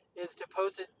 is to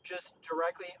post it just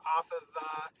directly off of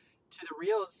to the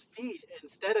Reels feed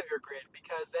instead of your grid,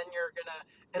 because then you're gonna,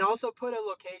 and also put a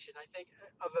location. I think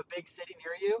of a big city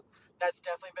near you. That's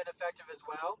definitely been effective as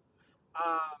well.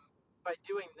 By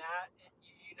doing that,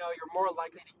 you know, you're more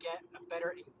likely to get a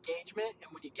better engagement,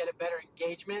 and when you get a better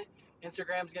engagement,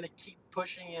 Instagram's gonna keep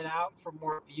pushing it out for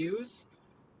more views.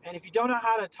 And if you don't know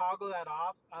how to toggle that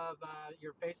off of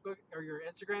your Facebook or your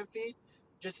Instagram feed,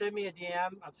 just send me a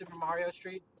DM on Super Mario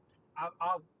Street.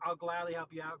 I'll gladly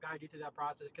help you out, guide you through that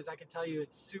process, because I can tell you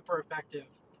it's super effective.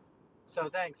 So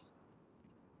thanks.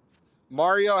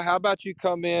 Mario, how about you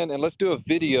come in and let's do a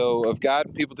video of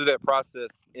guiding people through that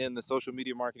process in the Social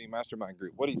Media Marketing Mastermind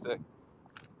group. What do you say?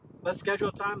 Let's schedule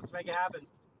a time. Let's make it happen.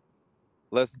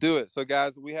 Let's do it. So,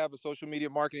 guys, we have a Social Media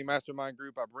Marketing Mastermind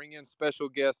group. I bring in special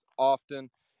guests often,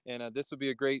 and this would be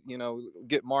a great,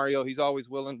 get Mario. He's always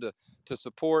willing to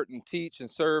support and teach and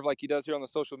serve like he does here on the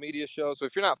social media show. So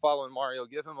if you're not following Mario,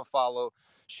 give him a follow,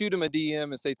 shoot him a DM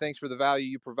and say thanks for the value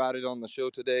you provided on the show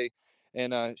today,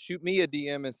 and shoot me a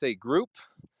DM and say group.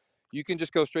 You can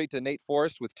just go straight to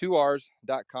nateforrest with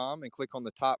 2rs.com and click on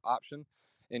the top option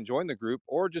and join the group,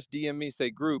 or just DM me, say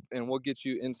group, and we'll get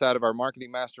you inside of our marketing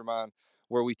mastermind,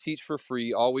 where we teach for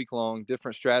free all week long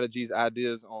different strategies,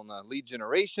 ideas on lead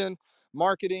generation,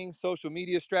 marketing, social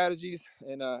media strategies,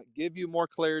 and give you more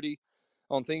clarity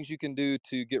on things you can do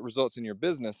to get results in your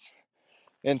business.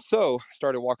 And so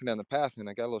started walking down the path and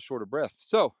I got a little short of breath.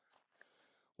 So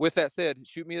with that said,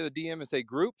 shoot me the DM and say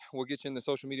group. We'll get you in the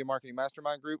Social Media Marketing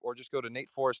Mastermind group, or just go to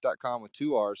nateforrest.com with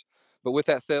 2Rs. But with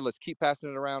that said, let's keep passing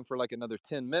it around for like another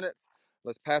 10 minutes.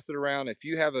 Let's pass it around. If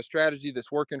you have a strategy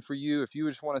that's working for you, if you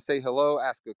just want to say hello,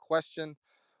 ask a question,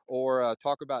 or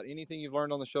talk about anything you've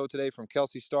learned on the show today from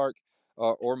Kelsey Stark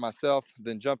or myself,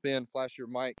 then jump in, flash your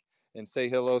mic, and say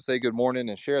hello, say good morning,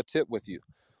 and share a tip with you.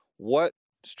 What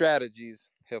strategies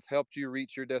have helped you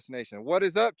reach your destination? What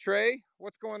is up, Trey?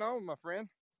 What's going on, my friend?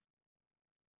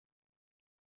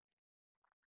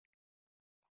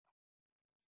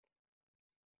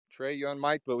 Trey, you're on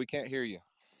mic, but we can't hear you.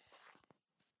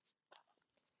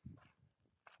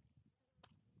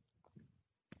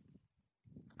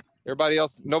 Everybody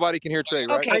else, nobody can hear Trey,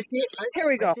 right? Okay, here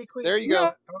we go. I see There you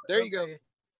go. No, There you go.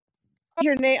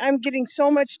 Here, Nate, I'm getting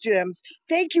so much gems.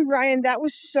 Thank you, Ryan. That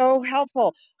was so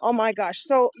helpful. Oh my gosh.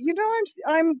 So,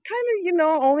 I'm kind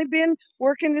of, only been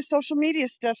working the social media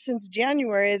stuff since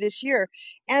January of this year.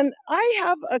 And I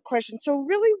have a question. So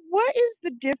really, what is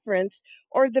the difference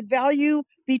or the value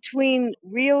between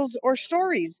reels or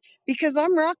stories? Because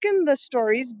I'm rocking the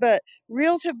stories, but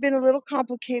reels have been a little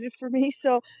complicated for me.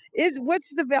 So,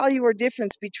 what's the value or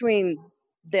difference between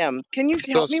them? Can you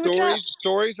So help me with that?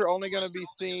 stories are only going to be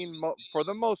seen for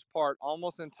the most part,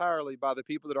 almost entirely by the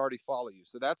people that already follow you.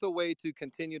 So that's a way to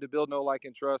continue to build know, like,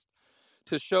 and trust,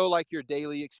 to show like your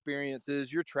daily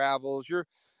experiences, your travels,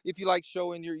 if you like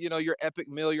showing your epic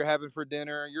meal you're having for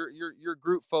dinner, your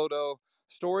group photo.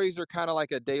 Stories are kind of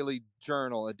like a daily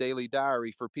journal, a daily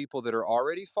diary for people that are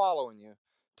already following you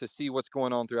to see what's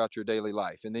going on throughout your daily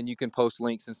life. And then you can post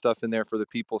links and stuff in there for the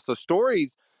people. So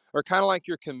stories are kind of like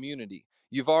your community.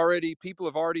 People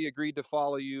have already agreed to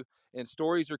follow you, and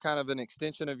stories are kind of an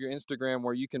extension of your Instagram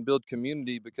where you can build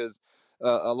community, because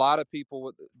a lot of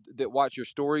people that watch your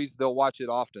stories, they'll watch it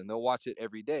often, they'll watch it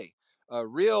every day.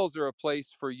 Reels are a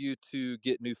place for you to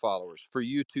get new followers, for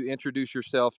you to introduce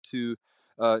yourself to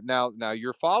now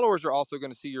your followers are also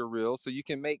going to see your reels, so you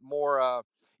can make more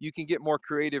you can get more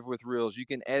creative with reels. You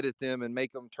can edit them and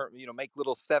make them make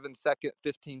little 7-second,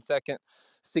 15-second,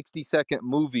 60-second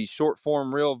movies, short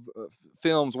form reel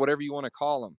films, whatever you want to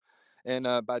call them.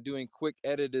 And by doing quick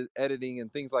editing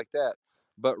and things like that.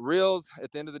 But reels,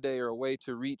 at the end of the day, are a way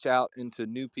to reach out into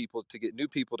new people, to get new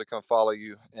people to come follow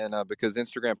you. And because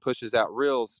Instagram pushes out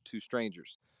reels to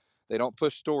strangers, they don't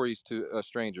push stories to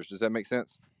strangers. Does that make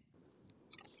sense?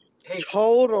 Hey,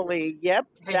 Totally. Yep.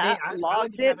 hey, That Nate, I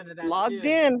like to tap into that logged too.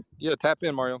 in. Yeah, tap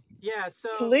in, Mario. Yeah, so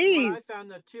what I Please. found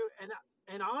though too,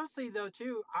 and honestly though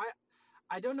too,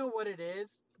 I don't know what it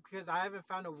is because I haven't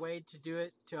found a way to do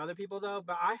it to other people though,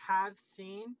 but I have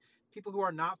seen people who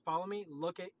are not following me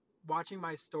look at watching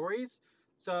my stories.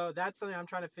 So that's something I'm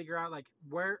trying to figure out, like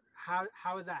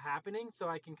how is that happening, so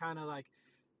I can kind of like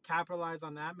capitalize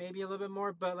on that maybe a little bit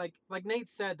more. But like Nate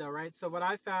said though, right? So what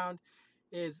I found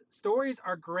is stories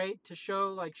are great to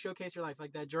showcase your life,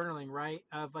 like that journaling, right?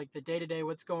 Of like the day to day,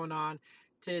 what's going on,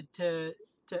 to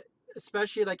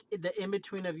especially like the in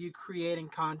between of you creating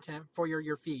content for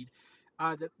your feed.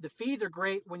 The feeds are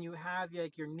great when you have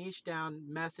like your niche down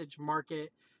message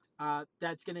market.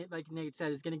 That's gonna, like Nate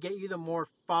said, is gonna get you the more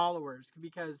followers,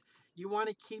 because you want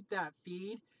to keep that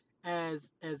feed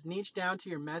as niche down to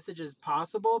your message as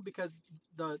possible, because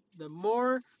the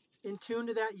more in tune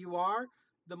to that you are,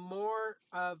 the more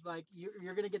of like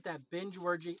you're gonna get that binge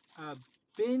worthy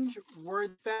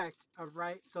effect of,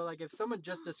 right. So like if someone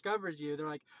just discovers you, they're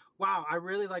like, wow, I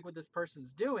really like what this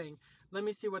person's doing, let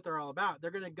me see what they're all about.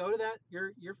 They're gonna go to that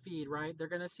your feed, right? They're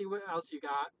gonna see what else you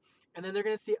got, and then they're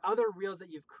gonna see other reels that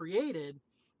you've created,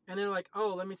 and they're like,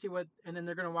 oh, let me see what, and then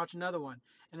they're gonna watch another one.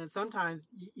 And then sometimes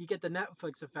you get the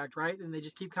Netflix effect, right? And they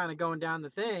just keep kind of going down the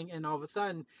thing, and all of a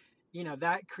sudden,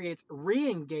 that creates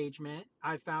re-engagement.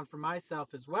 I found for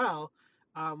myself as well,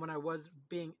 when I was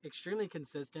being extremely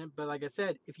consistent. But like I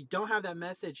said, if you don't have that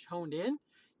message honed in,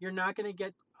 you're not going to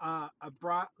get a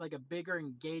bigger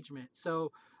engagement.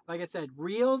 So like I said,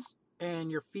 reels and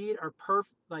your feed are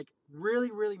like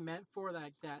really really meant for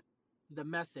that the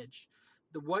message,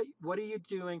 what are you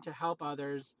doing to help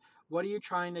others, what are you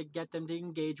trying to get them to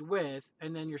engage with.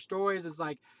 And then your stories is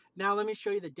like, now let me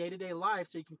show you the day-to-day life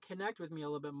so you can connect with me a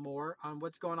little bit more on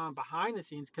what's going on behind the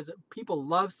scenes, because people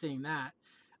love seeing that,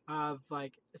 of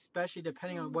like, especially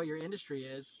depending on what your industry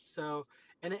is. So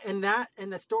and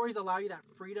the stories allow you that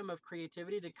freedom of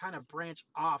creativity to kind of branch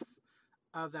off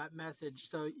of that message,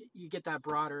 so you get that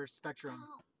broader spectrum.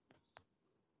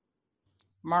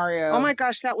 Oh my Mario.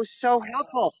 gosh, that was so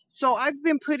helpful. So I've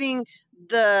been putting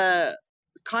the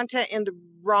content in the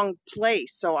wrong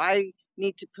place. So I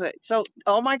need to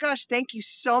oh my gosh, thank you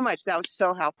so much. That was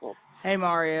so helpful. Hey,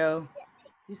 Mario.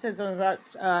 You said something about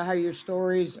how your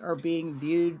stories are being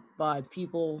viewed by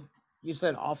people, you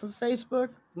said off of Facebook?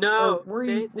 Or No, were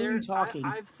you talking?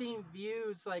 I've seen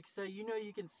views, like, so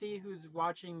you can see who's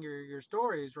watching your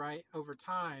stories, right, over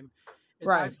time.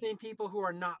 Right. I've seen people who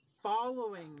are not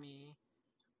following me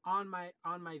on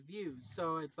my views.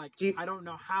 So it's like, I don't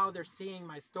know how they're seeing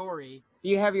my story. Do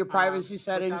you have your privacy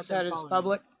settings without them set as following me.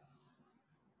 public?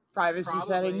 Privacy Probably.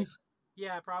 settings?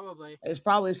 Yeah, probably. It's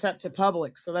probably set to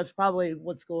public, so that's probably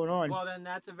what's going on. Well, then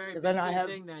that's a very big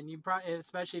thing. Then you probably,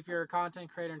 especially if you're a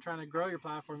content creator and trying to grow your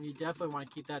platform, you definitely want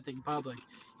to keep that thing public.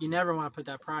 You never want to put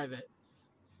that private.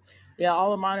 Yeah,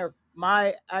 all of mine are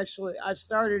I've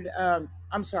started.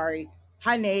 I'm sorry.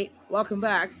 Hi, Nate. Welcome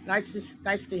back. Nice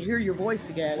to hear your voice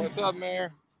again. What's up,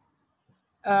 Mayor?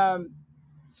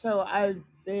 So I've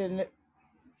been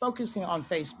focusing on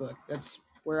Facebook. That's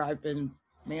where I've been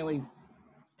mainly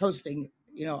posting,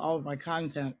 all of my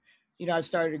content. I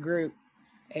started a group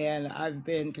and I've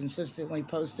been consistently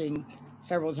posting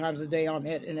several times a day on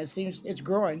it, and it seems it's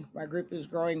growing. My group is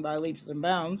growing by leaps and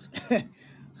bounds.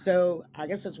 So I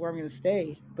guess that's where I'm going to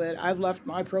stay. But I've left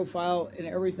my profile and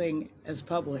everything as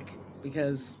public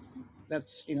because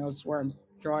that's it's where I'm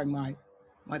drawing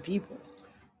my people.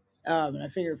 And I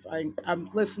figure if I'm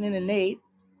listening to Nate,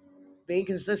 being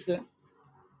consistent,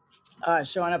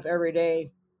 showing up every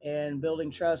day and building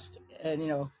trust,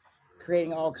 and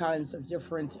creating all kinds of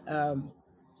different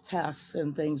tasks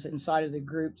and things inside of the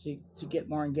group to get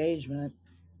more engagement.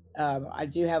 I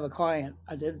do have a client.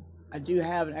 I do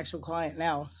have an actual client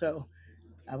now, so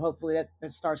hopefully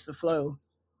that starts to flow.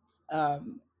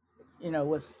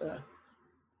 With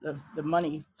the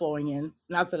money flowing in.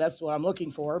 Not that that's what I'm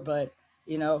looking for, but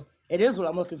it is what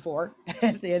I'm looking for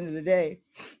at the end of the day.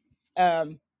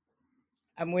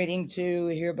 I'm waiting to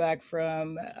hear back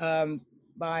from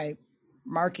my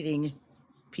marketing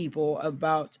people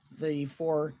about the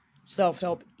 4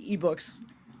 self-help ebooks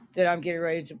that I'm getting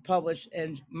ready to publish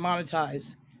and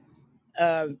monetize.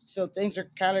 So things are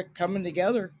kind of coming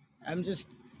together. I'm just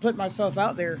putting myself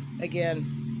out there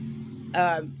again.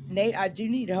 Nate, I do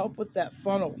need help with that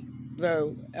funnel,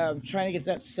 though, trying to get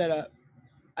that set up.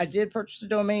 I did purchase a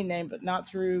domain name, but not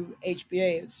through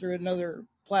HBA. It's through another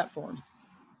platform.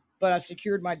 But I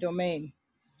secured my domain.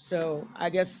 So I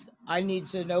guess I need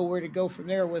to know where to go from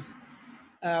there with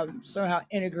somehow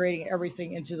integrating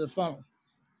everything into the funnel.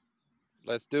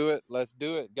 Let's do it. Let's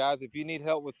do it. Guys, if you need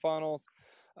help with funnels,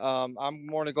 I'm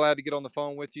more than glad to get on the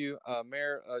phone with you.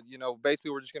 Mayor, basically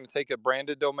we're just going to take a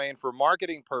branded domain for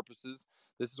marketing purposes.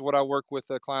 This is what I work with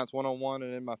clients one-on-one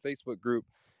and in my Facebook group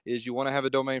is you want to have a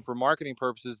domain for marketing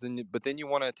purposes, but then you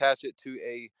want to attach it to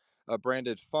a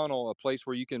branded funnel, a place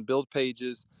where you can build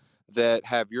pages that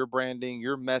have your branding,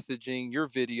 your messaging, your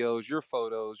videos, your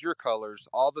photos, your colors,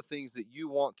 all the things that you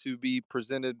want to be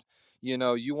presented.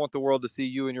 You want the world to see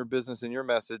you and your business and your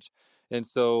message. And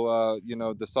so,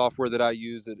 the software that I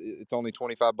use, it's only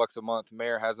 $25 a month.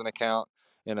 Mayor has an account.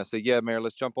 And I say, yeah, Mayor,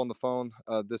 let's jump on the phone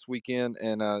this weekend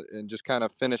and just kind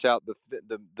of finish out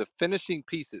the finishing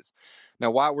pieces.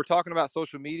 Now, why we're talking about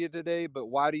social media today, but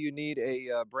why do you need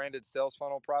a branded sales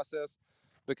funnel process?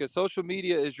 Because social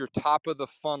media is your top of the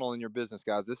funnel in your business,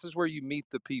 guys. This is where you meet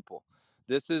the people.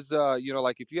 This is,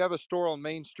 like if you have a store on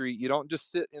Main Street, you don't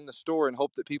just sit in the store and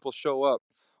hope that people show up.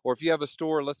 Or if you have a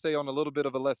store, let's say on a little bit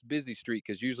of a less busy street,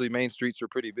 because usually main streets are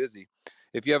pretty busy.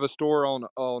 If you have a store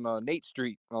on Nate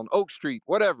Street, on Oak Street,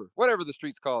 whatever the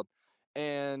street's called,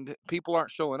 and people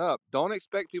aren't showing up, don't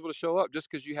expect people to show up just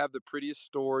because you have the prettiest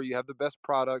store, you have the best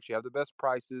products, you have the best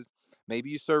prices. Maybe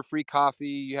you serve free coffee,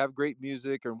 you have great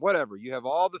music, or whatever. You have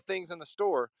all the things in the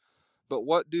store. But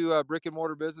what do brick and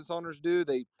mortar business owners do?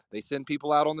 They send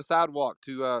people out on the sidewalk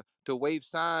to wave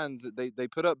signs. They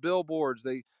put up billboards.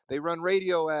 They run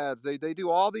radio ads. They do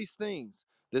all these things.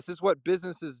 This is what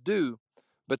businesses do.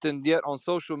 But then yet on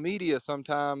social media,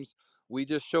 sometimes we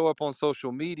just show up on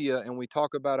social media and we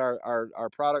talk about our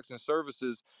products and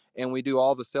services, and we do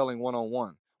all the selling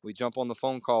one-on-one. We jump on the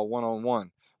phone call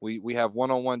one-on-one. We have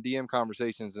one-on-one DM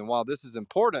conversations. And while this is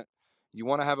important, you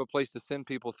want to have a place to send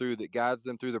people through that guides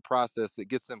them through the process, that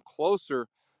gets them closer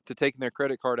to taking their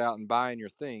credit card out and buying your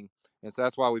thing. And so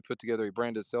that's why we put together a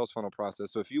branded sales funnel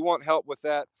process. So if you want help with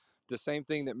that, the same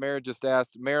thing that Mayor just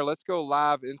asked, Mayor, let's go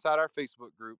live inside our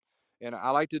Facebook group. And I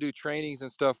like to do trainings and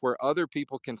stuff where other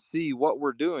people can see what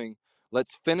we're doing.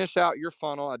 Let's finish out your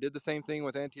funnel. I did the same thing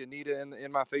with Auntie Anita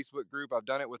in my Facebook group. I've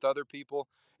done it with other people.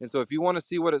 And so if you want to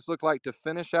see what it's looked like to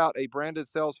finish out a branded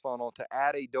sales funnel, to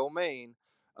add a domain,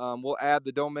 we'll add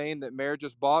the domain that Mayor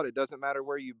just bought. It doesn't matter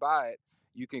where you buy it.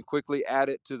 You can quickly add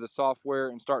it to the software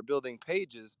and start building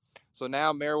pages. So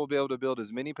now Mayor will be able to build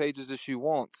as many pages as she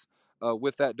wants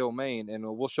with that domain. And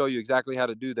we'll show you exactly how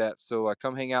to do that. So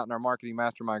come hang out in our marketing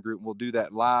mastermind group. And we'll do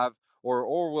that live,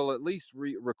 or we'll at least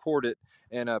record it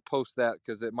and post that,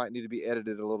 because it might need to be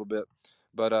edited a little bit.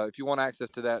 But if you want access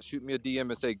to that, shoot me a DM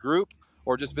and say group,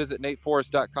 or just visit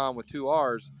nateforrest.com with 2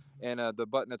 R's. And the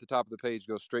button at the top of the page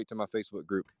goes straight to my Facebook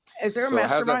group. Is there a So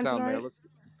how's that mastermind sound, Mayor?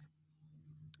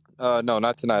 tonight? No,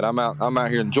 not tonight. I'm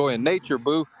out here enjoying nature,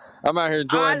 boo. I'm out here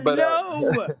enjoying. I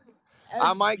know.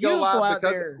 I might go live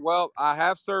because, there. well, I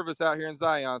have service out here in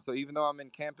Zion. So even though I'm in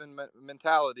camping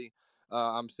mentality,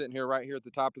 I'm sitting here right here at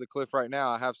the top of the cliff right now.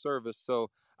 I have service. So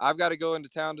I've got to go into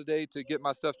town today to get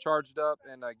my stuff charged up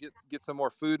and get some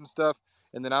more food and stuff.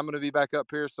 And then I'm going to be back up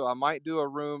here. So I might do a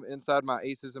room inside my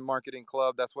Aces and Marketing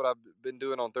Club. That's what I've been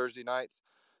doing on Thursday nights.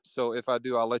 So if I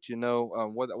do, I'll let you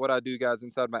know. What I do, guys,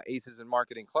 inside my Aces in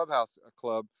Marketing Clubhouse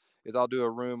club is I'll do a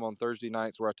room on Thursday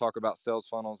nights where I talk about sales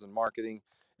funnels and marketing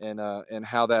and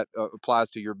how that applies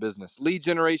to your business. Lead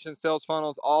generation, sales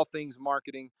funnels, all things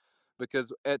marketing.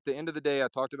 Because at the end of the day, I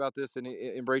talked about this in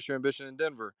Embrace Your Ambition in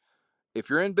Denver.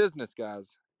 If you're in business,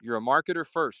 guys, you're a marketer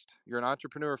first, you're an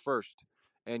entrepreneur first,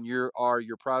 and you are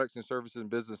your products and services and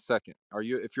business second.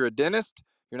 If you're a dentist,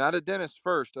 you're not a dentist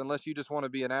first unless you just want to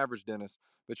be an average dentist,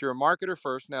 but you're a marketer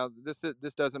first. Now,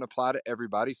 this doesn't apply to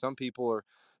everybody. Some people are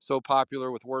so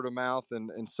popular with word of mouth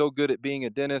and so good at being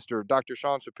a dentist, or Dr.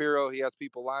 Sean Shapiro, he has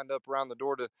people lined up around the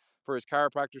door for his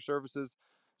chiropractor services.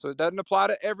 So it doesn't apply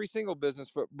to every single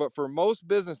business, but for most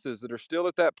businesses that are still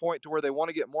at that point to where they want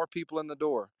to get more people in the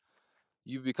door,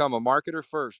 you become a marketer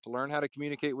first. Learn how to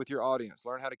communicate with your audience.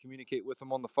 Learn how to communicate with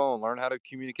them on the phone. Learn how to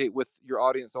communicate with your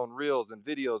audience on reels and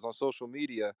videos on social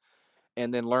media.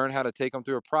 And then learn how to take them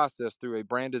through a process, through a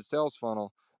branded sales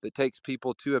funnel that takes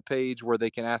people to a page where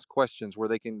they can ask questions, where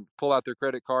they can pull out their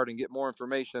credit card and get more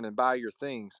information and buy your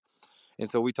things. And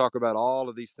so we talk about all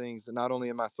of these things, not only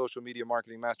in my Social Media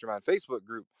Marketing Mastermind Facebook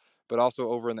group, but also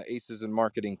over in the Aces in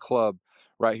Marketing Club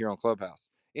right here on Clubhouse.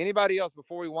 Anybody else,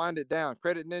 before we wind it down,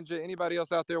 Credit Ninja, anybody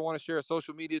else out there want to share a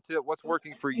social media tip? What's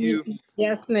working for you?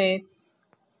 Yes, Nate.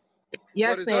 What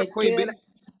Yes, is up, Nate. Queen Good. B?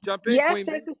 Jump in, Yes, Queen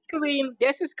B.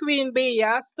 this is Queen B,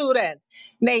 yeah, student.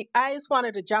 Nate, I just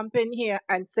wanted to jump in here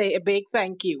and say a big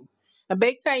thank you. A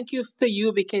big thank you to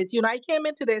you because, I came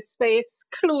into this space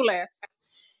clueless.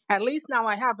 At least now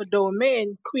I have a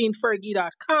domain,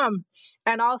 queenfergie.com.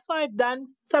 And also I've done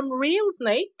some reels,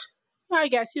 Nate. I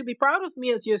guess you'll be proud of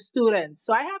me as your student.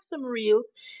 So I have some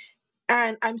reels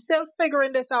and I'm still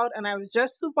figuring this out. And I was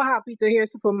just super happy to hear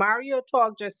Super Mario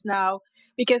talk just now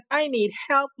because I need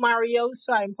help, Mario.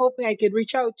 So I'm hoping I could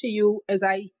reach out to you as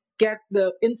I get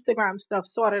the Instagram stuff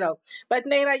sorted out. But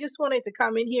Nate, I just wanted to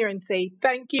come in here and say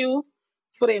thank you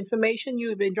for the information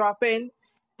you've been dropping.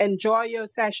 Enjoy your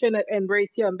session at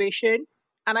Embrace Your Ambition.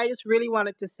 And I just really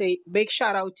wanted to say big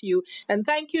shout out to you. And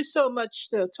thank you so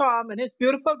much to Tom and his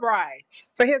beautiful bride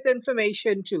for his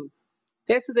information too.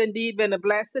 This has indeed been a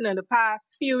blessing, and the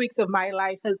past few weeks of my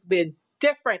life has been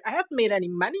different. I haven't made any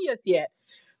money as yet,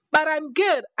 but I'm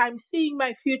good. I'm seeing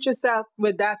my future self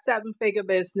with that seven-figure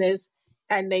business,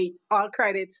 and Nate, all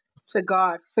credits to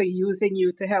God for using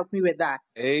you to help me with that.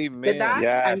 With Amen. that,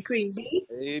 I'm Yes. Queen B.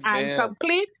 I'm Amen.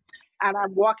 complete, and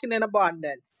I'm walking in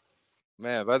abundance.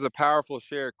 Man, that's a powerful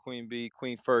share, Queen B,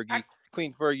 Queen Fergie.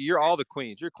 Queen Fergie, you're all the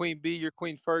queens. You're Queen B, you're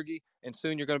Queen Fergie, and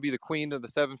soon you're going to be the queen of the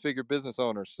seven-figure business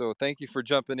owners. So thank you for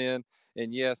jumping in.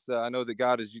 And yes, I know that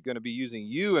God is going to be using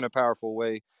you in a powerful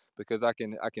way because I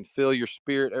can feel your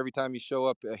spirit every time you show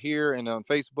up here and on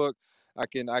Facebook. I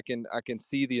can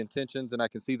see the intentions and I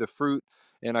can see the fruit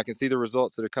and I can see the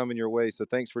results that are coming your way. So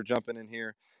thanks for jumping in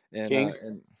here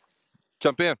and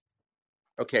jump in.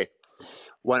 Okay.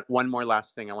 One more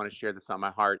last thing I want to share that's on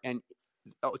my heart. And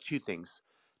two things.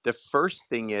 The first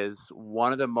thing is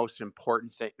one of the most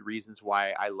important reasons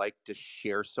why I like to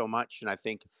share so much. And I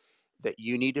think that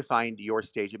you need to find your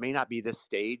stage. It may not be this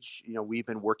stage. We've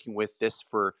been working with this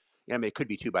for, it could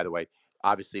be two, by the way.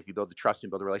 Obviously, if you build the trust and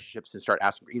build the relationships and start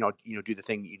asking, do the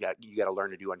thing you got to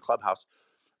learn to do on Clubhouse.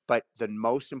 But the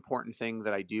most important thing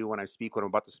that I do when I'm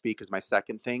about to speak is my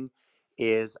second thing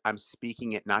is I'm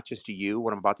speaking it not just to you,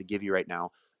 what I'm about to give you right now.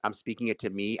 I'm speaking it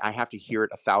to me. I have to hear it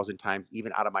 1,000 times,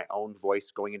 even out of my own voice,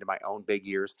 going into my own big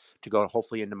ears to go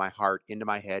hopefully into my heart, into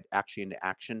my head, actually into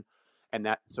action.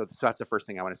 And so that's the first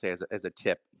thing I want to say as a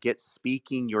tip. Get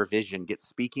speaking your vision, get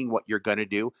speaking what you're going to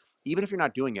do, even if you're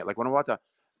not doing it. Like what I'm about to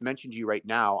mention to you right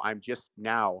now, I'm just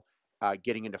now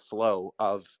getting into flow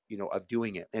of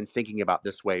doing it and thinking about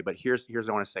this way. But here's what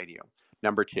I want to say to you.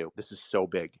 Number two, this is so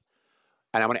big.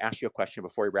 And I want to ask you a question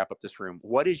before we wrap up this room.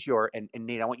 What is your, and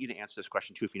Nate, I want you to answer this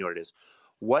question too, if you know what it is.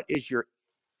 What is your,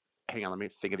 hang on, let me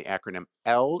think of the acronym,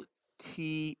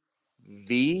 LTV?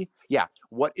 Yeah.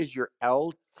 What is your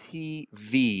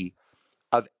LTV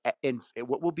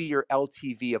what will be your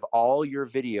LTV of all your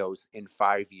videos in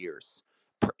 5 years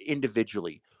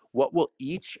individually? What will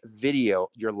each video,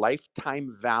 your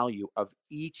lifetime value of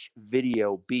each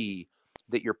video be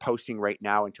that you're posting right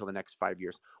now until the next 5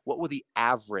 years? What will the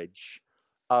average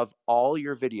of all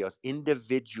your videos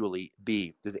individually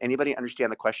be? Does anybody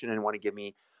understand the question and want to give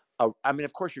me of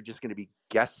course you're just going to be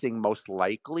guessing most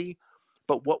likely,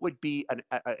 but what would be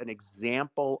an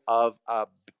example of a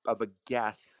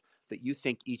guess that you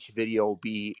think each video will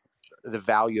be the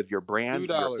value of your brand,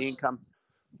 your $2. income?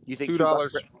 You think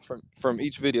 $2 from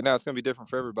each video. Now it's going to be different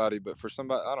for everybody, but for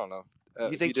somebody, I don't know.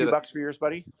 You think $2 for yours,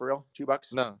 buddy? For real?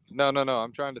 $2? No.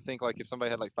 I'm trying to think like if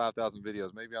somebody had like 5,000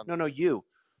 videos, maybe I'm. No, you.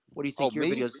 What do you Oh, think your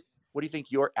me? videos? What do you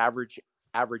think your average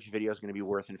video is going to be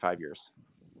worth in 5 years?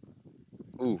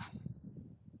 Ooh,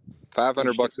 Can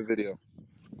you $500 a video.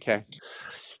 Okay.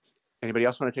 Anybody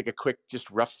else want to take a quick, just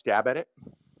rough stab at it?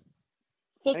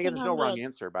 And again, there's no wrong 1,500.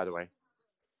 answer, by the way.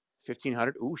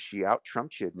 1,500. Ooh, she out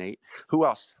trumped you, Nate. Who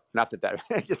else? Not that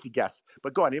just a guess.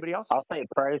 But go on. Anybody else? I'll say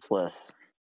priceless.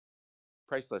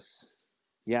 Priceless.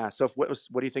 Yeah. So what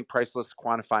do you think priceless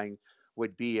quantifying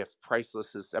would be if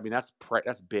priceless is? I mean, that's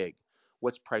big.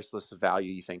 What's priceless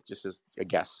value? You think? Just as a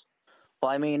guess.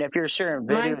 Well, I mean, if you're sharing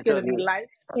Mine's videos gonna of be you, life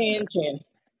changing.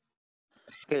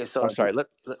 okay, so I'm if you, sorry.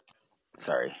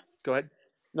 sorry. Go ahead.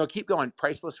 No, keep going.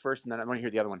 Priceless first, and then I want to hear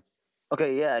the other one.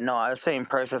 Okay, yeah, no, I was saying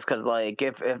priceless because, like,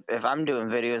 if I'm doing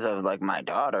videos of like my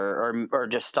daughter or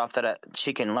just stuff that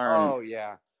she can learn Oh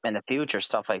yeah. in the future,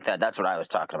 stuff like that. That's what I was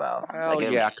talking about. Hell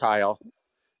Like, yeah, Kyle.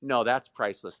 No, that's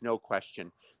priceless, no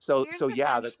question. So Here's a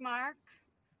yeah, benchmark.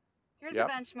 Here's a yep.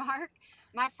 benchmark.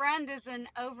 My friend is an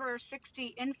over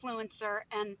 60 influencer,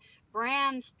 and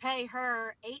brands pay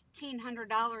her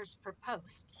 $1,800 per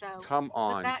post. So Come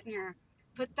on.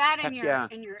 put that in Heck yeah.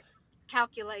 your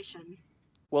calculation.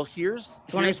 Well, here's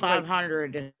what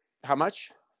 2,500. How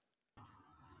much?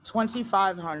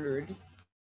 2,500.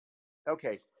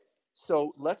 Okay.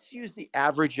 So let's use the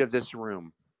average of this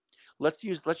room. Let's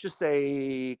just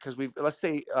say, because let's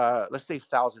say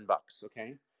 $1,000,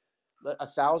 okay?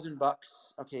 $1,000.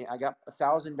 Okay, I got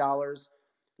 $1,000.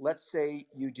 Let's say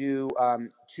you do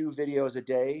 2 videos a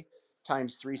day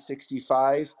times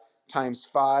 365 times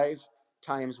 5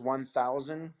 times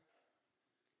 1,000.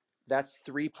 That's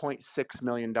 $3.6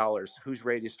 million. Who's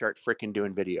ready to start freaking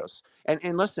doing videos?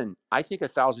 And listen, I think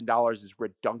 $1,000 is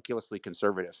ridiculously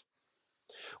conservative.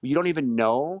 You don't even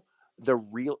know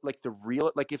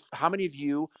like if how many of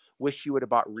you wish you would have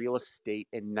bought real estate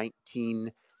in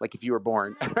like if you were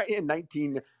born in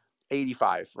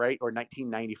 1985, right? Or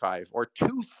 1995 or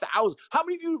 2000. How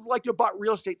many of you like to bought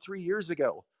real estate 3 years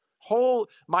ago?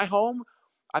 My home,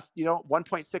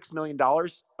 $1.6 million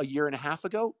a year and a half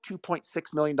ago,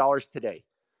 $2.6 million today,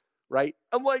 right?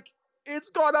 I'm like,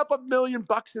 it's gone up $1 million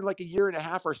in like a year and a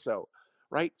half or so,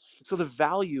 right? So the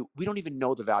value, we don't even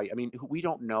know the value. I mean, we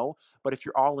don't know, but if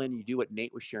you're all in, you do what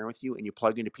Nate was sharing with you, and you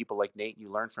plug into people like Nate, and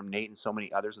you learn from Nate and so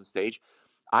many others on stage,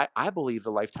 I believe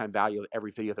the lifetime value of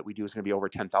every video that we do is going to be over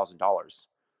 $10,000.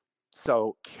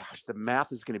 So, gosh, the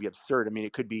math is going to be absurd. I mean,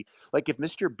 it could be like if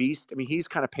Mr. Beast, I mean, he's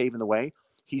kind of paving the way.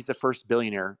 He's the first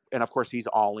billionaire. And of course, he's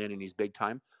all in and he's big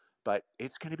time. But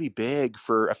it's going to be big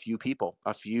for a few people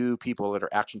that are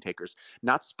action takers,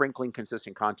 not sprinkling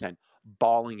consistent content,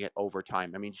 balling it over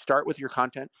time. I mean, start with your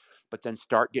content, but then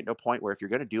start getting to a point where if you're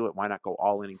going to do it, why not go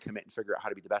all in and commit and figure out how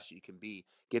to be the best you can be,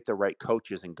 get the right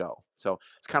coaches and go. So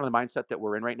it's kind of the mindset that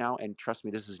we're in right now. And trust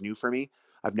me, this is new for me.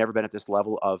 I've never been at this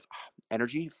level of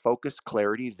energy, focus,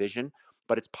 clarity, vision,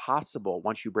 but it's possible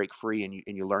once you break free and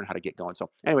you learn how to get going. So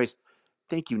anyways,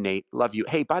 thank you, Nate. Love you.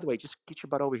 Hey, by the way, just get your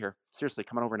butt over here. Seriously,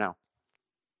 come on over now.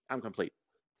 I'm complete.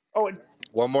 Oh, and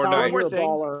One more Kyle, night. you're a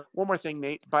baller. One more thing,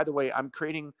 Nate. By the way, I'm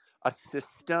creating a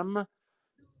system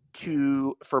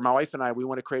for my wife and I. We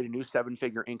want to create a new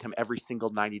 7-figure income every single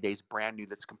 90 days, brand new,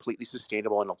 that's completely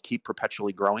sustainable and it'll keep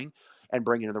perpetually growing, and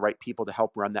bring in the right people to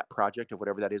help run that project of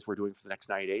whatever that is we're doing for the next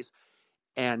 90 days.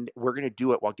 And we're going to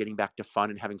do it while getting back to fun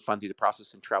and having fun through the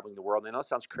process and traveling the world. And I know it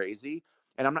sounds crazy,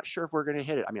 and I'm not sure if we're going to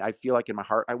hit it. I mean, I feel like in my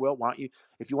heart I will. Why don't you,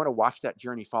 if you want to watch that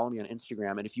journey, follow me on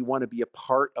Instagram. And if you want to be a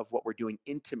part of what we're doing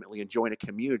intimately and join a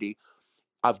community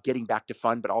of getting back to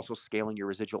fun, but also scaling your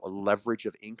residual leverage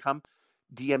of income,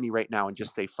 DM me right now and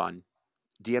just say fun.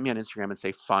 DM me on Instagram and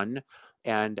say fun.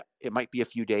 And it might be a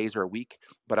few days or a week,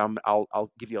 but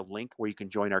I'll give you a link where you can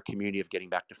join our community of getting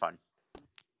back to fun.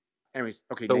 Anyways,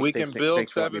 okay. So Nate, we can build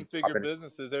thanks for letting me 7-figure pop in.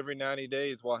 businesses every 90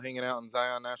 days while hanging out in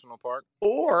Zion National Park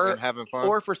Or and having fun.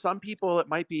 Or for some people, it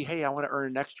might be, hey, I want to earn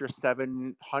an extra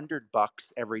 $700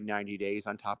 every 90 days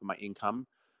on top of my income.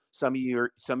 Some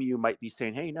of you might be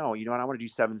saying, hey, no, you know what? I want to do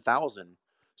 7,000.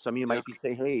 Some of you might be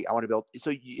saying, hey, I want to build.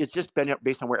 So it's just been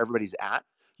based on where everybody's at.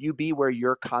 You be where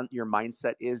your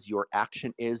mindset is, your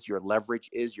action is, your leverage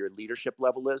is, your leadership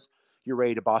level is, your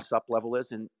ready to boss up level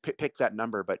is, and pick that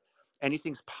number. But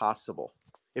anything's possible.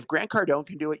 If Grant Cardone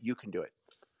can do it, you can do it.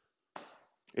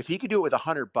 If he could do it with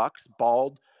 $100,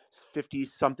 bald,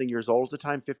 50-something years old at the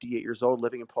time, 58 years old,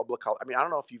 living in public. I mean, I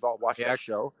don't know if you've all watched that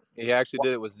show. He actually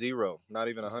did it with zero, not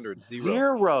even 100.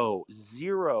 Zero.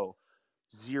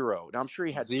 Now I'm sure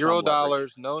he had some leverage.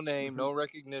 $0, no name, no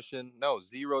recognition, no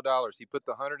 $0. He put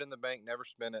the 100 in the bank, never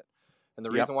spent it. And the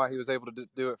reason why he was able to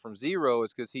do it from zero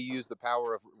is because he used the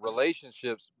power of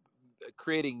relationships,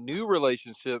 creating new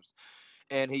relationships,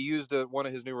 and he used one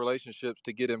of his new relationships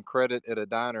to get him credit at a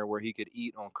diner where he could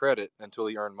eat on credit until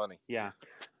he earned money. Yeah.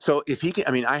 So if he can,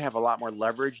 I mean, I have a lot more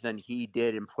leverage than he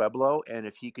did in Pueblo, and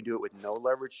if he can do it with no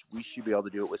leverage, we should be able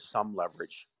to do it with some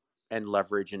leverage and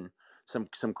some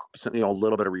you know, a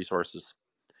little bit of resources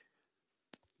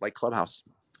like Clubhouse.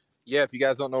 Yeah, if you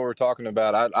guys don't know what we're talking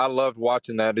about, I loved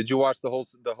watching that. Did you watch the whole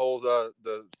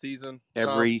the season?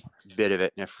 Every bit of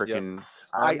it. And freaking,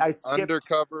 I skipped.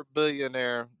 Undercover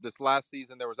Billionaire. This last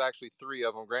season, there was actually 3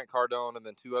 of them: Grant Cardone and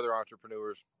then 2 other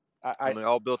entrepreneurs. And they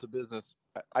all built a business.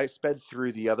 I sped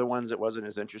through the other ones. It wasn't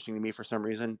as interesting to me for some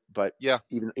reason. But yeah,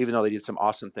 even though they did some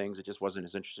awesome things, it just wasn't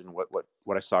as interesting in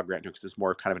what I saw Grant do, because it's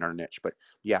more kind of in our niche. But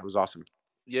yeah, it was awesome.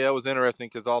 Yeah, it was interesting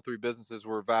because all 3 businesses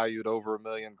were valued over $1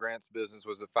 million. Grant's business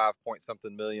was a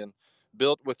 5-point-something million,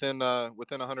 built within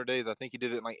 100 days. I think he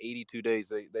did it in like 82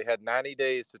 days. They had 90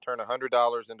 days to turn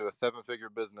 $100 into a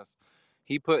 7-figure business.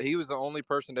 He was the only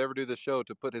person to ever do the show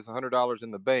to put his $100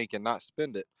 in the bank and not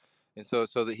spend it, and so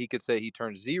that he could say he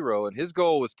turned 0. And his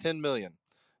goal was 10 million.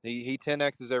 He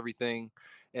 10x's everything,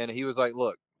 and he was like,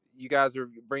 "Look, you guys are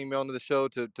bringing me onto the show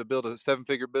to build a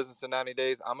 7-figure business in 90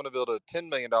 days. I'm going to build a $10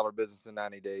 million business in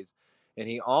 90 days. And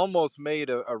he almost made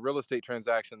a real estate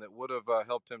transaction that would have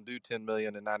helped him do 10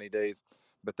 million in 90 days.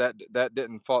 But that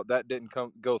didn't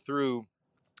go through,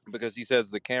 because he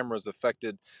says the cameras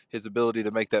affected his ability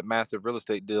to make that massive real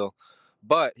estate deal.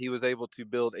 But he was able to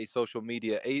build a social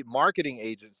media marketing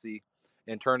agency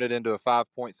and turn it into a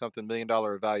 5-point-something million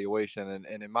evaluation.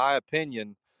 And in my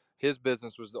opinion, his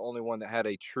business was the only one that had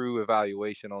a true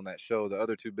evaluation on that show. The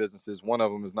other 2 businesses, one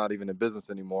of them is not even in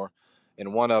business anymore.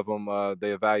 And one of them,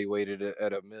 they evaluated it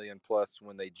at $1 million plus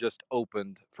when they just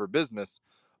opened for business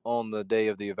on the day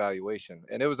of the evaluation.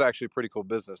 And it was actually a pretty cool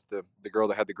business. The girl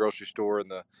that had the grocery store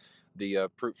and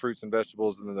the fruits and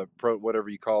vegetables, and then the whatever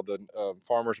you call the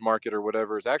farmer's market or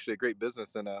whatever, is actually a great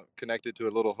business, and connected to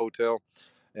a little hotel.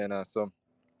 And so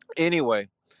anyway,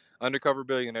 Undercover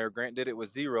Billionaire, Grant did it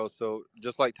with 0. So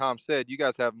just like Tom said, you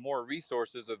guys have more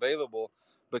resources available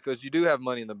because you do have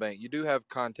money in the bank. You do have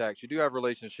contacts. You do have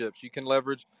relationships. You can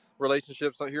leverage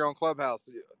relationships here on Clubhouse,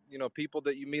 you know, people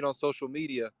that you meet on social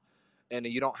media. And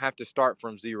you don't have to start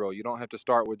from 0. You don't have to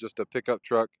start with just a pickup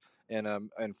truck and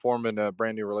forming a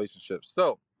brand new relationship.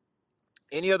 So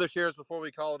any other shares before we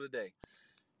call it a day?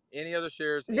 Any other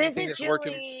shares? This Anything is that's Julie.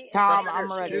 working? Tom, Another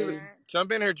I'm ready. share.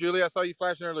 Jump in here, Julie. I saw you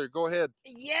flashing earlier. Go ahead.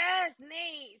 Yes,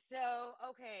 Nate. So,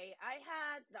 okay, I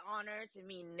had the honor to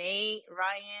meet Nate,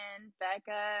 Ryan,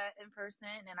 Becca in person,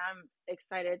 and I'm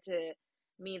excited to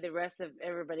meet the rest of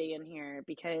everybody in here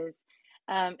because,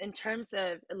 in terms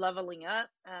of leveling up,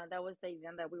 that was the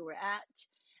event that we were at.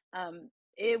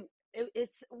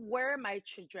 It's where my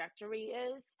trajectory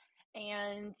is,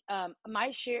 and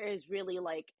my share is really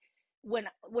like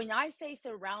when I say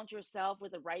surround yourself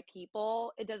with the right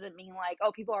people, it doesn't mean like,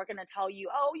 oh, people are going to tell you,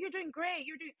 oh, you're doing great,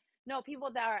 you're doing no, people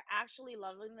that are actually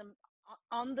loving them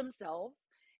on themselves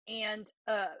and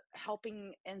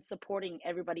helping and supporting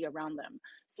everybody around them.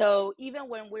 So even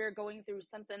when we're going through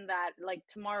something that like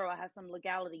tomorrow I have some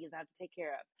legalities I have to take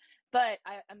care of, but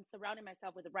I'm surrounding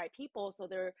myself with the right people, so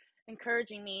they're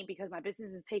encouraging me because my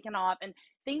business is taking off and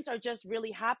things are just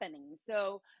really happening.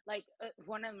 So like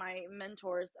one of my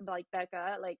mentors, like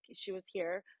Becca, like she was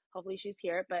here, hopefully she's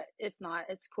here, but if not,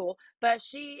 it's cool. But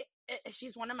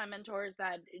she's one of my mentors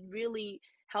that really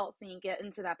helps me get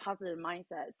into that positive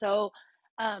mindset. So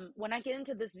when I get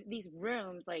into these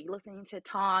rooms, like listening to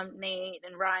Tom, Nate,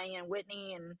 and Ryan,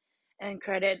 Whitney, and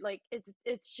Credit, like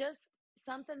it's just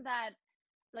something that,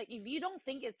 like, if you don't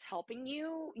think it's helping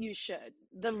you, you should.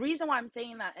 The reason why I'm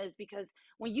saying that is because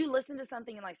when you listen to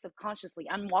something and like subconsciously,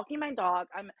 I'm walking my dog,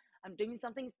 I'm doing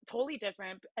something totally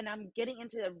different, and I'm getting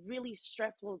into a really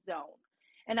stressful zone,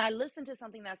 and I listen to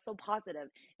something that's so positive,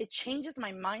 it changes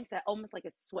my mindset almost like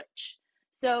a switch.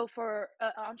 So for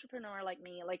an entrepreneur like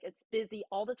me, like it's busy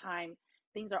all the time,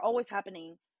 things are always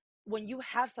happening. When you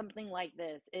have something like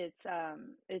this,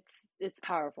 it's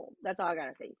powerful. That's all I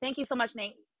gotta say. Thank you so much,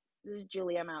 Nate. This is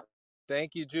Julie. I'm out.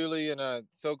 Thank you, Julie, and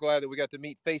so glad that we got to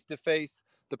meet face to face.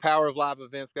 The power of live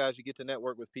events, guys. You get to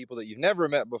network with people that you've never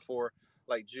met before,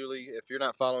 like Julie. If you're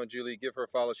not following Julie, give her a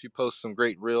follow. She posts some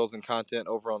great reels and content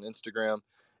over on Instagram,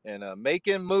 and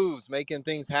making moves, making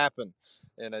things happen.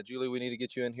 And Julie, we need to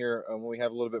get you in here when we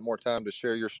have a little bit more time to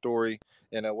share your story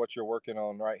and what you're working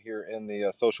on right here in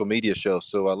the social media show.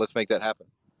 So let's make that happen.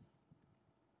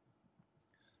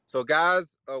 So,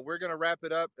 guys, we're going to wrap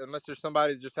it up unless there's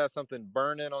somebody that just has something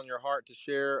burning on your heart to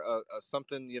share,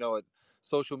 something, a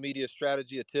social media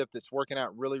strategy, a tip that's working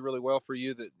out really, really well for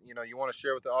you that, you want to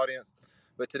share with the audience.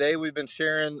 But today we've been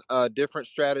sharing different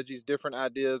strategies, different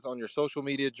ideas on your social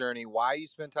media journey, why you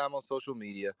spend time on social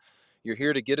media. You're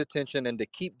here to get attention and to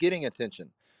keep getting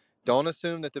attention. Don't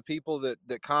assume that the people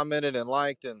that commented and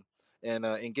liked and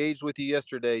engaged with you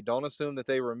yesterday, don't assume that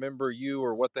they remember you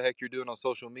or what the heck you're doing on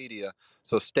social media.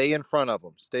 So stay in front of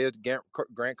them.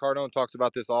 Grant Cardone talks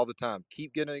about this all the time.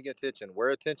 Keep getting attention. Where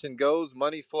attention goes,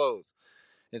 money flows.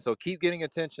 And so keep getting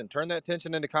attention. Turn that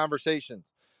attention into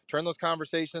conversations. Turn those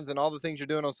conversations and all the things you're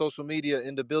doing on social media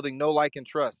into building know, like, and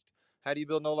trust. How do you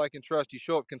build know, like, and trust? You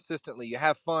show up consistently. You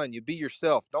have fun. You be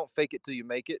yourself. Don't fake it till you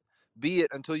make it. Be it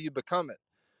until you become it.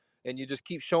 And you just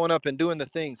keep showing up and doing the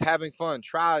things, having fun.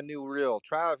 Try a new reel,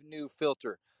 try a new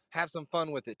filter, have some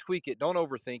fun with it, tweak it, don't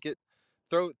overthink it.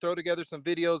 Throw together some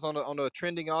videos on a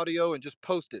trending audio and just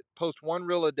post it. Post one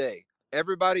reel a day.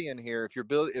 Everybody in here,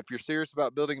 if you're serious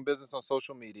about building a business on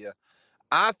social media,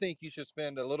 I think you should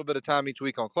spend a little bit of time each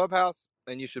week on Clubhouse,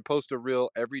 and you should post a reel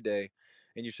every day.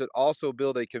 And you should also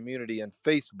build a community in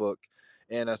Facebook.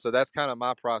 And so that's kind of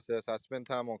my process. I spend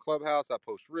time on Clubhouse. I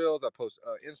post reels. I post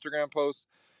Instagram posts,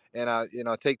 and I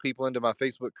take people into my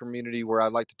Facebook community where I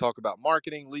like to talk about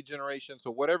marketing, lead generation. So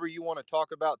whatever you want to talk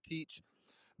about, teach,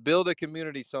 build a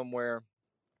community somewhere,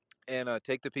 and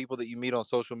take the people that you meet on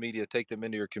social media, take them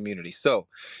into your community. So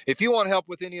if you want help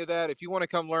with any of that, if you want to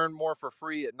come learn more for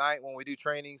free at night when we do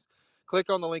trainings, click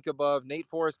on the link above,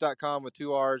 nateforrest.com with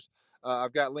 2 R's.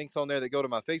 I've got links on there that go to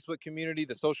my Facebook community,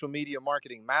 the Social Media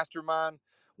Marketing Mastermind,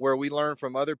 where we learn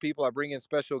from other people. I bring in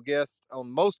special guests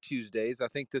on most Tuesdays. I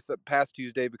think this past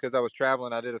Tuesday, because I was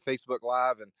traveling, I did a Facebook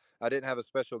Live and I didn't have a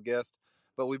special guest.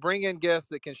 But we bring in guests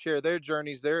that can share their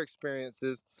journeys, their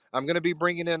experiences. I'm going to be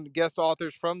bringing in guest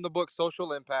authors from the book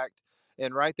Social Impact.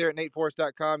 And right there at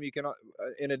nateforrest.com, you can,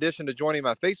 in addition to joining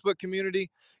my Facebook community,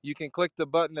 you can click the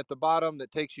button at the bottom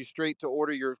that takes you straight to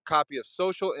order your copy of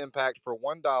Social Impact for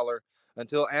 $1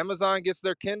 until Amazon gets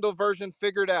their Kindle version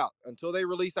figured out. Until they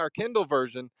release our Kindle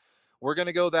version, we're going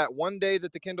to go that one day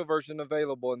that the Kindle version is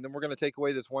available, and then we're going to take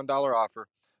away this $1 offer.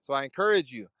 So I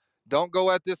encourage you, don't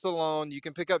go at this alone. You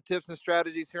can pick up tips and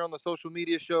strategies here on the Social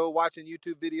Media Show, watching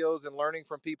YouTube videos and learning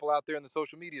from people out there in the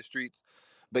social media streets.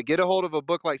 But get a hold of a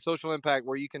book like Social Impact,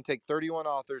 where you can take 31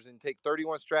 authors and take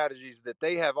 31 strategies that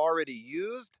they have already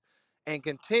used and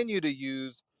continue to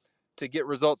use to get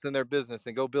results in their business,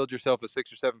 and go build yourself a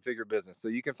 6 or 7 figure business. So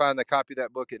you can find the copy of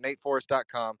that book at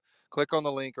nateforrest.com. Click on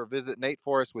the link or visit Nate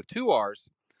Forrest with 2 R's,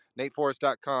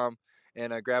 nateforrest.com,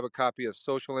 and grab a copy of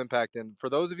Social Impact. And for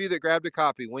those of you that grabbed a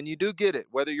copy, when you do get it,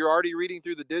 whether you're already reading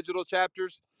through the digital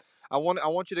chapters, I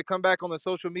want you to come back on the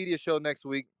Social Media Show next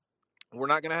week. We're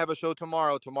not going to have a show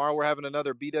tomorrow. Tomorrow we're having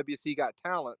another BWC Got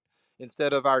Talent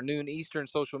instead of our noon Eastern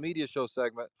Social Media Show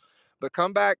segment. But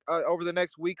come back over the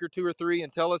next week or 2 or 3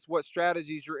 and tell us what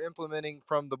strategies you're implementing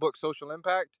from the book Social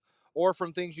Impact, or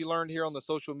from things you learned here on the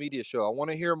Social Media Show. I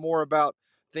want to hear more about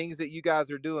things that you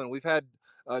guys are doing. We've had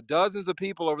dozens of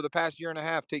people over the past year and a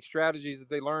half take strategies that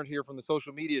they learned here from the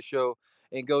Social Media Show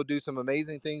and go do some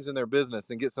amazing things in their business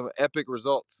and get some epic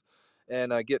results,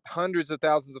 and get hundreds of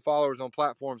thousands of followers on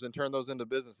platforms and turn those into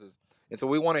businesses. And so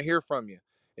we want to hear from you.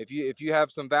 If you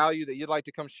have some value that you'd like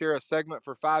to come share a segment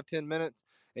for 5-10 minutes,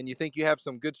 and you think you have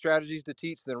some good strategies to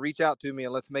teach, then reach out to me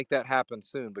and let's make that happen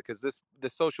soon. Because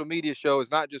this Social Media Show is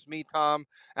not just me, Tom,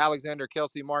 Alexander,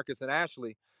 Kelsey, Marcus, and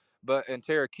Ashley, and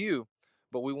Tara Q.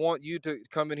 But we want you to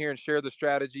come in here and share the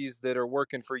strategies that are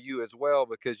working for you as well,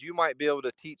 because you might be able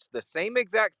to teach the same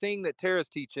exact thing that Tara's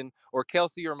teaching, or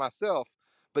Kelsey or myself,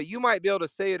 but you might be able to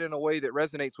say it in a way that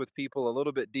resonates with people a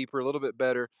little bit deeper, a little bit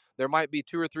better. There might be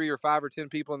 2 or 3 or 5 or 10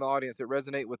 people in the audience that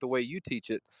resonate with the way you teach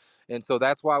it. And so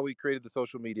that's why we created the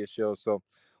Social Media Show. So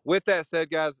with that said,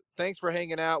 guys, thanks for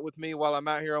hanging out with me while I'm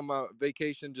out here on my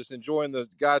vacation, just enjoying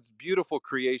God's beautiful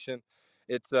creation.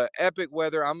 It's epic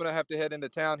weather. I'm going to have to head into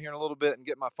town here in a little bit and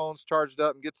get my phones charged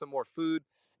up and get some more food,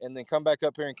 and then come back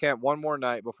up here and camp one more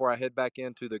night before I head back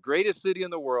into the greatest city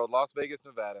in the world, Las Vegas,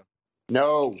 Nevada.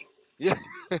 No. Yeah.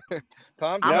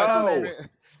 Tom's No.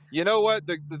 You know what?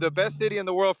 The best city in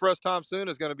the world for us, Tom, soon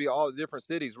is going to be all the different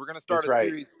cities. We're going to start That's right.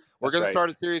 series. We're That's going to right. start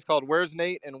a series called Where's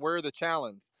Nate and Where are the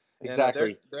Challenge. And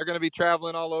Exactly. they're going to be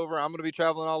traveling all over. I'm going to be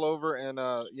traveling all over. And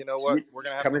you know what? We're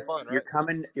going to have some fun, right?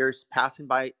 You're passing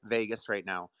by Vegas right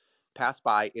now. Pass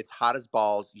by. It's hot as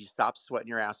balls. You stop sweating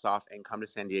your ass off and come to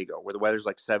San Diego, where the weather's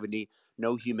like 70,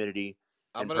 no humidity.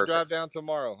 I'm going to drive down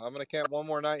tomorrow. I'm going to camp one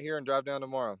more night here and drive down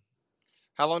tomorrow.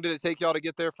 How long did it take y'all to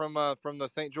get there from the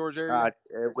St. George area?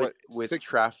 With What, 6?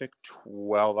 traffic,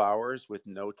 12 hours. With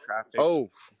no traffic, Oh,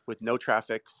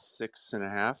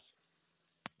 6.5.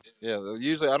 yeah.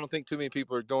 Usually, I don't think too many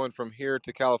people are going from here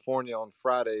to California on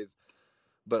Fridays,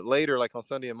 but later, like on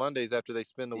Sunday and Mondays, after they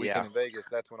spend the weekend Yeah, in Vegas,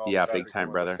 that's when all the yeah, big traffic's time,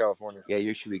 going towards brother. California. Yeah,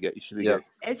 you should be good. You should be Yeah. good.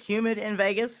 It's humid in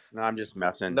Vegas. No, I'm just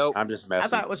messing. Nope. I'm just I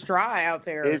thought messing. it was dry out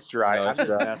there. It's dry. No, I'm it's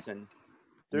just dry. messing.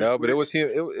 No, but it We're was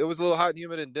it was a little hot and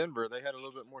humid in Denver. They had a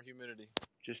little bit more humidity.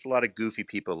 just a lot of goofy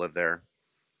people live there.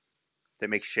 They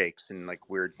make shakes and like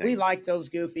weird things. We like those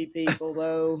goofy people,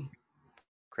 though.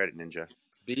 Credit Ninja.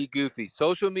 Be goofy.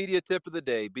 Social media tip of the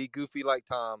day. Be goofy like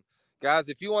Tom. Guys,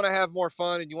 if you want to have more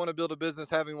fun and you want to build a business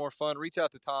having more fun, reach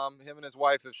out to Tom. Him and his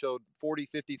wife have showed 40,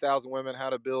 50,000 women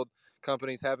how to build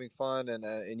companies having fun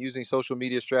and using social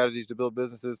media strategies to build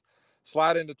businesses.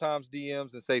 Slide into Tom's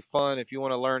DMs and say fun if you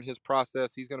want to learn his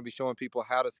process. He's going to be showing people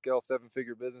how to scale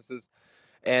 7-figure businesses.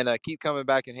 And keep coming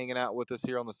back and hanging out with us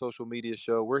here on the Social Media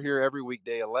Show. We're here every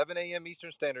weekday, 11 a.m.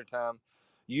 Eastern Standard Time.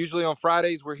 Usually on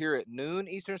Fridays, we're here at noon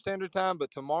Eastern Standard Time. But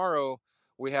tomorrow,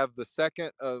 we have the second.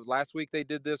 Last week, they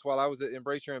did this while I was at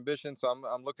Embrace Your Ambition. So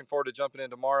I'm looking forward to jumping in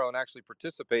tomorrow and actually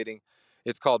participating.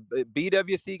 It's called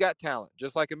BWC Got Talent.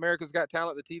 Just like America's Got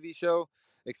Talent, the TV show,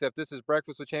 except this is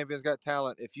Breakfast with Champions Got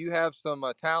Talent. If you have some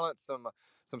talent,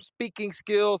 some speaking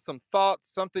skills, some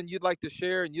thoughts, something you'd like to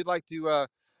share and you'd like to I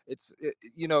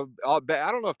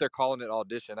don't know if they're calling it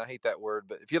audition. I hate that word,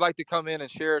 but if you'd like to come in and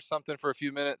share something for a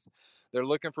few minutes, they're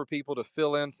looking for people to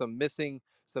fill in some missing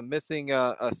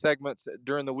segments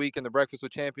during the week in the Breakfast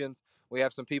with Champions. We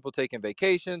have some people taking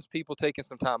vacations, people taking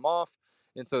some time off,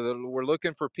 and so we're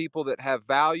looking for people that have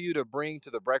value to bring to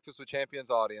the Breakfast with Champions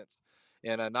audience,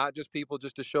 and not just people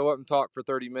just to show up and talk for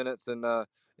 30 minutes and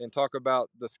talk about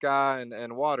the sky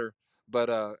and water. But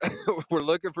we're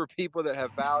looking for people that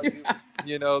have value,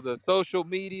 the social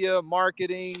media,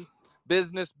 marketing,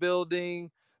 business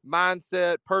building,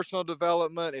 mindset, personal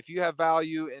development. If you have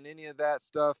value in any of that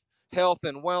stuff, health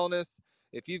and wellness,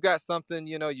 if you've got something,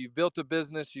 you've built a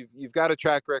business, you've got a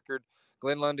track record,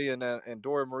 Glenn Lundy and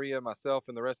Dora Maria, myself,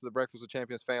 and the rest of the Breakfast with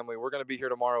Champions family, we're going to be here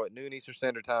tomorrow at noon Eastern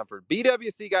Standard Time for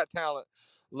BWC Got Talent,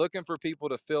 looking for people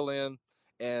to fill in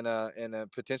and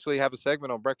potentially have a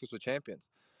segment on Breakfast with Champions.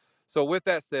 So with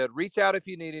that said, reach out if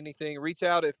you need anything. Reach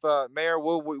out if Mayor,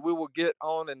 we will get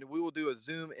on and we will do a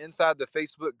Zoom inside the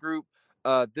Facebook group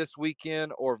this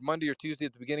weekend or Monday or Tuesday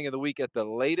at the beginning of the week at the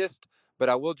latest. But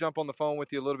I will jump on the phone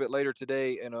with you a little bit later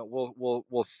today, and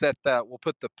we'll set that. We'll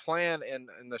put the plan and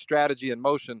the strategy in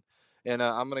motion. And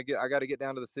I got to get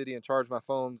down to the city and charge my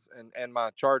phones and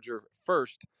my charger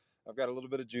first. I've got a little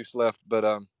bit of juice left, but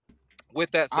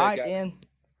with that said, All right, guys. Dan.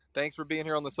 Thanks for being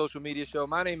here on the Social Media Show.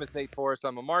 My name is Nate Forrest.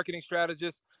 I'm a marketing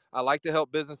strategist. I like to help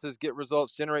businesses get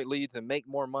results, generate leads, and make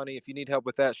more money. If you need help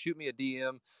with that, shoot me a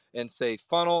DM and say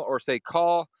funnel or say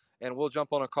call, and we'll jump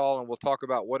on a call and we'll talk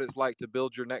about what it's like to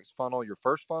build your next funnel, your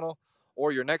first funnel,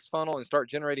 or your next funnel and start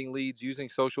generating leads using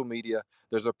social media.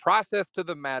 There's a process to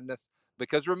the madness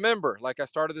because remember, like I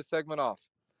started this segment off,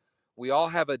 we all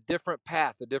have a different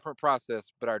path, a different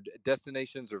process, but our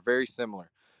destinations are very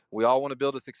similar. We all want to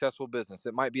build a successful business.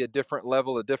 It might be a different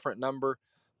level, a different number,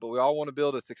 but we all want to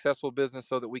build a successful business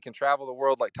so that we can travel the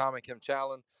world like Tom and Kim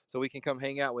Challen, so we can come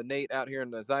hang out with Nate out here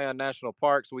in the Zion National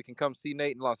Park, so we can come see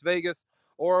Nate in Las Vegas,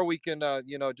 or we can,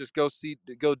 just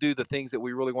go do the things that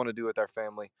we really want to do with our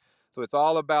family. So it's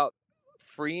all about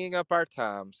freeing up our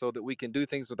time so that we can do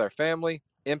things with our family,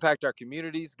 impact our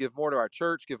communities, give more to our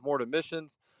church, give more to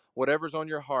missions, whatever's on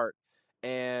your heart.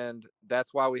 And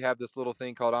that's why we have this little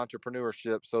thing called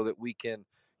entrepreneurship, so that we can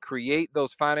create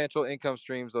those financial income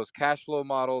streams, those cash flow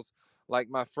models. Like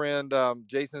my friend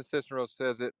Jason Cisneros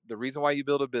says it, the reason why you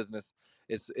build a business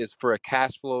is for a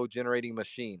cash flow generating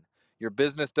machine. Your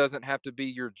business doesn't have to be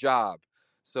your job.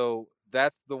 So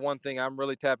that's the one thing I'm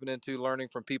really tapping into, learning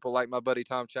from people like my buddy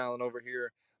Tom Challen over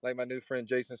here, like my new friend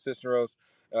Jason Cisneros,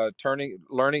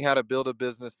 learning how to build a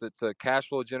business that's a cash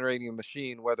flow generating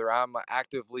machine, whether I'm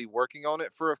actively working on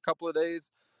it for a couple of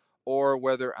days or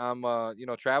whether I'm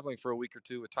traveling for a week or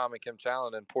two with Tom and Kim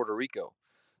Challen in Puerto Rico.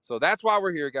 So that's why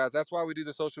we're here, guys. That's why we do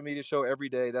the Social Media Show every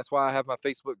day. That's why I have my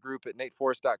Facebook group at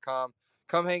nateforrest.com.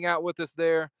 Come hang out with us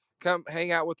there. Come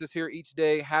hang out with us here each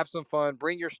day. Have some fun.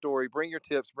 Bring your story, bring your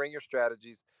tips, bring your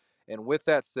strategies. And with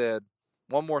that said,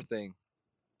 one more thing.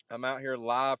 I'm out here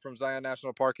live from Zion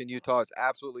National Park in Utah. It's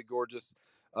absolutely gorgeous.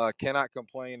 Cannot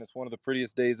complain. It's one of the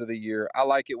prettiest days of the year. I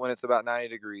like it when it's about 90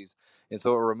 degrees. And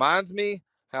so it reminds me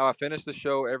how I finish the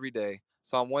show every day.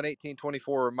 Psalm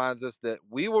 118:24 reminds us that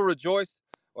we will rejoice.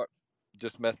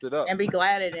 just messed it up. And be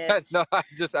glad in it. No, I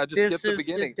just This skipped the is the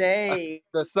beginning. day.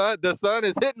 The sun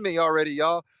is hitting me already,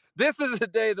 y'all. This is the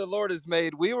day the Lord has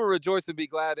made. We will rejoice and be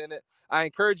glad in it. I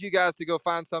encourage you guys to go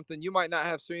find something. You might not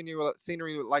have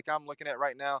scenery like I'm looking at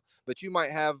right now, but you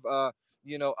might have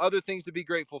other things to be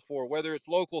grateful for, whether it's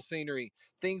local scenery,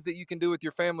 things that you can do with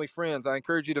your family, friends. I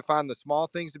encourage you to find the small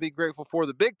things to be grateful for,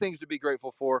 the big things to be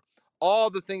grateful for, all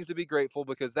the things to be grateful,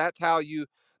 because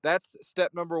that's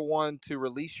step number one to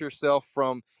release yourself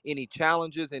from any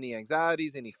challenges, any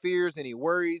anxieties, any fears, any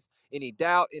worries, any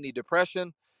doubt, any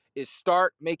depression, is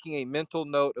start making a mental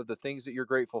note of the things that you're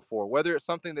grateful for. Whether it's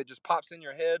something that just pops in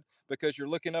your head because you're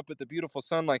looking up at the beautiful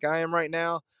sun like I am right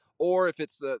now, or if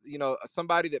it's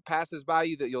somebody that passes by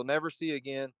you that you'll never see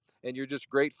again, and you're just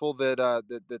grateful that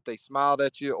that they smiled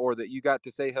at you, or that you got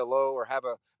to say hello, or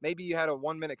maybe you had a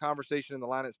 1-minute conversation in the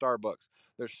line at Starbucks.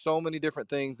 There's so many different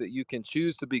things that you can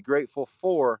choose to be grateful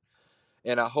for,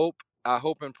 and I hope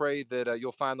and pray that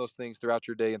you'll find those things throughout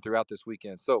your day and throughout this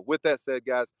weekend. So with that said,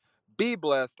 guys, be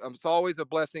blessed. It's always a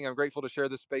blessing. I'm grateful to share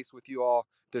this space with you all.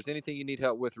 If there's anything you need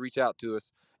help with, reach out to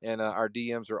us, and our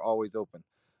DMs are always open.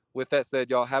 With that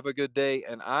said, y'all have a good day,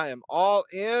 and I am all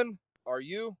in. Are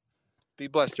you? Be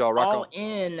blessed, y'all. Rock All on.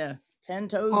 in. 10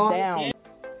 toes down.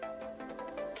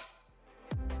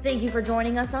 Thank you for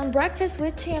joining us on Breakfast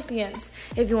with Champions.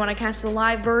 If you want to catch the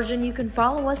live version, you can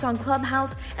follow us on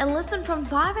Clubhouse and listen from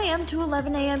 5 a.m. to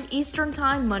 11 a.m. Eastern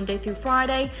Time, Monday through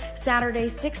Friday,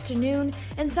 Saturdays 6 to noon,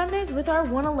 and Sundays with our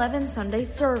 1:11 Sunday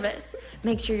service.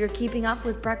 Make sure you're keeping up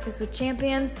with Breakfast with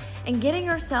Champions and getting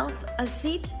yourself a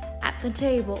seat at the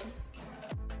table.